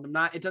around.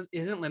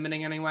 Isn't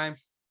limiting anyway.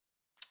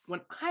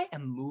 When I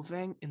am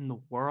moving in the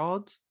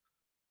world,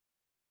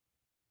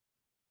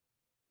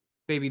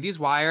 baby, these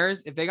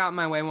wires, if they got in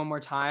my way one more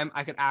time,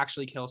 I could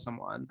actually kill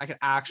someone. I could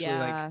actually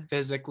like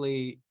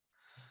physically,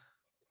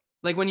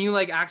 like when you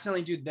like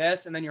accidentally do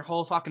this and then your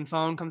whole fucking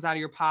phone comes out of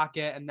your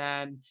pocket and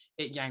then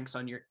it yanks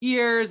on your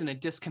ears and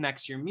it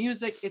disconnects your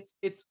music. It's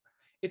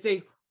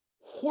a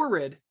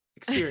horrid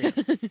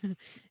experience.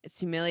 It's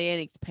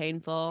humiliating. It's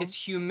painful.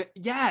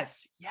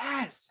 Yes.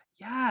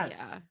 Yeah.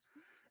 It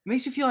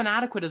makes you feel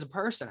inadequate as a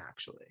person,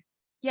 actually.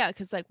 Yeah,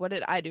 because like, what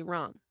did I do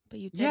wrong? But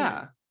you didn't.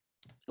 Yeah.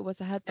 It was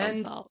the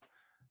headphones' fault.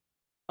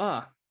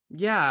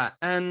 Yeah,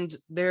 and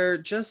they're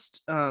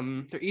just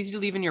they're easy to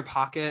leave in your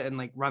pocket and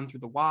like run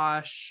through the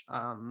wash.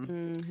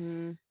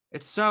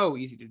 It's so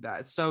easy to do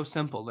that. It's so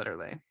simple,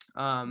 literally.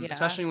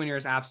 Especially when you're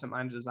as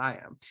absent-minded as I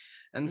am.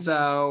 And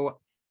so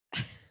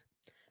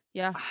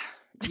yeah.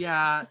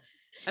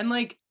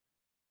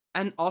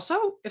 And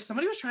also if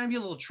somebody was trying to be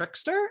a little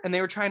trickster and they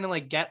were trying to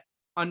like get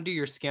under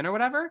your skin or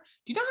whatever,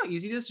 do you know how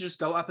easy it is to just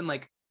go up and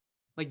like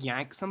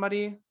yank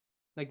somebody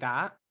like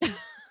that?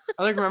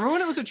 Like, remember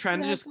when it was a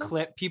trend to just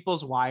clip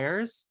people's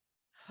wires?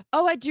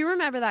 Oh, I do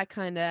remember that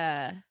kind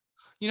of.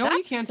 You know what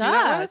you can't do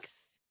that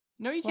with?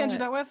 No, you can't do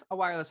that with a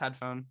wireless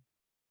headphone.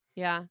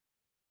 Yeah.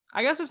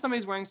 I guess if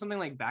somebody's wearing something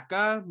like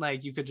Becca,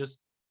 like you could just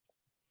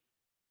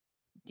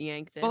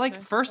yank this. But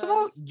like, first of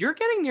all, you're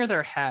getting near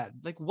their head.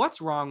 Like, what's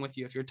wrong with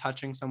you if you're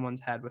touching someone's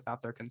head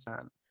without their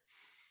consent?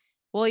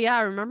 Well, yeah.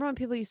 I remember when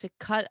people used to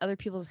cut other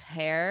people's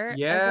hair.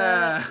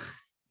 Yeah.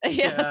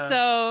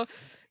 So.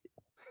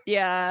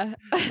 Yeah.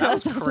 That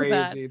was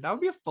crazy. That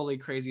would be a fully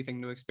crazy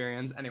thing to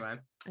experience. Anyway.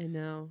 I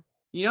know.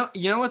 You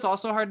know what's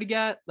also hard to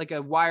get? Like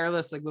a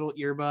wireless, like little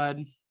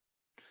earbud.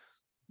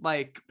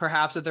 Like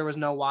perhaps if there was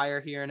no wire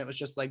here and it was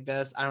just like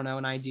this, I don't know,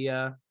 an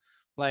idea.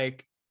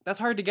 Like that's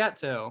hard to get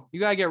to. You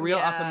gotta get real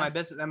up in my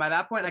business. And by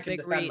that point, I can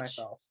defend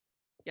myself.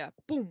 Yeah.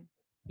 Boom.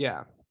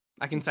 Yeah.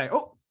 I can say,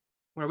 oh,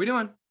 what are we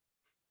doing?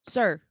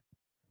 Sir,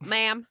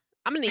 ma'am,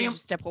 I'm gonna need you to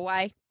step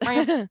away.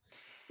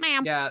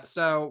 Ma'am. Yeah,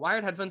 so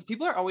wired headphones,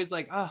 people are always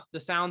like, oh,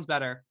 the sound's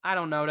better. I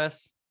don't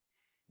notice.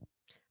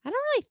 I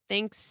don't really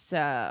think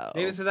so.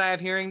 Maybe it's because I have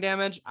hearing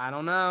damage. I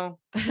don't know.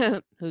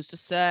 Who's to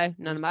say?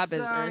 None of my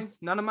business.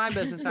 None of my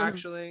business,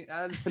 actually.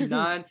 That's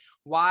none.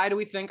 Why do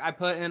we think I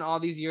put in all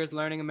these years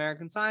learning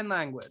American Sign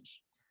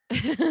Language?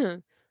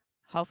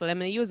 Hopefully I'm going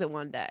to use it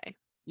one day.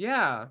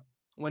 Yeah.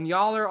 When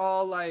y'all are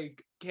all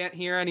like, can't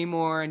hear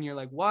anymore and you're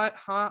like, what?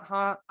 Huh?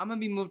 I'm going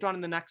to be moved on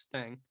to the next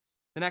thing.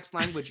 The next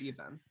language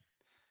even.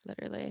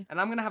 Literally.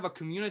 And I'm going to have a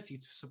community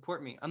to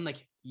support me.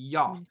 Unlike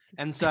y'all.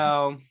 And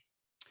so...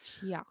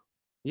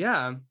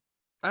 Yeah.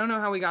 I don't know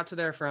how we got to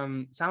there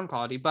from sound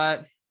quality,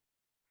 but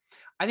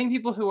I think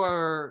people who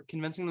are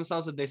convincing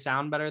themselves that they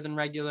sound better than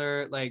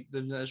regular, like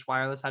the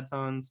wireless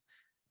headphones,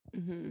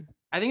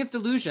 I think it's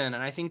delusion.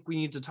 And I think we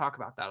need to talk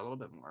about that a little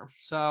bit more.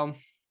 So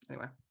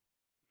anyway.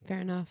 Fair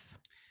enough.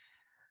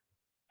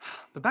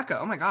 But Becca,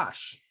 oh my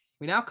gosh,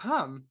 we now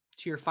come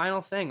to your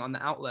final thing on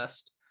the out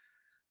list.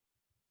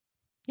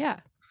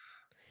 Yeah.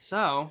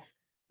 So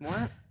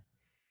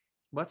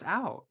what's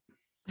out?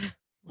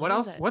 What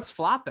else? What's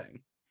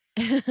flopping?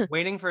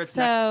 Waiting for its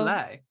next So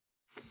sleigh.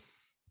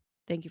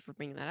 thank you for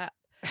bringing that up.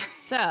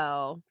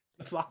 So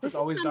The flock this is is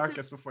always something-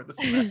 darkest before the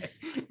sleigh.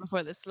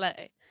 before the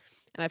sleigh.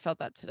 And I felt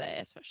that today,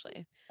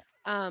 especially.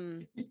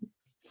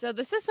 So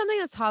this is something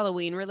that's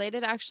Halloween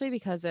related, actually,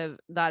 because of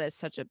that is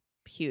such a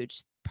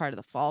huge part of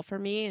the fall for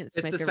me. It's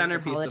It's my the favorite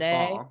centerpiece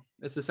holiday. of fall.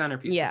 It's the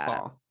centerpiece of Yeah,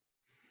 fall.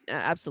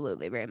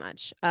 absolutely, very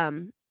much.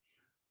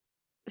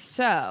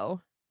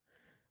 So,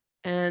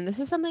 and this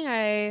is something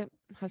I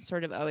have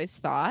sort of always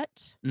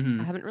thought.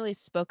 I haven't really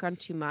spoke on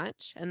too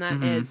much, and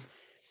that is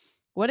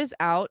what is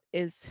out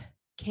is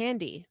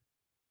candy.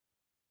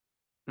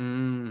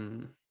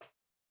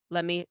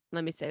 Let me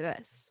say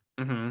this.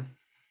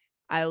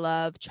 I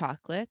love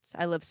chocolates.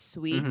 I love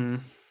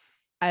sweets.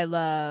 I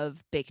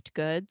love baked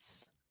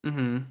goods.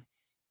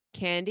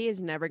 Candy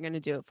is never going to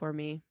do it for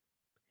me.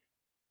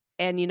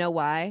 And you know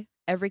why?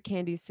 Every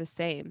candy is the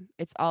same.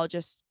 It's all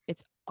just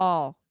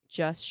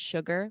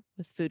sugar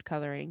with food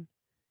coloring.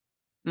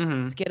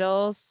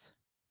 Skittles,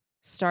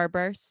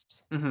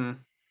 Starburst,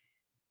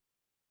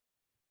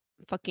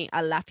 fucking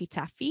a Laffy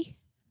Taffy.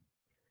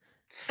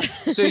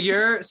 So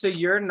you're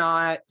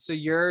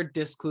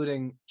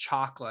discluding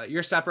chocolate.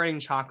 You're separating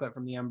chocolate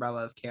from the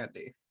umbrella of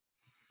candy.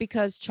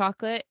 Because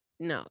chocolate,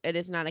 no, it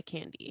is not a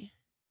candy.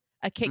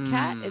 A Kit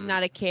Kat is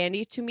not a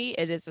candy to me.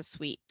 It is a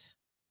sweet.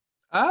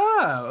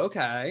 Oh,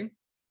 okay.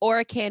 Or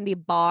a candy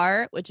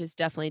bar, which is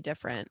definitely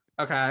different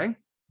Okay.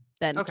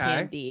 than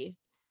candy.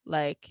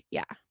 Like,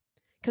 yeah.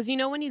 Because you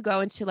know when you go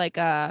into like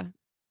there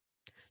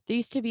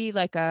used to be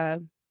like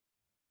a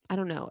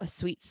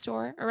sweet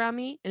store around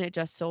me, and it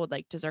just sold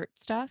like dessert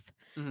stuff.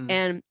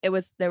 And there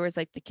was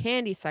like the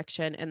candy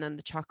section and then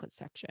the chocolate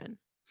section.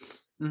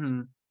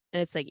 And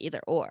it's like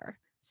either or.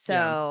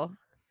 So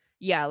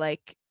yeah,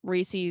 like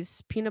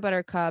Reese's peanut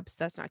butter cups,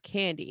 that's not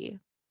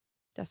candy.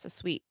 That's a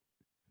sweet.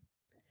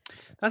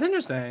 That's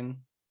interesting.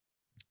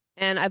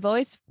 And I've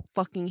always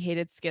fucking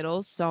hated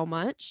Skittles so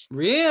much.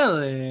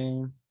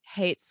 Really?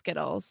 Hate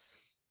Skittles.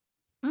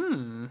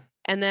 And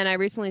then I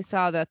recently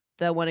saw that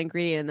the one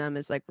ingredient in them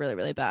is like really,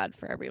 really bad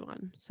for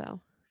everyone. So,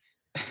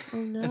 oh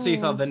no. And so you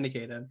felt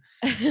vindicated.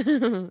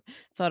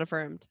 Felt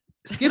affirmed.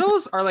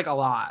 Skittles are like a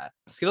lot.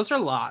 Skittles are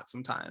a lot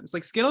sometimes.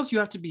 Like Skittles, you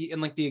have to be in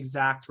like the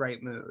exact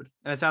right mood.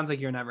 And it sounds like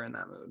you're never in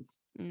that mood.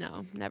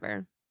 No,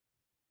 never.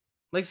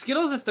 Like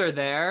Skittles, if they're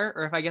there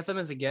or if I get them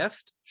as a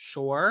gift,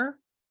 sure.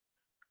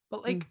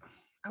 But like,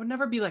 I would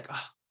never be like,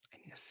 oh, I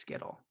need a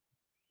Skittle.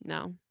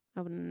 No,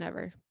 I would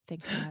never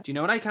think that. Do you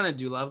know what I kind of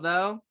do love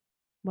though?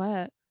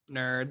 What?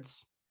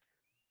 Nerds.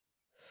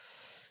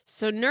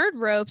 So nerd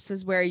ropes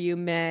is where you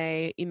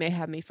may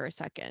have me for a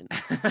second.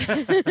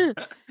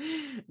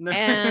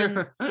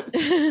 And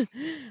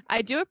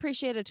I do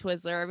appreciate a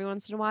Twizzler every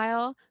once in a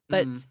while,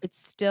 but it's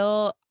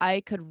still,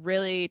 I could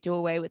really do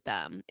away with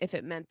them if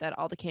it meant that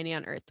all the candy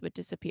on earth would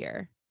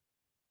disappear.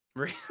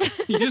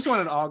 You just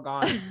want it all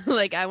gone.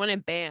 Like I want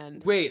it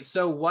banned. Wait,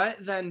 so what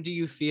then do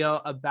you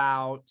feel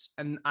about,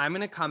 and I'm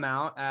going to come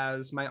out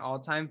as my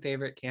all-time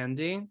favorite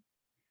candy.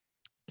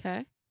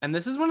 Okay. And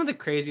this is one of the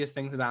craziest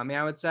things about me,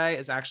 I would say,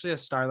 is actually a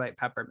Starlight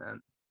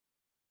Peppermint.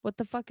 What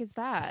the fuck is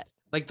that?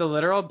 Like the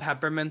literal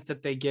peppermints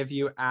that they give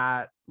you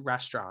at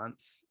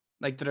restaurants,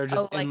 like that are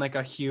just in like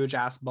a huge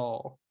ass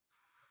bowl.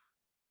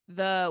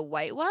 The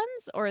white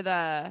ones or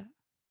the?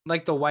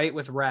 Like the white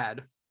with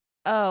red.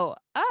 Oh.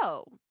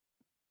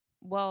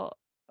 Well,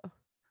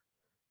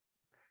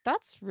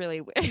 that's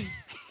really weird.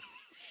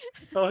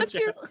 What's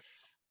your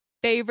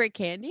favorite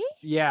candy?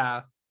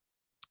 Yeah.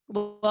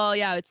 Well,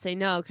 yeah, I would say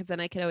no, because then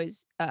I could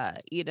always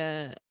eat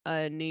a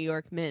New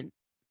York mint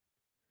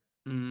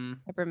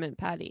peppermint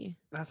patty.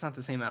 That's not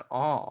the same at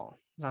all.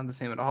 It's not the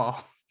same at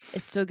all.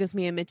 It still gives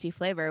me a minty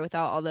flavor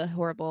without all the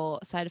horrible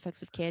side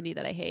effects of candy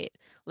that I hate.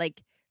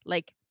 Like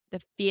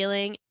the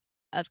feeling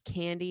of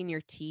candy in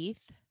your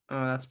teeth.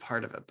 Oh, that's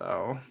part of it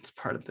though. It's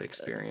part of the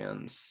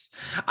experience.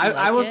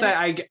 I will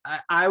say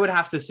I would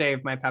have to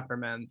save my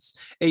peppermints.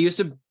 It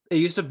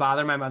used to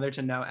bother my mother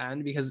to no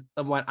end because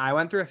when I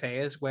went through a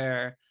phase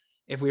where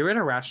if we were in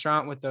a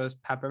restaurant with those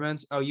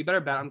peppermints, oh, you better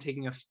bet I'm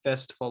taking a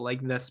fistful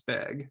like this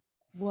big.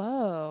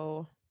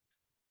 Whoa.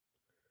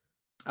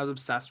 I was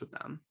obsessed with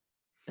them.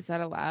 Is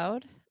that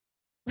allowed?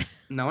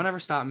 No one ever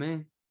stopped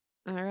me.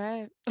 All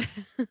right.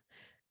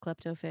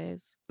 Klepto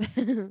phase.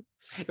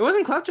 It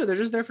wasn't klepto. They're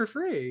just there for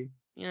free.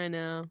 Yeah, I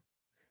know.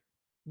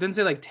 Didn't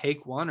say like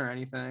take one or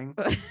anything.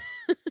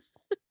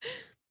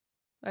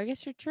 I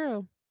guess you're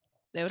true.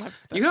 They would have to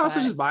specify. You can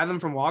also just buy them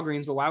from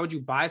Walgreens, but why would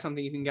you buy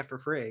something you can get for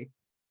free?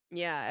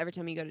 Yeah, every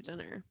time you go to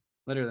dinner.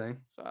 Literally.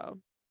 So,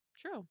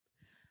 true.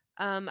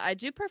 I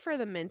do prefer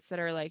the mints that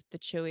are like the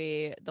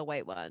chewy, the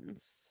white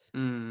ones.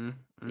 That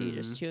you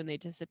just chew and they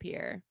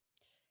disappear.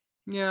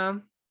 Yeah.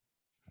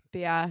 But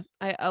yeah,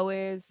 I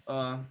always.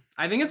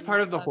 I think it's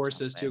part of the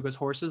horses too, because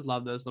horses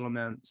love those little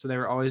mints, so they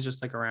were always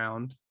just like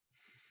around.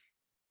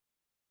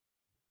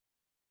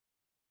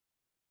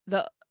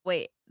 The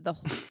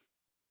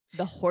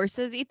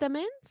horses eat the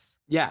mints?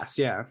 Yes,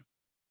 yeah.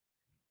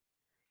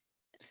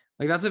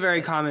 Like that's a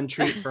very common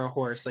treat for a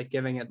horse, like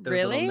giving it those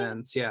little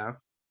mints. Yeah.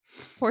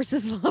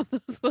 Horses love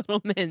those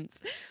little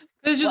mints.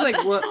 It's just What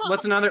like the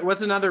hell?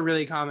 what's another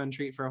really common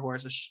treat for a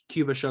horse? A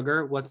cube of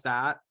sugar. What's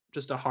that?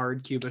 Just a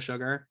hard cube of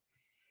sugar?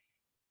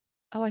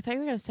 Oh, I thought you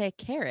were gonna say a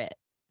carrot,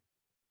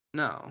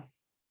 No.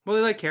 Well,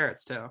 they like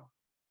carrots too.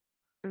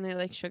 and they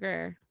like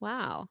sugar.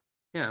 Wow.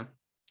 Yeah. Have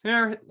you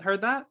ever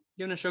heard that?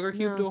 Giving a sugar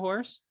cube to No. a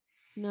horse?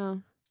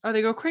 No. Oh,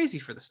 they go crazy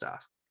for the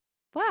stuff.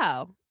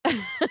 Wow.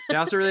 They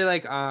also really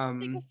like They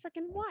go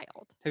freaking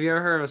wild. have you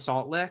ever heard of a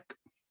salt lick?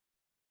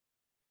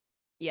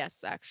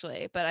 Yes,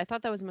 actually, but I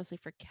thought that was mostly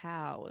for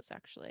cows.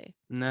 Actually.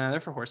 No, they're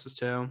for horses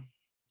too.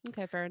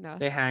 Okay, fair enough.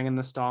 They hang in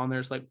the stall and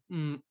there's like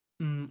Nom,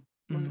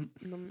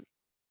 nom.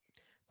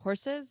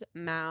 Horses'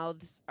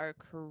 mouths are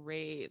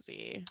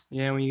crazy.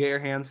 Yeah, when you get your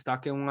hands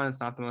stuck in one,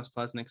 it's not the most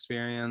pleasant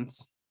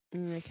experience.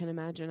 I can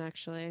imagine,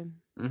 actually.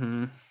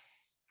 Mm-hmm.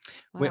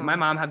 Wow. Wait, my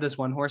mom had this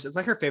one horse. It's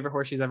like her favorite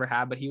horse she's ever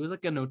had, but he was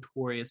like a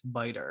notorious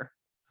biter.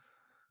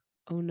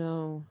 Oh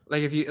no.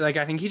 Like if you like,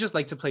 I think he just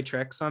liked to play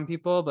tricks on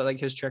people, but like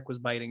his trick was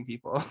biting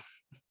people.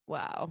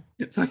 Wow.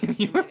 So if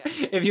you Oh my God.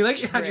 if you like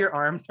had your Trick.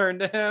 arm turned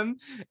to him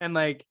and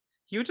like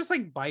he would just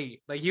like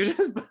bite, like you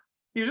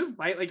just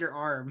bite like your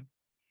arm.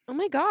 Oh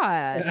my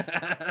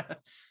God.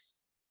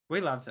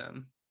 We loved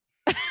him.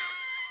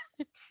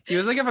 He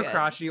was like if a Good.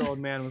 crotchety old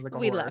man was like a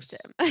We horse.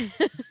 loved him.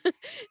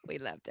 We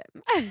loved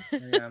him.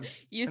 Yeah.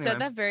 You Anyway. said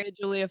that very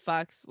Julia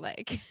Fox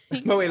like.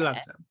 But we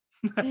loved him.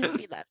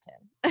 We loved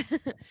him.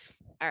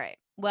 All right.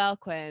 Well,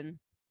 Quinn,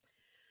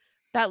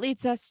 that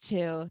leads us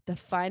to the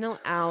final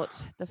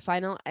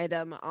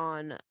item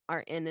on our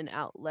in and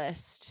out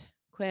list.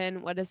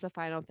 Quinn, what is the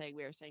final thing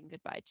we are saying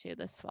goodbye to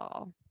this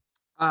fall?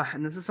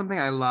 And this is something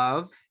I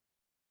love.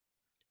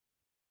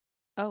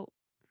 Oh,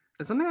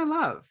 It's something I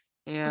love.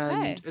 And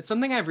Okay. it's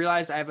something I've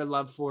realized I have a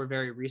love for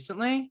very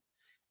recently.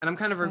 And I'm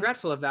kind of Okay.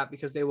 regretful of that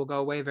because they will go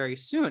away very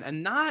soon.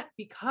 And not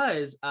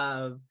because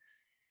of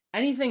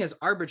anything as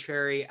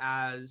arbitrary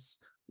as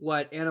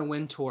what Anna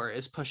Wintour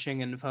is pushing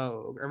in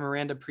Vogue or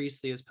Miranda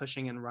Priestley is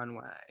pushing in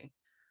Runway.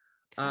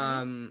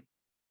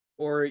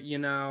 Or, you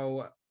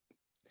know,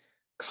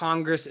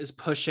 Congress is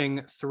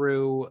pushing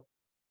through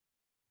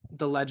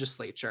the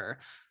legislature.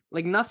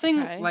 Like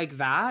nothing Okay. like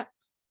that.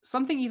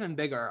 Something even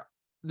bigger,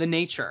 the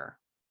nature,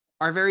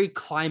 our very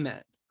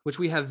climate, which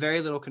we have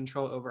very little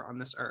control over on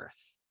this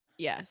earth.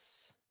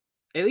 Yes.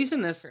 At least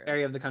in That's this true.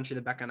 area of the country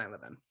that Becca and I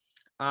live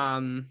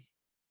in.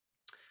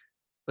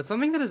 But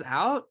something that is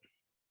out,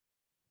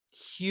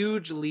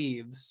 huge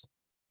leaves.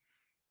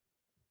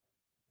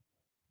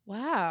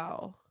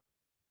 Wow.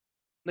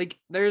 Like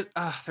there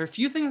are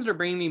few things that are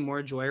bringing me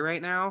more joy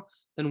right now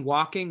than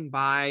walking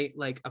by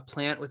like a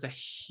plant with a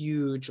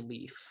huge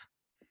leaf.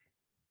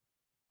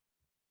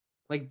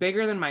 Like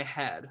bigger than my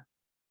head.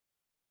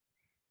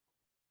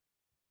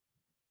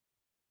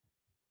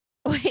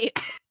 Wait.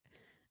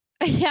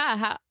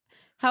 Yeah.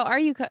 How are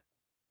you?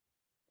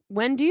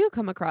 When do you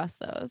come across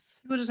those?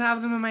 People just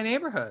have them in my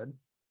neighborhood.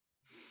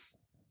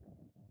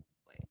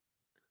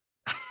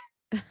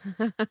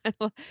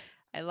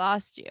 I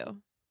lost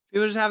you.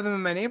 People just have them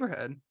in my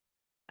neighborhood.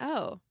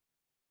 Oh.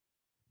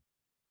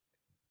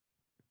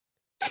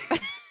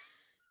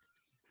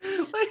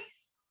 Like,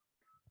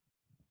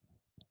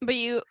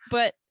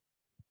 But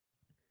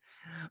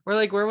or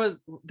like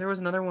there was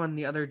another one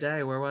the other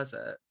day. Where was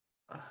it?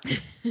 Ugh.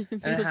 And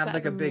it had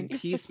like a big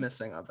piece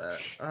missing of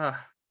it.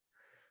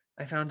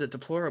 I found it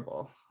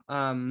deplorable.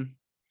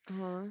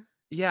 Uh-huh.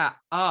 Yeah.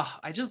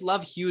 I just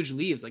love huge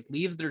leaves. Like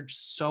leaves that are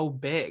just so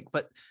big,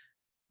 but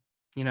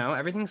you know,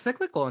 everything's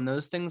cyclical and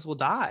those things will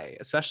die,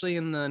 especially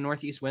in the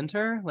Northeast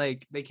winter.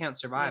 Like they can't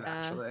survive Yeah.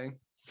 actually.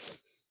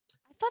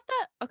 I thought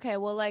that okay,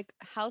 well, like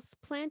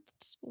houseplant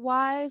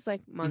wise,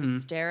 like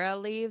monstera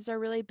leaves are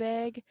really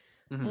big,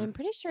 and Mhm. I'm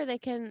pretty sure they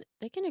can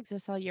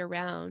exist all year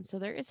round. So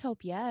there is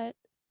hope yet.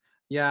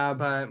 Yeah,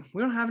 but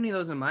we don't have any of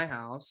those in my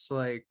house.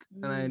 Like,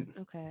 and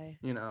Okay.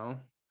 you know,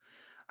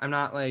 I'm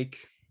not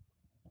like,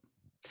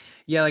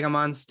 yeah, like a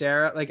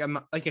monstera,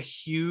 like a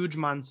huge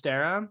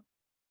monstera,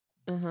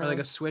 or like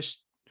a Swiss.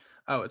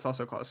 Oh, it's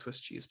also called a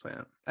Swiss cheese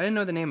plant. I didn't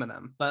know the name of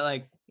them, but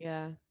like,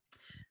 Yeah.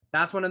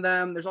 that's one of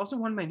them. There's also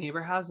one my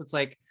neighbor has. It's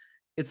like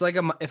if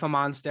a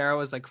monstera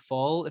was like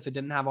full, if it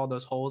didn't have all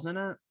those holes in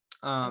it.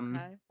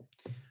 Okay.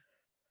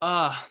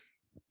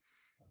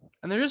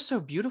 And they're just so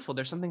beautiful.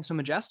 There's something so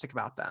majestic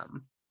about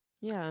them.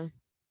 Yeah.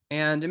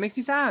 And it makes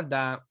me sad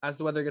that as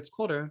the weather gets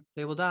colder,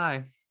 they will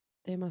die.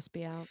 They must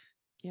be out.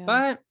 Yeah.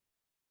 But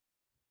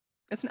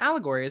it's an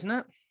allegory, isn't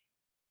it?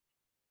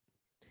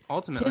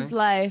 Ultimately. Tis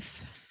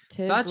life.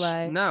 Tis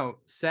life. No,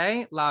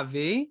 say la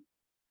vie.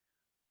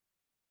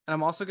 And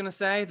I'm also going to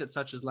say that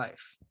such is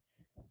life.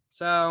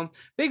 So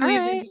big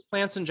leaves are just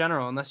plants in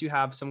general, unless you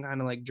have some kind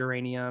of like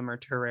geranium or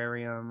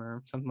terrarium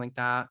or something like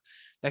that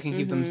can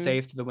keep them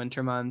safe through the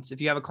winter months. If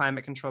you have a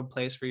climate controlled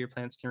place where your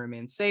plants can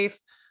remain safe,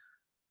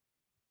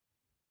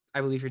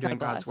 I believe you're doing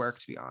God's work,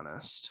 to be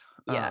honest.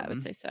 Yeah, I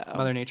would say so.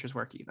 Mother Nature's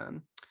work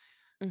even.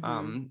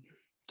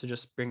 To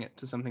just bring it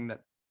to something that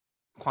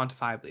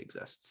quantifiably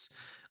exists.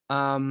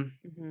 And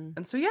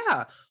so,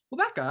 yeah. Well,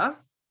 Becca,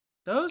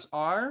 those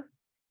are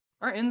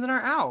our ins and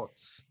our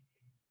outs.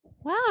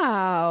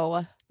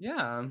 Wow.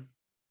 Yeah.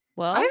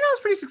 Well, I think that was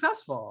pretty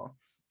successful.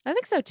 I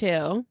think so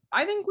too.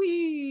 I think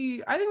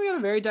we had a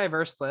very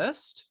diverse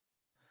list.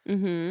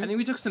 Mm-hmm. I think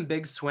we took some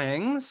big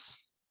swings.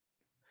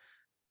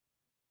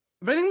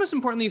 But I think most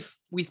importantly,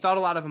 we felt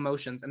a lot of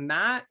emotions. And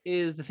that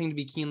is the thing to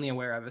be keenly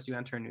aware of as you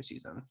enter a new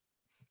season.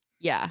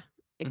 Yeah,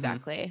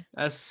 exactly.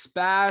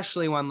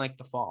 Especially one like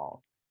the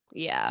fall.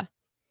 Yeah.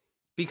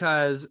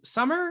 Because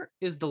summer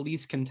is the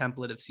least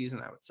contemplative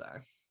season, I would say.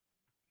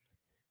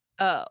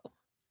 Oh,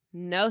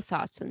 no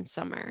thoughts in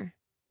summer.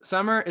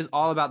 Summer is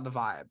all about the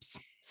vibes.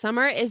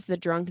 Summer is the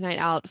drunk night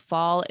out.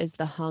 Fall is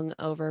the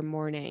hungover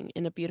morning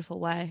in a beautiful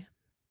way.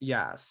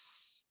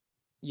 Yes.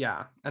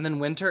 Yeah. And then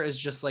winter is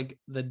just like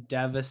the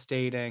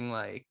devastating,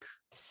 like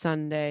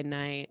Sunday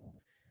night.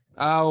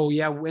 Oh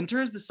yeah,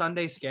 winter is the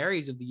Sunday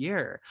scaries of the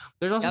year.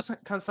 There's also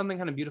something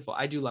kind of beautiful.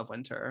 I do love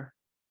winter.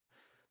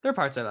 There are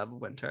parts I love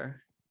of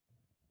winter.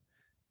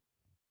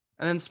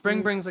 And then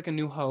spring brings like a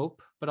new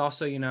hope, but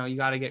also, you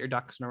got to get your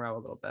ducks in a row a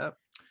little bit.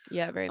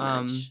 Yeah, very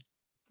much.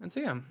 And so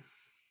yeah.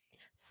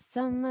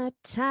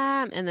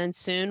 Summertime. And then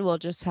soon we'll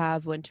just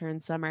have winter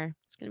and summer.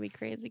 It's gonna be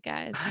crazy,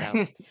 guys.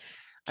 So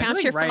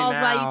count your falls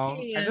while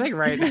you can. I feel like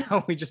right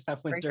now we just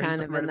have winter and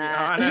summer, to be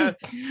honest.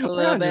 A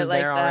little bit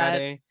like that.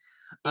 Already.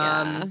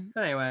 Yeah.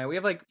 But anyway, we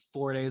have like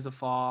 4 days of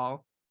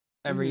fall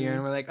every year,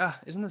 and we're like,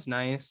 isn't this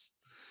nice?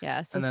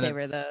 Yeah, so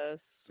savor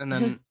those. And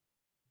then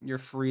you're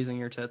freezing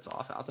your tits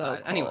off outside.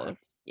 So anyway.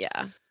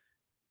 Yeah.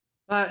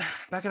 But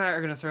Beck and I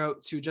are gonna throw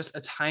to just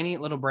a tiny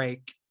little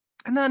break,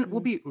 and then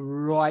we'll be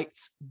right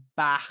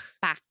back.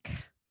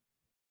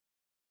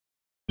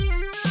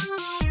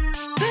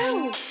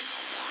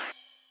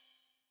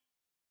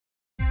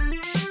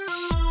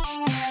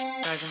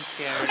 Guys, I'm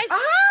scared.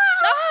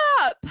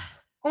 Stop!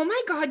 Oh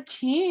my god,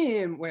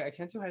 Tim! Wait, I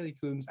can't do Heidi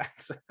Klum's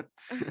accent.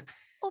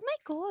 Oh my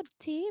god,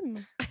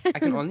 Tim! I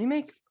can only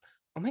make.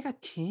 Oh my god,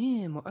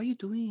 Tim! What are you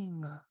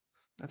doing?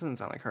 That doesn't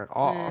sound like her at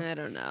all. I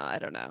don't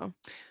know.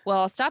 Well,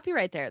 I'll stop you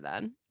right there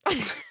then.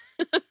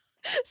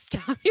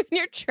 Stop you in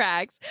your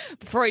tracks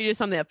before you do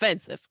something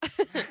offensive.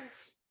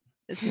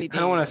 I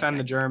don't want to offend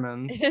the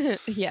Germans.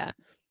 Yeah.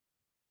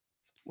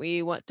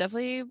 We want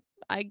definitely.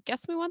 I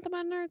guess we want them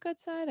on our good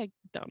side. I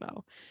don't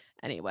know.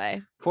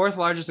 Anyway. 4th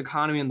largest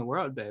economy in the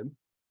world, babe.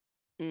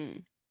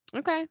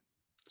 Okay.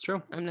 It's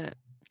true. I'm not.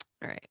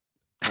 All right.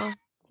 Well,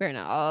 fair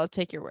enough. I'll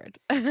take your word.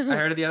 I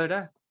heard it the other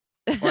day.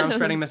 Or I'm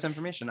spreading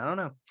misinformation. I don't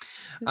know.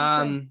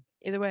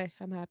 Either way,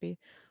 I'm happy.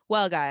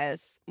 Well,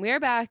 guys, we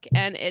are back,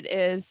 and it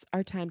is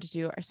our time to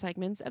do our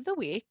segments of the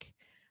week.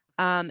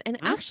 And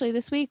actually,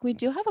 this week we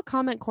do have a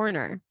comment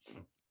corner.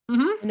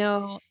 I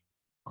know,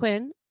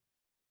 Quinn,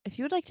 if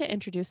you would like to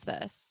introduce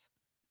this.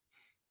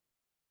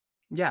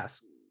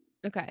 Yes.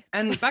 Okay.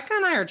 And Becca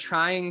and I are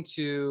trying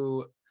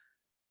to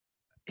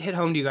hit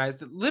home to you guys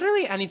that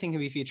literally anything can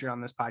be featured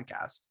on this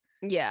podcast.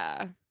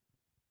 Yeah.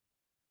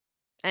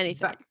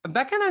 Anything.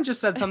 Becca and I just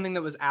said something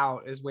that was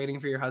out is waiting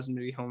for your husband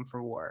to be home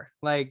from war.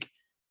 Like,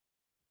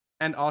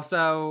 and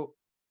also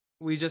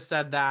we just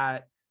said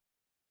that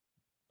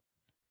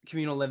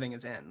communal living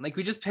is in. Like,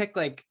 we just pick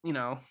like,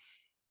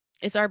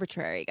 It's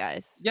arbitrary,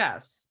 guys.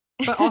 Yes.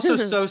 But also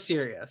so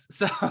serious.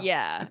 So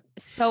yeah,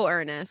 so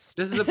earnest.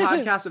 This is a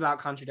podcast about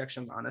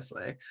contradictions,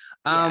 honestly.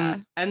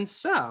 And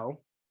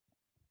so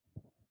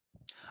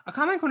a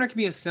comment corner can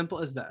be as simple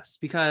as this,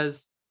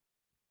 because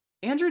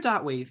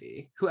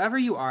Andrew.Wavy, whoever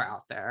you are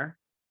out there,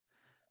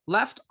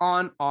 left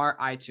on our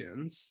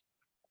iTunes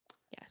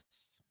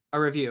a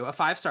review, a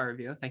 5-star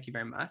review. Thank you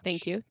very much.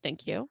 Thank you.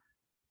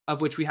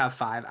 Of which we have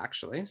 5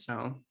 actually.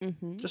 So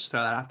just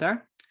throw that out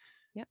there.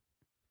 Yep.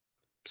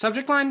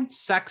 Subject line: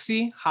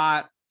 sexy,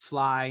 hot,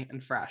 fly,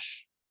 and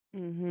fresh.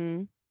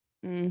 4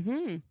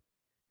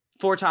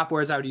 top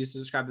words I would use to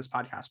describe this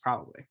podcast,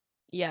 probably.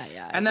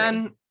 Yeah. And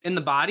then in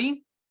the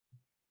body,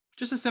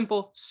 just a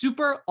simple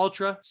super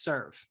ultra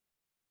serve.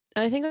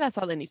 And I think that's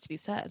all that needs to be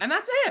said. And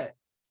that's it.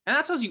 And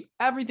that tells you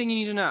everything you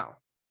need to know.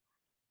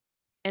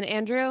 And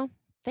Andrew,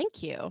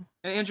 thank you.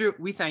 And Andrew,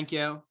 we thank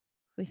you.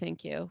 We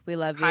thank you. We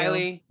love you.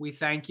 Kylie, we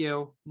thank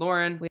you.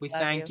 Lauren, we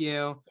thank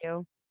you.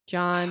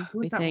 John,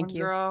 who's that thank one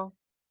you. Girl?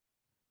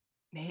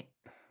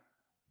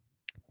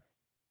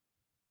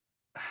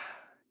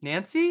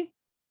 Nancy?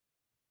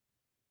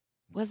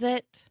 Was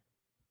it?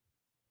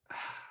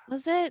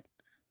 Wasn't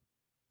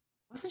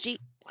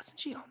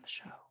she on the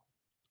show?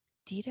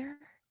 Dieter?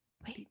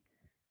 Wait.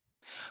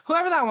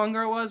 Whoever that one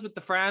girl was with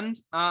the friend.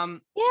 Yeah,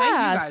 thank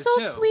you guys so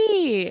too.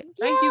 sweet.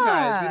 Thank you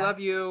guys. We love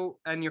you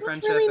and your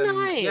friendship. Really and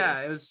nice.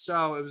 Yeah,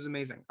 it was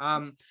amazing.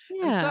 And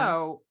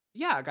so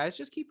yeah, guys,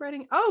 just keep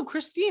writing. Oh,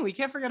 Christine, we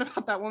can't forget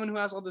about that woman who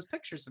has all those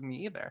pictures of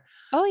me either.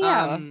 Oh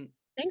yeah.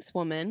 Thanks,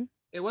 woman.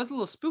 It was a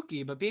little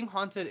spooky, but being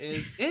haunted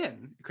is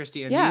in,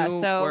 Christine. Yeah, you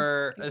so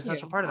were an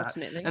essential part of that.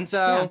 Ultimately. And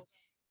so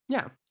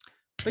yeah.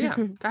 But yeah,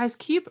 guys,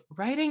 keep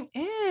writing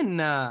in.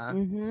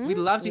 We'd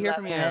love to hear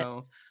from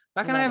you.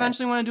 Becca and I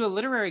eventually want to do a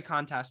literary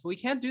contest, but we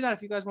can't do that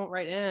if you guys won't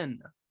write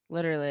in.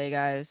 Literally,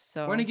 guys.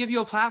 So we're going to give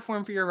you a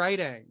platform for your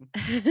writing.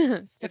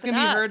 It's going to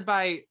be heard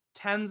by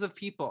tens of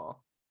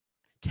people.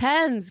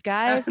 Tens,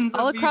 guys, Tens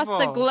all of across the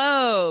people.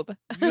 globe.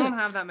 You don't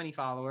have that many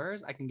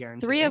followers, I can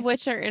guarantee. 3 of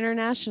which are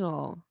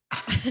international.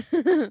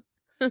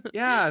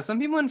 Yeah, some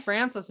people in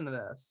France listen to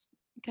this.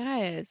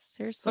 Guys,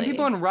 seriously. Some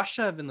people in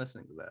Russia have been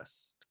listening to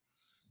this.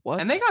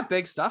 What? And they got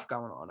big stuff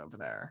going on over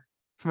there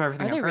from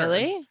everything Are I've they heard.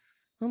 really?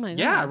 Oh my god.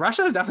 Yeah,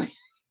 Russia is definitely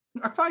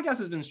our podcast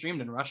has been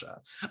streamed in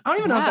Russia. I don't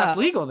even know if that's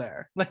Wow. legal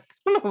there. Like,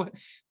 I don't know what...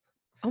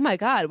 Oh my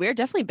god, we're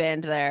definitely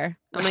banned there.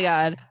 Oh my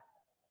god.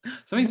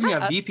 Somebody's using a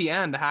Not us.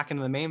 VPN to hack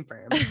into the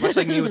mainframe, much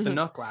like me with the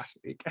Nook last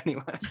week.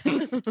 Anyway.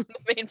 The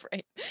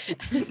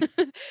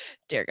mainframe.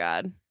 Dear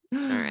God. All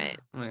right.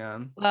 Oh my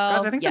god. Well,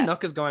 Guys, I think yeah. the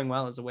Nook is going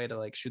well as a way to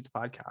like shoot the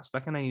podcast.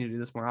 Becca and I need to do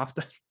this more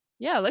often.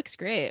 Yeah, it looks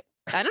great.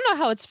 I don't know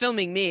how it's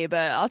filming me,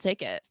 but I'll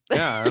take it.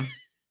 Yeah.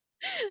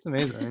 It's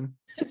amazing.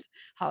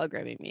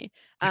 Hologramming me.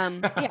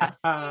 Yeah.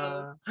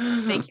 So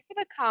thank you for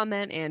the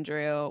comment,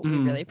 Andrew. We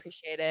Mhm. really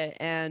appreciate it.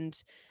 And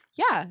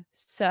yeah,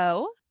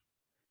 so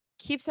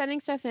keep sending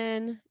stuff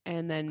in,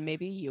 and then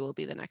maybe you will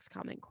be the next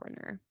comment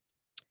corner.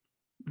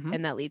 Mhm.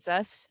 And that leads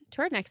us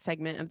to our next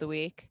segment of the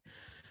week.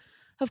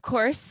 Of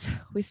course,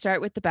 we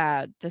start with the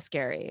bad, the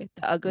scary,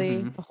 the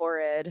ugly, Mhm. the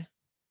horrid,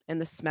 and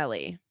the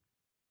smelly.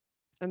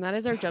 And that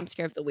is our jump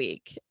scare of the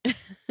week,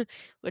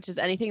 which is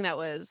anything that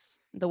was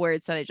the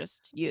words that I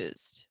just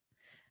used.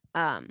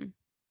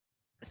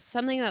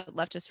 Something that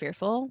left us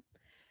fearful.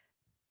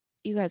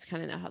 You guys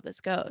kind of know how this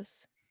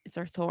goes. It's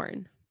our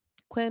thorn.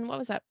 Quinn, what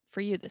was that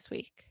for you this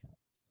week?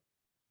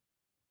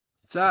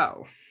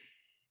 So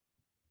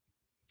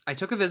I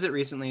took a visit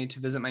recently to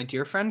visit my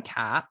dear friend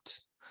Kat,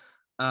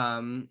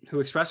 who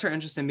expressed her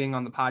interest in being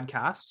on the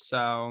podcast.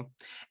 So,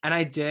 and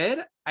I did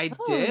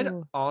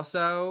Oh.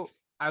 also,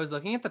 I was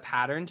looking at the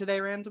pattern today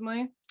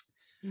randomly.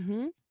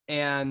 Mm-hmm.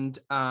 And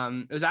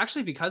it was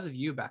actually because of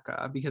you,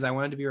 Becca, because I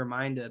wanted to be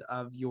reminded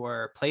of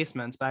your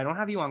placements, but I don't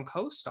have you on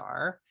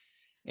CoStar.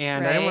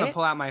 And I didn't want to Right.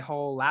 pull out my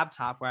whole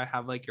laptop where I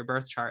have like your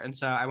birth chart. And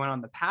so I went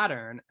on the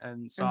pattern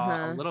and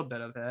saw a little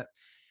bit of it.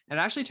 And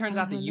it actually turns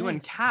out that you and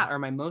Nice. Kat are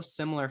my most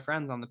similar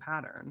friends on the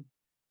pattern.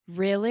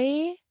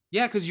 Really?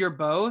 Yeah, because you're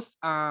both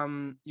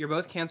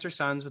Cancer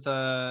suns with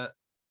a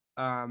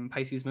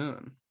Pisces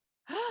moon.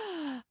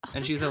 Oh And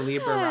my she's a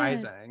Libra God.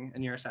 rising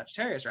and you're a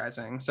Sagittarius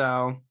rising.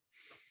 So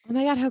Oh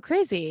my God, how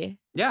crazy.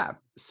 yeah.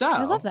 So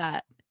I love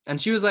that.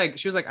 And she was like,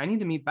 I need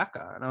to meet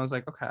Becca. And I was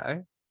like,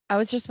 okay. I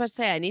was just about to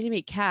say I need to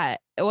meet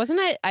Kat. It wasn't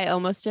I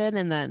almost did,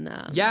 and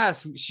then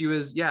Yes, she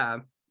was, yeah.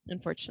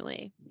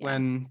 Unfortunately. Yeah.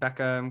 When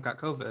Becca got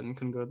COVID and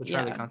couldn't go to the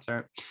Charlie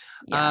concert.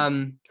 Yeah.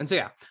 And so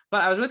yeah.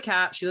 But I was with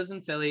Kat. She lives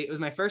in Philly. It was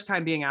my first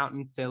time being out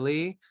in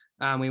Philly.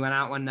 We went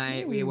out one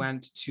night. We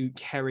went to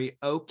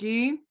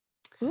karaoke.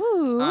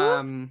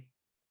 Ooh.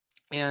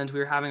 And we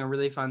were having a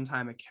really fun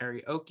time at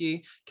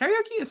karaoke.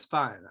 Karaoke is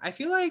fun. I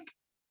feel like,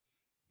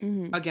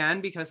 again,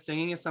 because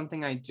singing is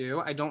something I do,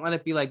 I don't let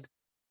it be like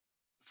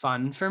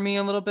fun for me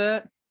a little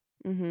bit.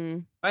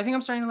 But I think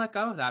I'm starting to let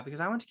go of that because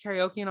I went to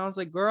karaoke and I was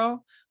like,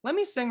 girl, let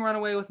me sing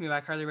Runaway With Me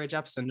by Carly Rae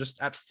Jepsen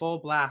just at full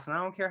blast. And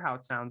I don't care how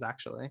it sounds,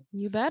 actually.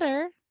 You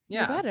better.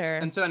 Yeah. You better.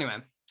 And so anyway,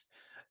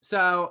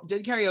 so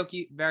did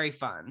karaoke, very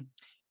fun.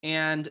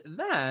 And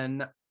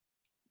then,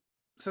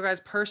 so guys,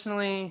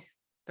 personally,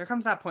 there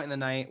comes that point in the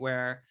night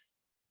where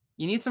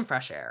you need some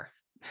fresh air.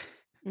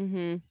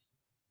 And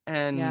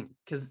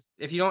because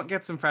if you don't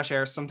get some fresh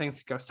air, some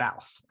things go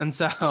south. And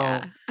so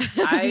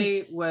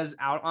I was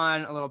out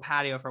on a little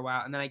patio for a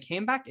while, and then I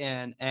came back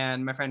in,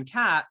 and my friend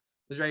Kat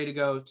was ready to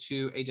go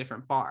to a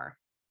different bar.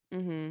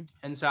 And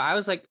so I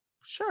was like,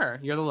 sure,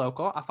 you're the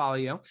local, I'll follow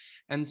you.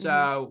 And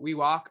so we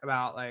walk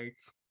about like,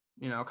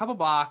 a couple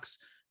blocks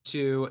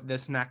to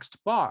this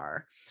next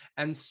bar.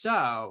 And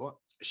so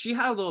she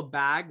had a little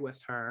bag with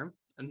her,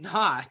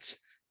 not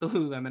the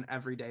Lululemon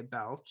everyday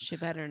belt. She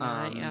better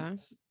not, yeah.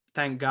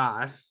 Thank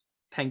God.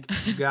 Thank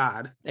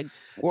God.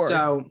 Word.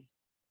 So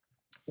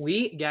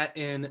we get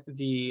in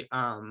the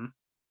or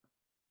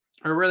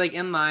we're like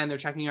in line, they're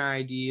checking our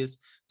IDs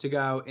to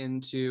go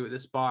into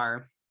this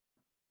bar.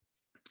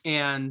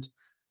 And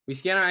we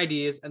scan our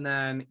IDs, and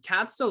then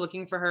Kat's still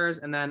looking for hers,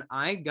 and then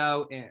I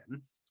go in.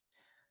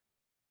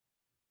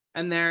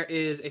 And there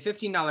is a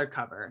 $15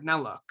 cover.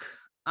 Now look,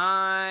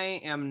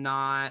 I am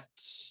not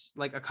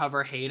like a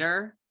cover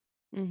hater.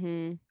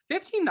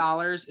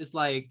 $15 is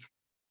like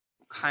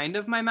kind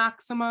of my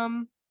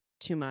maximum.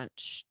 Too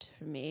much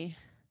for me.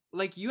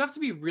 Like you have to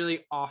be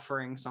really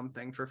offering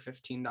something for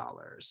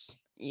 $15.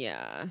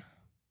 Yeah.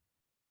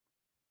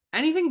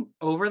 Anything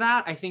over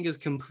that, I think, is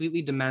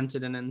completely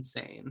demented and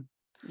insane.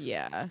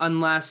 Yeah.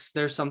 Unless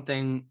there's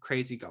something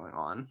crazy going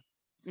on.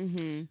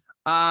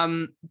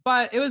 Mm-hmm.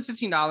 But it was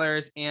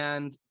 $15,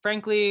 and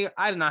frankly,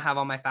 I did not have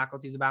all my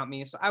faculties about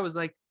me, so I was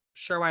like,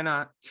 sure, why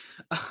not?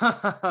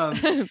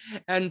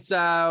 And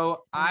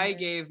so I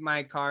gave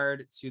my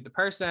card to the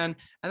person,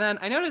 and then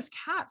I noticed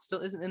Kat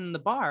still isn't in the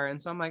bar,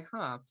 and so I'm like,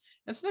 huh.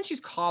 And so then she's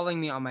calling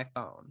me on my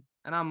phone,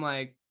 and I'm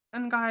like,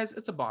 and guys,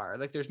 it's a bar.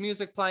 Like, there's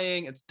music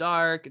playing, it's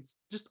dark, it's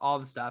just all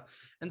the stuff.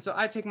 And so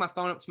I take my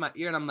phone up to my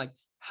ear, and I'm like,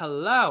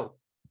 hello.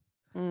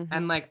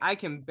 And like, I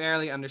can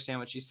barely understand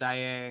what she's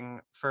saying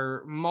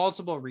for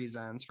multiple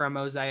reasons, for a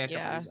mosaic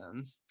of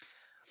reasons.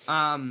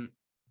 And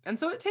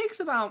so it takes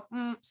about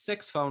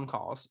 6 phone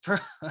calls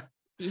for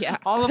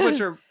all of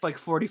which are like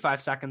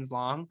 45 seconds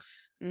long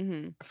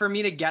for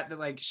me to get that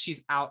like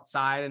she's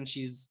outside and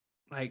she's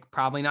like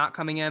probably not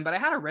coming in. But I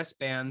had a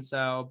wristband,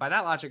 so by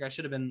that logic I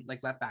should have been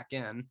like let back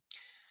in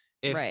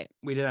if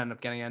we did end up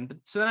getting in. But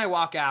so then I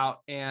walk out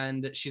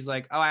and she's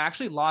like, oh, I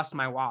actually lost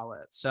my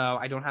wallet, so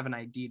I don't have an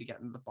ID to get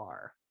into the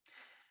bar.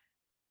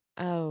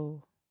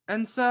 Oh.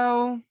 And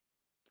so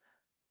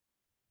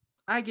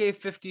I gave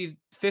I gave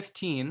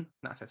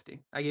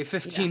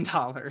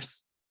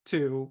 $15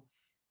 to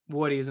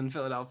Woody's in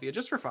Philadelphia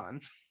just for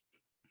fun.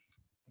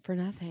 For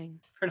nothing.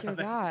 For Dear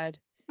nothing. God.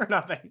 For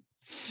nothing.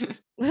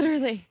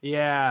 Literally.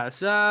 Yeah.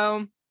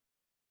 So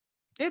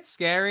it's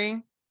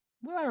scary.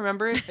 Will I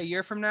remember it a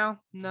year from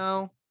now?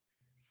 No.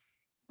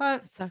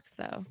 But it sucks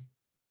though.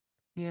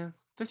 Yeah.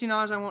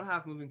 $15 I won't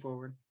have moving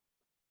forward.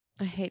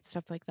 I hate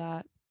stuff like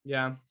that.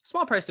 Yeah.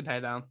 Small price to pay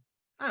though.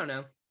 I don't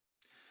know.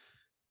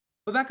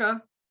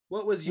 Rebecca,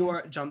 what was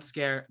your jump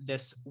scare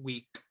this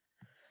week?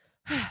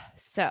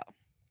 So,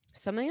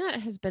 something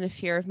that has been a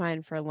fear of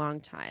mine for a long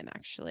time,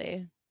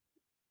 actually.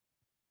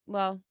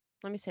 Well,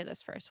 let me say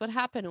this first. What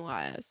happened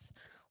was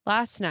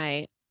last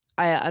night,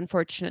 I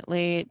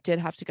unfortunately did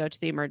have to go to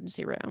the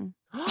emergency room.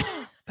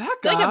 Becca?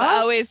 Like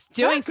I'm always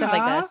doing stuff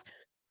like this.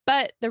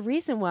 But the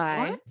reason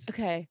why,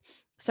 okay,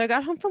 so I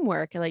got home from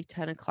work at like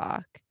 10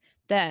 o'clock.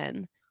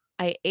 Then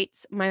I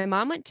ate, my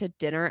mom went to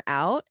dinner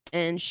out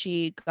and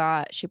she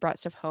brought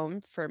stuff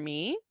home for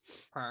me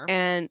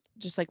and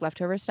just like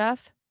leftover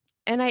stuff.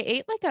 And I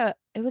ate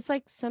it was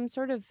like some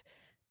sort of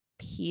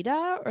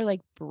pita or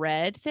like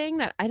bread thing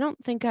that I don't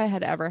think I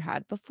had ever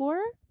had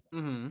before.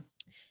 Mm-hmm.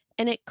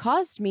 And it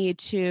caused me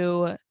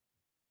to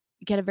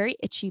get a very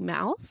itchy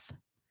mouth.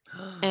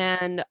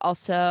 And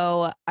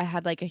also I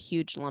had like a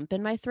huge lump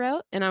in my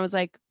throat. And I was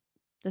like,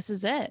 this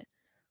is it.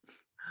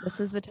 This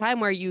is the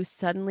time where you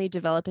suddenly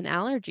develop an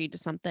allergy to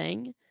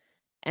something.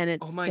 And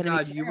it's oh my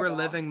God, you were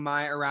living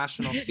my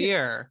irrational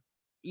fear.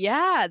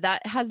 Yeah,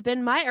 that has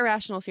been my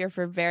irrational fear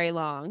for very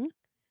long.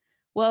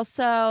 Well,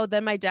 so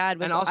then my dad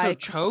was... And also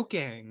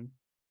choking.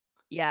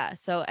 Yeah,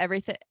 so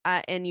everything...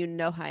 and you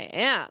know how I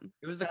am.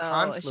 It was the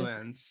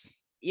confluence.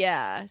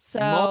 Yeah, so...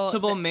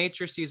 multiple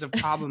matrices of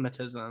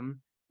problematism.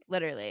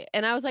 Literally.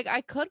 And I was like,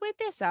 I could wait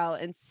this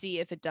out and see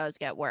if it does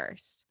get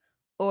worse.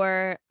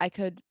 Or I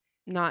could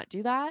not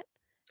do that.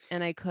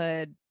 And I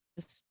could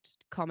just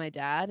call my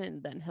dad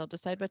and then he'll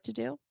decide what to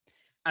do.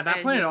 At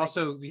that point, it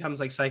also becomes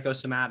like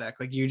psychosomatic.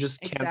 Like you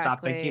just can't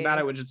stop thinking about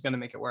it, which is going to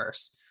make it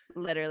worse.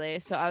 Literally.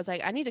 So I was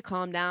like, I need to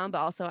calm down, but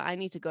also I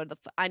need to go to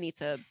I need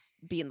to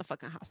be in the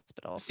fucking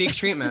hospital. Seek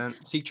treatment.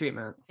 Seek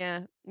treatment.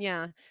 Yeah.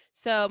 Yeah.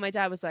 So my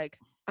dad was like,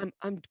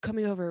 I'm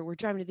coming over. We're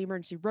driving to the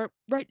emergency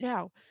right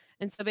now.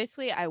 And so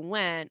basically I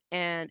went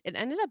and it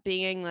ended up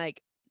being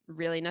like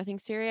really nothing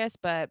serious,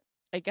 but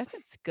I guess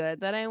it's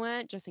good that I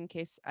went just in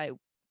case I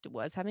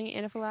was having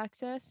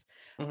anaphylaxis.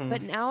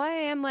 But now I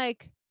am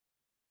like,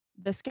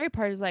 the scary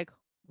part is like,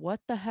 what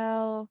the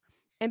hell?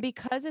 And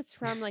because it's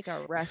from like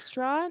a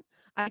restaurant,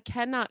 I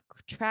cannot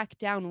track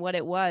down what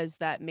it was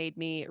that made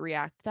me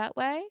react that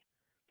way.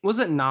 Was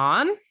it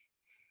naan?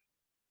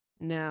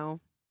 No.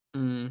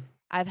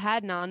 I've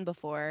had naan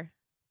before.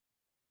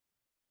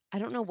 I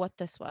don't know what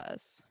this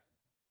was.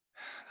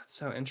 That's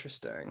so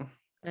interesting.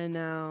 I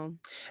know.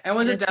 And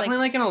was it definitely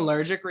like an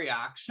allergic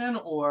reaction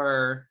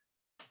or?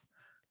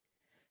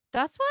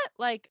 That's what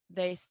like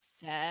they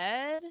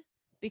said,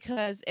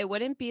 because it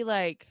wouldn't be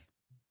like,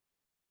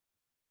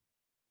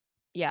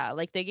 yeah,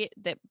 like they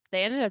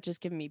ended up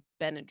just giving me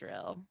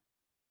Benadryl.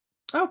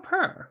 Oh,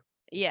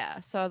 yeah.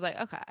 So I was like,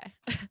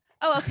 okay.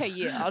 Oh, okay,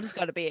 yeah, I'll just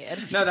go to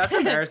bed. No, that's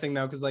embarrassing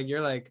though, because like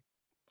you're like,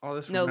 all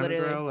this from Benadryl,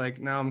 literally. like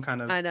now I'm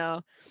kind of. I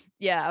know.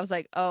 Yeah, I was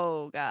like,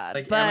 oh God.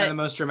 Like, am I the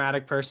most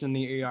dramatic person in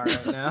the ER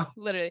right now?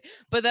 Literally.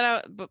 But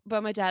then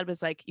but my dad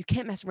was like, you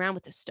can't mess around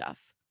with this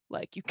stuff.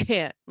 Like you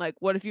can't. Like,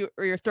 what if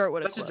your throat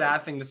would have closed? Such a dad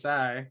thing to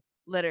say.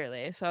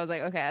 Literally. So I was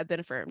like, okay, I've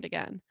been affirmed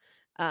again.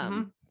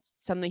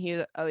 Something he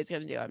was always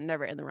gonna do. I'm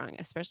never in the wrong,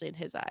 especially in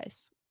his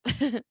eyes.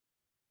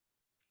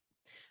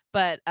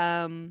 But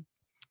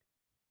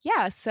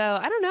yeah, so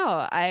I don't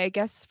know. I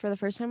guess for the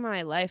first time in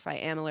my life, I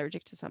am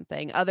allergic to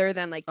something other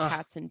than like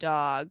cats and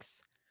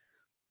dogs.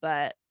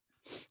 But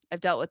I've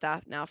dealt with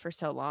that now for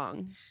so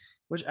long.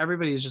 Which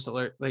everybody's just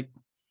alert. Like,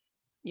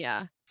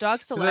 yeah,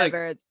 dog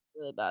saliva. It's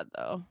really bad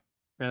though.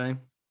 Really?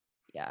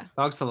 Yeah.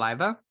 Dog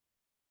saliva?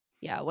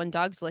 Yeah, when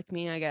dogs lick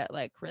me, I get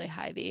like really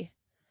high-y.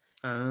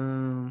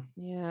 Oh.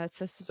 Yeah, it's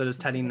just. So does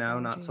Teddy know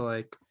not to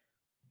like?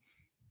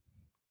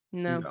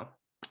 No.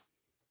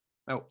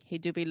 Oh. He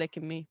do be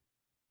licking me.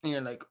 And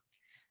you're like.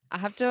 I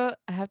have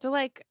to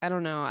like, I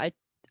don't know.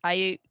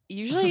 I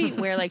usually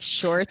wear like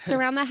shorts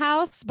around the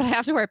house, but I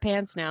have to wear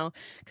pants now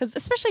because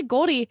especially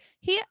Goldie,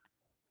 he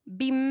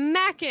be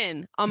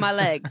macking on my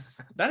legs.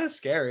 That is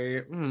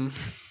scary.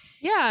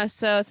 Yeah,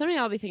 so something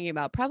I'll be thinking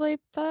about probably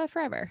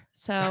forever.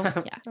 So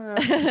yeah.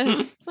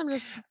 I'm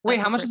just that Wait,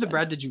 type how of much of the person.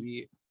 bread did you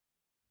eat?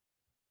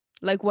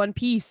 Like one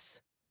piece.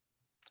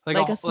 Like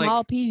Like a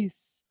small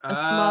piece. A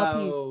small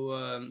piece.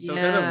 oh, so it could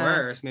have been Yeah.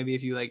 worse. Maybe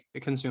if you like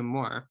consume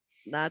more,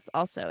 That's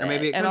also or it.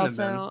 maybe it And couldn't have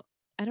been. also,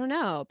 I don't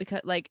know,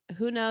 because like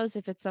who knows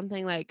if it's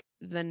something like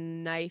the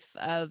knife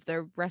of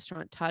the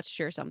restaurant touched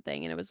or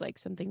something and it was like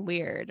something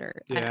weird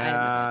or I have no idea.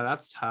 Yeah,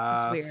 that's It's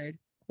tough. weird.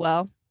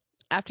 Well,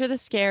 after the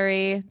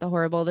scary, the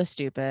horrible, the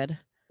stupid,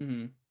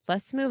 Hmm.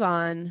 let's move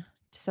on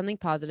to something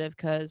positive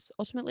because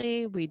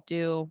ultimately we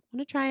do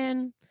want to try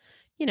and,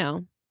 you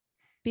know,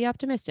 be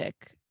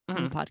optimistic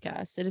on the Hmm.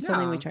 podcast. It is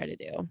something we Yeah, try to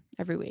do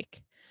every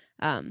week.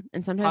 And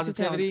sometimes we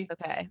fail and positivity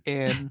that's okay.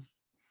 and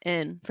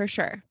And for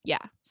sure. Yeah.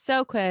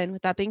 So Quinn,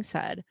 with that being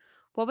said,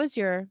 what was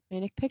your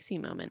manic pixie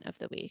moment of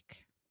the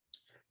week?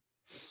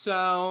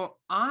 so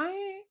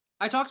I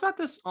talked about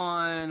this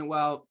on,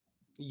 well,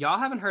 y'all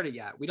haven't heard it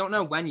yet. We don't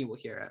know when you will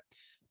hear it,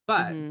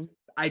 but Mm-hmm.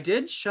 I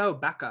did show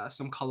Becca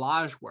some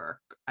collage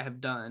work I have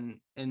done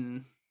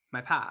in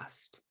my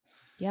past,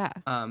 Yeah.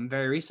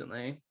 very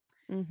recently,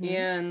 Mm-hmm.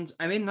 and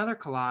I made another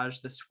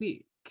collage this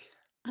week.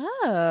 And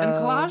Oh.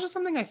 collage is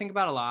something I think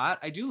about a lot.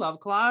 I do love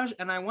collage,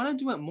 and I want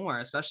to do it more,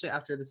 especially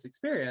after this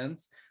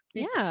experience,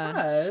 Yeah.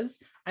 because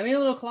I made a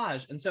little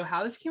collage. And so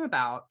how this came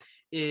about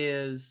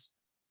is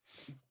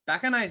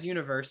Becca and I's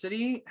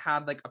university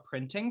had like a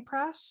printing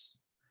press,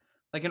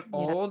 like an Yeah.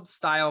 old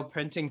style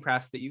printing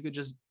press that you could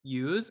just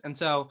use. And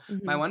so my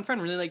Mm-hmm. one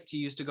friend really liked to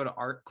use to go to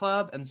art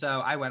club. And so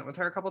I went with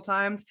her a couple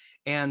times.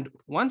 And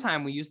one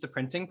time we used the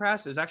printing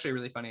press. It was actually a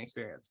really funny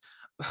experience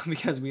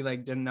because we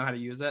like didn't know how to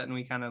use it and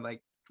we kind of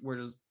like were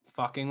just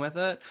fucking with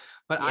it.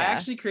 But I Yeah.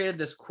 actually created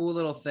this cool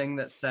little thing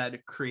that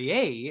said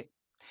create.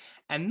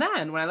 And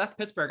then when I left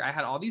Pittsburgh, I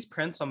had all these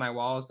prints on my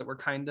walls that were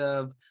kind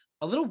of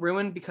a little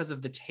ruined because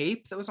of the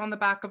tape that was on the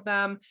back of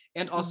them.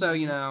 And also,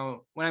 you Mm-hmm.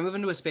 know, when I move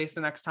into a space the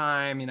next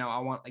time, you know, I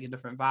want like a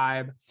different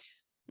vibe.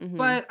 Mm-hmm.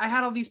 But I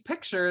had all these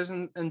pictures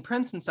and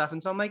prints and stuff.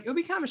 And so I'm like, it would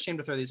be kind of a shame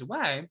to throw these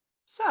away.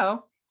 So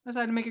I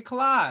decided to make a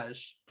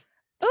collage.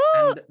 Ooh.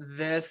 And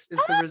this is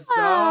the Ah,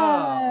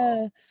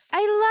 result.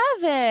 I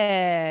love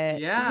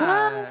it.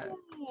 Yeah.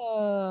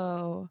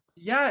 Whoa.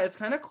 Yeah, it's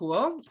kind of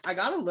cool. I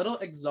got a little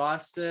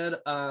exhausted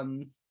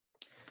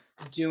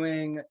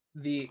doing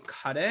the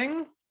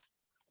cutting.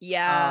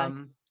 Yeah.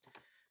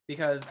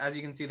 Because as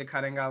you can see, the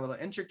cutting got a little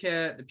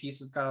intricate, the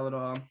pieces got a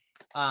little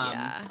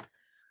Yeah.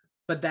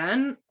 but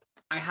then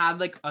I had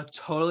like a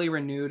totally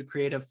renewed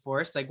creative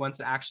force like once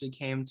it actually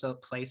came to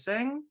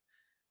placing,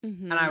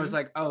 and I was Mm-hmm.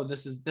 like, oh,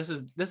 this is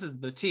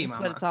the tea, That's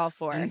what mama. it's all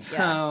for. And Yeah.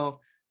 so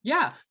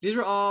yeah, these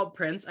were all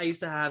prints I used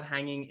to have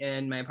hanging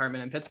in my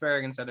apartment in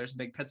Pittsburgh, and so there's a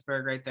big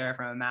Pittsburgh right there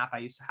from a map I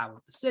used to have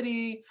of the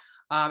city.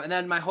 And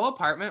then my whole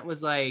apartment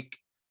was like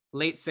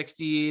late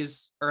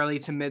 60s, early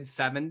to mid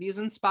 70s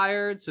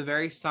inspired. So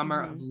very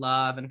summer of Mm-hmm.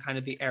 love and kind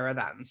of the era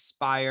that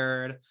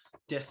inspired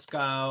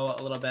disco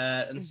a little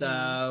bit. And Mm-hmm.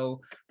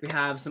 so we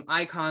have some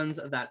icons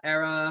of that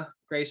era.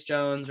 Grace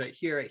Jones right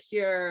here, right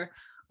here.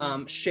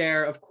 Mm-hmm.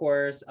 Cher, of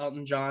course,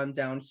 Elton John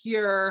down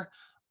here.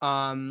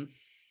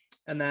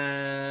 And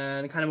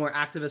then kind of more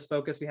activist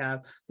focus, we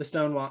have the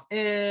Stonewall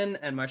Inn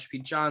and Marsha P.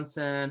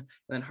 Johnson, and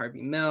then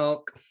Harvey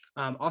Milk.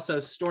 Also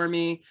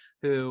Stormy,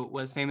 who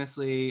was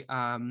famously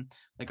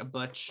like a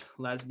butch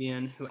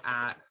lesbian who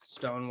at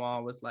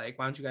Stonewall was like,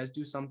 why don't you guys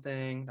do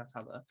something? That's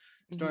how the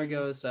story Mm-hmm.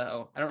 goes.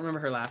 So I don't remember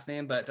her last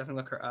name, but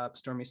definitely look her up.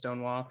 Stormy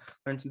Stonewall,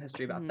 learn some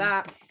history about Mhm.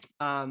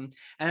 that.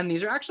 And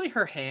these are actually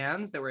her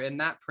hands that were in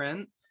that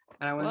print.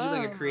 And I want to do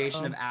like a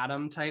creation of Whoa.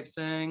 Adam type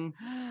thing.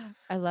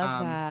 I love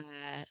Um,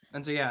 that.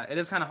 And so yeah, it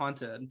is kind of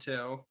haunted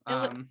too.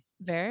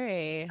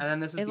 Very. And then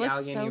this is It the looks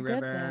Allegheny so good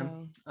River.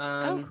 though.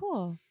 Oh,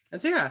 cool.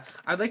 And so yeah,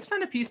 I'd like to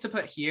find a piece to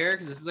put here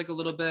because this is like a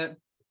little bit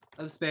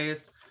of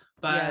space.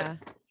 But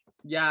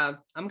yeah,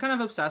 I'm kind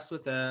of obsessed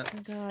with it. Oh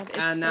my God, it's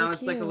And so now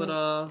it's cute.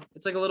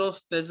 like a little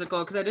physical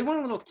because I did want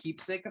a little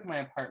keepsake of my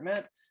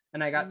apartment,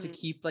 and I got to Mhm.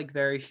 keep like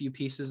very few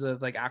pieces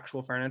of like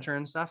actual furniture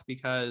and stuff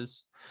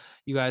because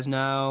you guys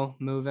know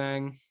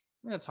moving,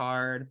 it's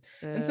hard.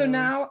 And so Boo.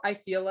 now I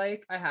feel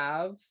like I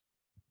have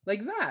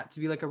like that to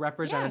be like a Yeah.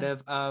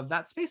 representative of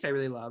that space I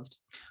really loved.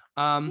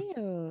 Cute.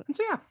 And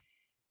so yeah,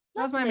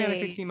 that was my Manic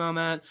Lovely. Pixie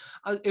moment.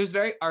 It was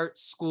very art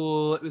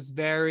school. It was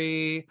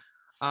very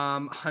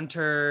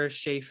Hunter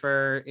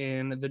Schafer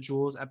in the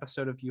Jules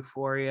episode of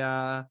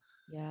Euphoria,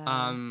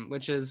 Yeah.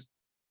 which is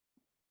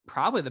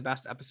probably the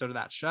best episode of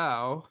that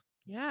show.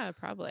 Yeah,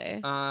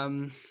 probably.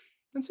 And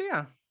so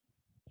yeah.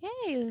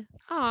 Yay.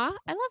 Aw,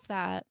 I love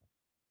that.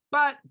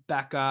 But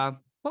Becca,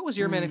 what was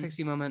your Manic Mm.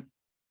 Pixie moment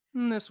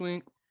this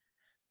week?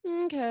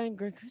 Okay,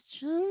 great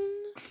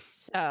question.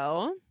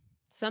 So,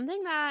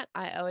 something that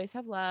I always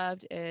have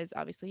loved is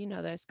obviously, you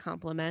know this,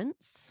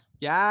 compliments.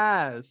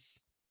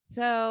 Yes.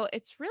 So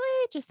it's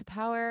really just the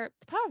power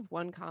of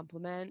one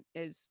compliment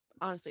is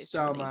honestly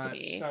So astounding to much,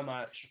 me. so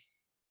much.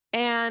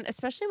 And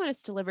especially when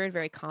it's delivered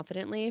very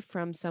confidently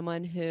from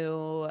someone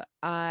who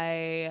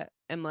I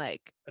am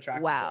like,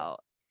 Attracted to. wow.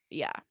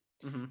 Yeah.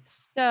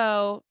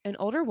 So an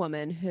older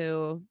woman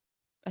who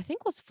I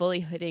think was fully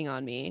hitting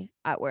on me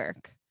at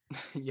work.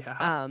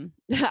 Yeah.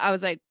 I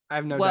was like, I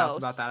have no whoa, doubts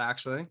about that,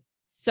 actually.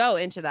 so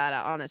into that,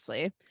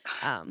 honestly.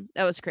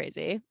 That was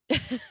crazy.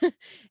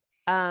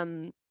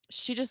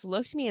 She just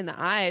looked me in the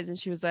eyes and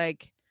she was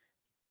like,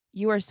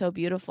 "You are so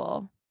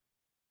beautiful."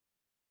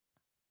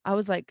 I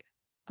was like,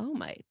 "Oh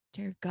my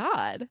dear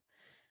God."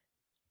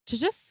 To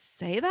just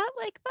say that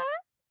like that?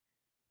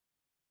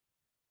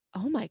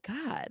 Oh my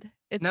God.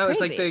 It's No, it's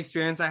like the crazy.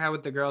 experience I had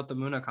with the girl at the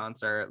Muna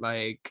concert,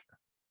 like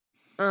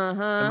the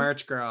Uh-huh.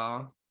 merch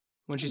girl,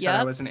 when she said I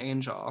Yep. was an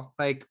angel.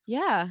 Like,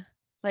 Yeah.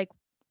 Like,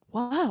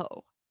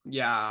 whoa.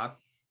 yeah.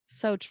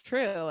 So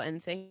true.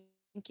 And thank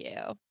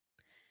you.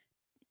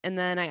 And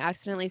then I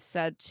accidentally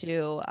said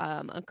to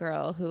a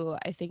girl who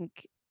I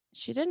think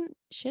she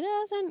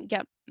doesn't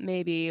get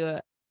maybe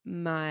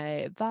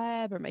my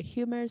vibe or my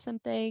humor or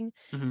something,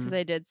 because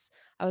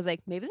I was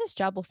like, maybe this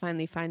job will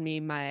finally find me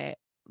my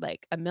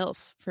like a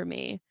MILF for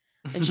me.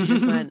 And she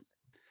just went,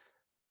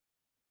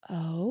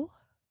 "Oh."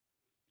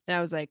 And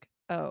I was like,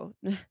 "Oh,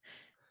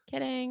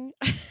 kidding."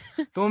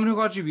 The woman who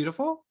called you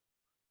beautiful?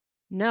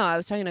 No, I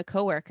was talking to a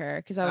coworker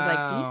because I was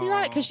like, "Did you see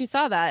that?" Because Oh. she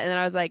saw that, and then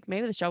I was like,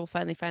 "Maybe this job will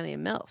finally find me a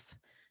MILF."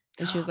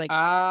 And she was like,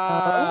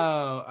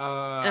 "Oh."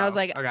 And I was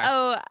like, Okay.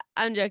 "Oh,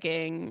 I'm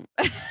joking."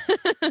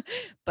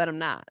 But I'm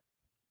not.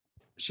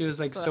 She was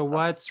like, So so that's also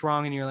what's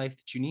wrong in your life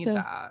that you need so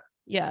that?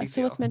 yeah, Big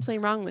so what's deal. mentally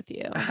wrong with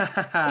you?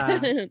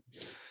 I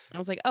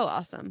was like, "Oh,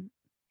 awesome."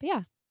 But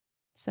yeah.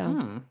 So,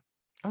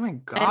 Oh my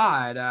and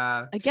God.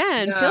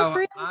 again, feel No,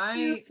 free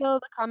to fill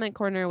the comment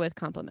corner with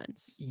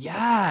compliments.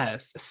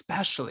 yes,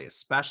 especially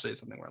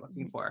something we're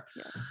looking for.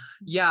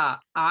 Yeah,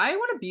 I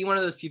want to be one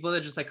of those people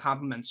that just like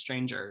compliment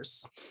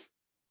strangers.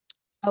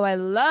 Oh, I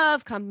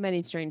love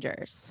complimenting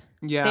strangers.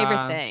 Yeah.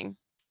 Favorite thing.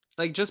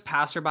 Like just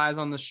passerbys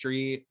on the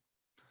street.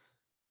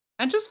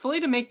 And just fully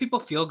to make people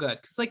feel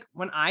good. Cause like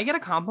when I get a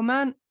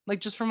compliment,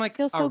 like just from like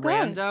Feels a so good.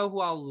 rando who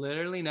I'll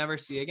literally never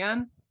see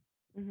again.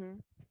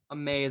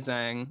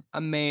 Amazing.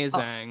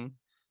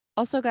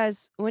 Also,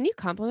 guys, when you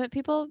compliment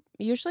people,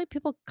 usually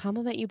people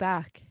compliment you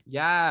back.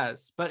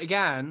 Yes. But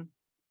again,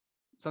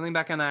 something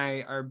Becca and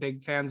I are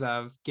big fans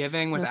of,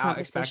 giving No without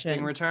expecting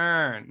compensation.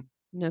 return.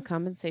 No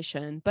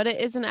compensation, but it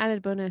is an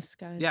added bonus,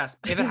 guys. Yes.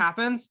 If it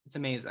happens, it's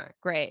amazing.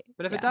 Great.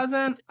 But if it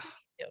doesn't,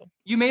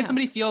 you made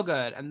somebody feel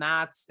good. And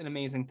that's an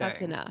amazing thing.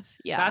 That's enough.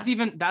 Yeah.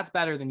 That's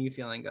better than you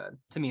feeling good,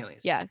 to me at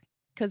least. Yeah.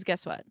 Because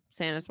guess what?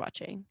 Santa's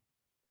watching.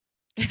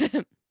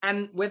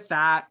 And with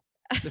that,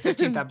 the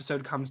 15th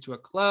episode comes to a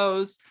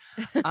close.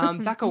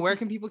 Becca, where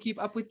can people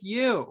keep up with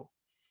you?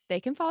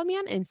 They can follow me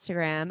on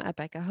Instagram at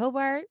Becca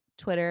Hobart,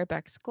 Twitter,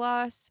 Bex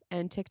Gloss,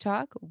 and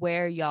TikTok,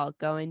 Where Y'all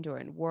Going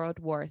During World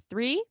War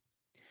III.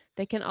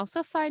 They can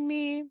also find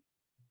me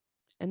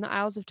in the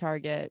aisles of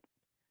Target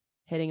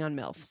hitting on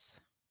MILFs.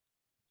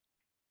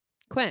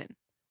 Quinn,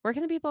 where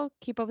can the people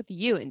keep up with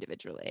you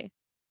individually?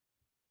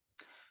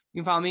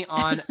 You can follow me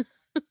on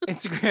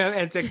Instagram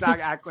and TikTok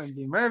at Quinn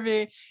P.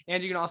 Murphy.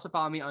 And you can also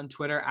follow me on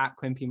Twitter at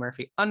Quinn P.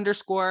 Murphy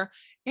 _.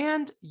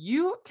 And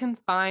you can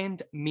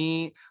find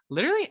me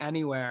literally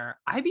anywhere.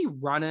 I be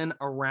running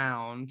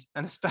around,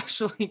 and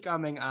especially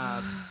coming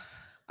up,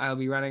 I'll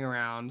be running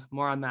around.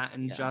 More on that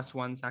in just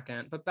 1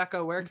 second. But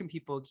Becca, where can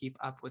people keep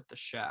up with the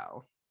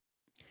show?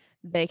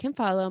 They can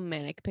follow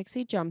Manic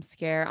Pixie Jump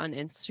Scare on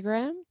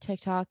Instagram,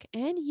 TikTok,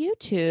 and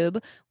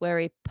YouTube, where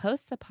we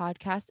post the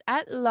podcast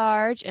at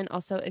large and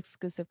also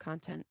exclusive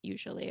content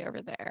usually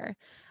over there.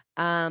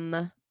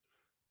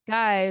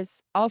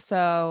 Guys,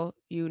 also,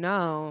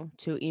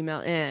 to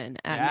email in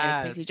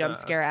at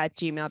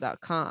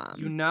manicpixiejumpscare@gmail.com.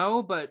 You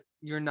know, but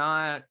you're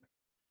not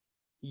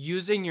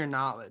using your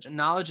knowledge. And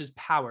knowledge is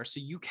power.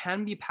 So you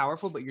can be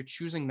powerful, but you're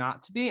choosing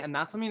not to be. And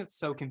that's something that's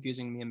so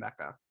confusing to me and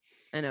Becca.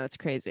 I know it's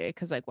crazy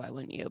because, like, why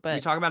wouldn't you? But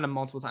we talk about it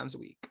multiple times a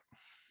week.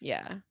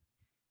 Yeah,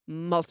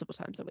 multiple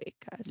times a week,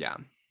 guys. Yeah.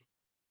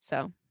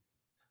 So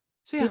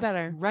yeah, be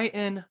better. Write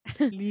in,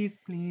 please.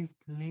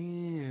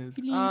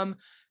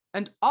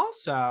 And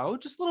also,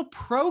 just a little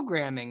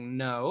programming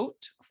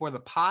note for the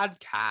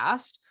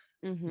podcast.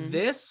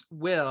 This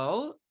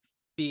will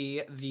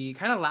be the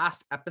kind of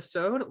last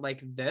episode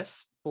like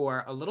this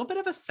for a little bit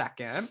of a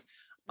second,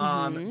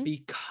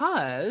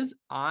 because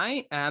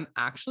I am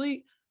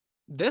actually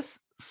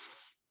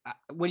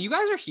when you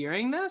guys are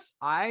hearing this,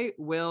 I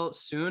will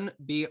soon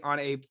be on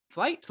a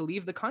flight to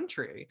leave the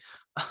country.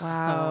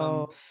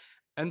 Wow.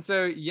 And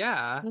so,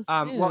 yeah.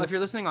 Well, if you're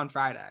listening on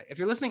Friday, if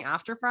you're listening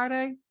after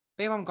Friday,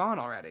 babe, I'm gone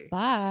already.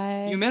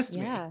 Bye. You missed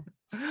me.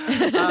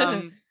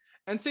 And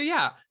so,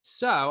 yeah.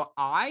 So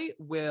I'm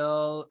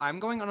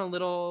going on a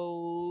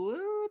little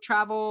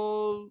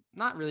travel,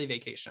 not really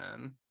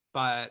vacation,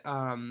 but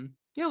a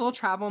little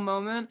travel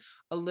moment,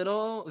 a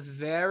little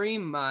very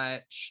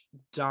much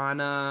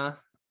Donna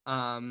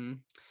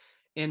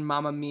in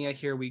Mamma Mia,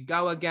 Here We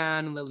Go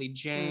Again, Lily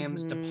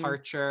James,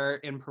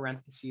 Departure, in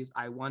parentheses,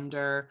 I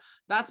Wonder.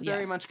 That's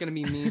very much going to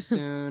be me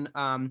soon.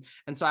 And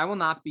so I will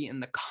not be in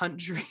the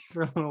country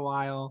for a little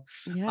while.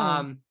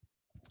 Yeah.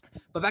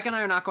 But Becca and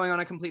I are not going on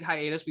a complete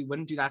hiatus. We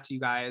wouldn't do that to you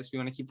guys. We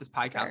want to keep this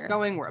podcast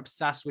going. We're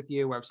obsessed with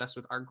you. We're obsessed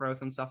with our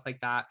growth and stuff like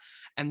that.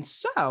 And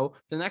so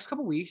for the next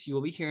couple weeks, you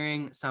will be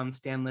hearing some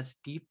Stanless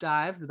deep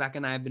dives that Becca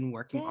and I have been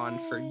working on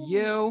for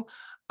you.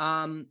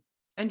 And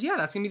yeah,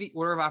 that's going to be the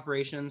order of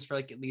operations for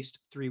like at least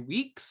 3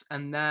 weeks.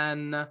 And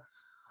then,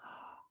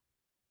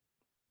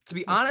 to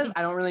be honest,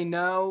 I don't really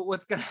know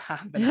what's going to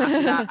happen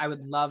after that. I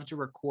would love to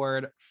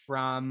record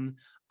from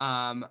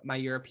my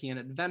European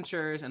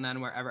adventures and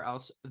then wherever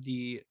else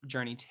the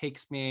journey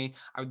takes me.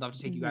 I would love to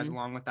take you guys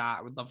along with that.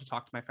 I would love to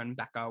talk to my friend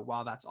Becca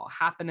while that's all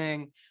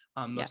happening.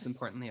 Most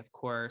importantly, of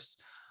course.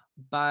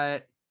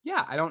 But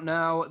yeah, I don't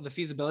know the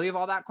feasibility of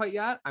all that quite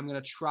yet. I'm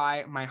going to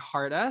try my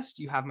hardest.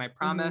 You have my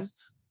promise.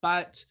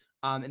 But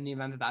in the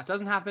event that that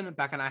doesn't happen,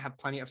 Becca and I have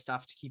plenty of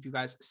stuff to keep you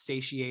guys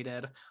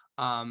satiated.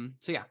 So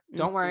yeah,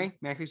 don't worry.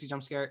 Mary Chrissy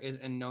Jump Scare is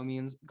in no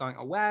means going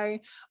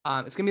away.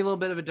 It's gonna be a little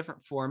bit of a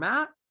different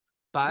format,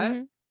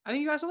 but I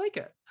think you guys will like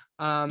it.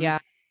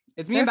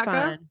 It's me and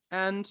Becca,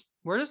 and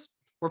we're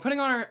putting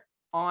on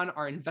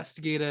our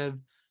investigative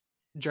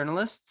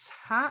journalists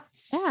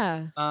hats.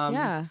 We're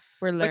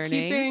learning, but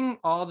keeping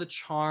all the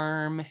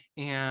charm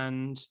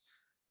and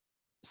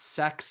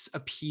sex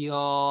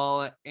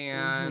appeal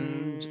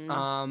and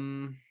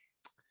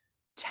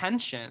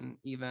tension,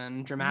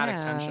 even dramatic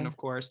tension, of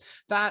course,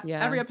 that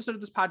every episode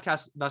of this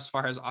podcast thus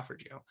far has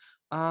offered you.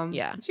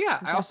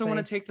 I also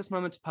want to take this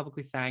moment to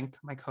publicly thank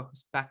my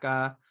co-host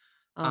Becca.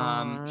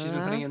 She's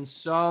been putting in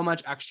so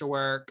much extra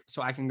work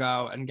so I can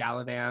go and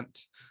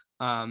gallivant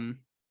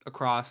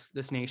across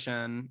this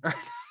nation.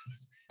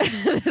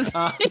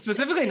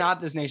 Specifically not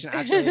this nation,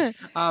 actually,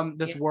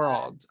 this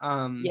world.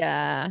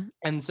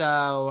 And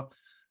so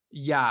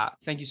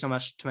thank you so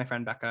much to my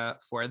friend Becca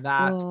for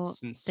that.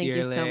 Sincerely.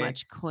 Thank you so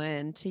much,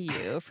 Quinn, to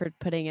you for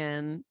putting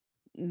in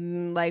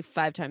like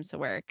 5 times the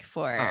work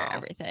for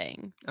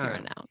everything here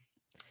and out.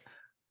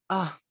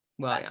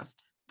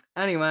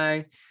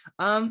 Anyway,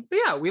 but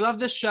yeah, we love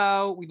this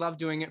show. We love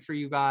doing it for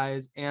you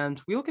guys, and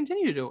we will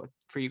continue to do it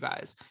for you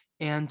guys.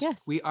 And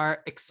we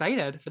are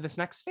excited for this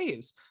next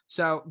phase.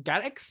 So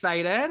get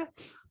excited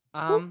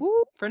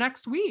for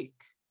next week.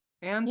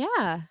 And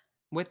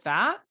with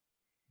that,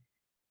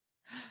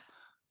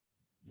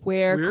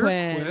 we're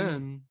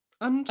Quinn.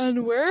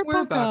 And we're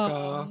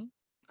Becca.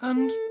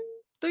 And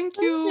thank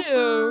you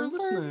for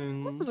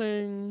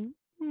listening.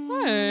 Thank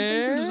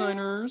you,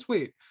 designers.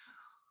 Wait.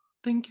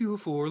 Thank you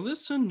for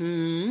listening.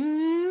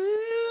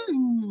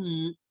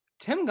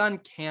 Tim Gunn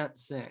can't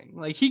sing.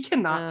 Like, he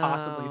cannot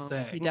possibly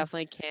sing. He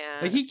definitely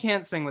can't. Like, he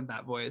can't sing with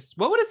that voice.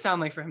 What would it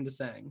sound like for him to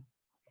sing?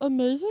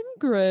 Amazing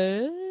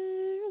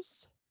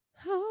grace,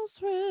 how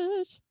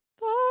sweet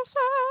the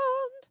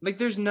sound. Like,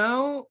 there's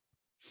a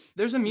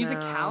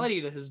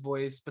musicality to his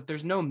voice, but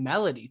there's no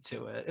melody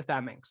to it, if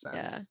that makes sense.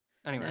 Yeah.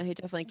 Anyway. No, he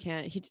definitely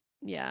can't.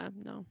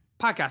 No.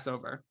 Podcast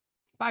over.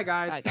 Bye,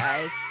 guys. Bye,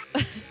 guys.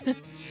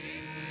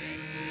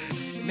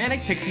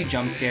 Manic Pixie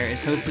Jump Scare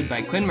is hosted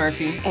by Quinn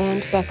Murphy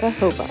and Becca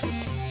Hobart.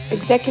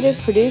 Executive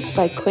produced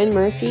by Quinn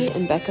Murphy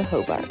and Becca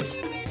Hobart.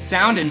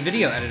 Sound and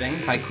video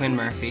editing by Quinn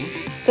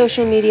Murphy.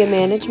 Social media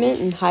management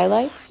and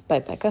highlights by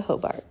Becca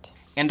Hobart.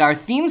 And our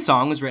theme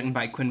song was written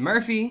by Quinn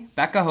Murphy,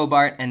 Becca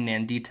Hobart, and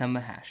Nandita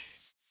Mahesh.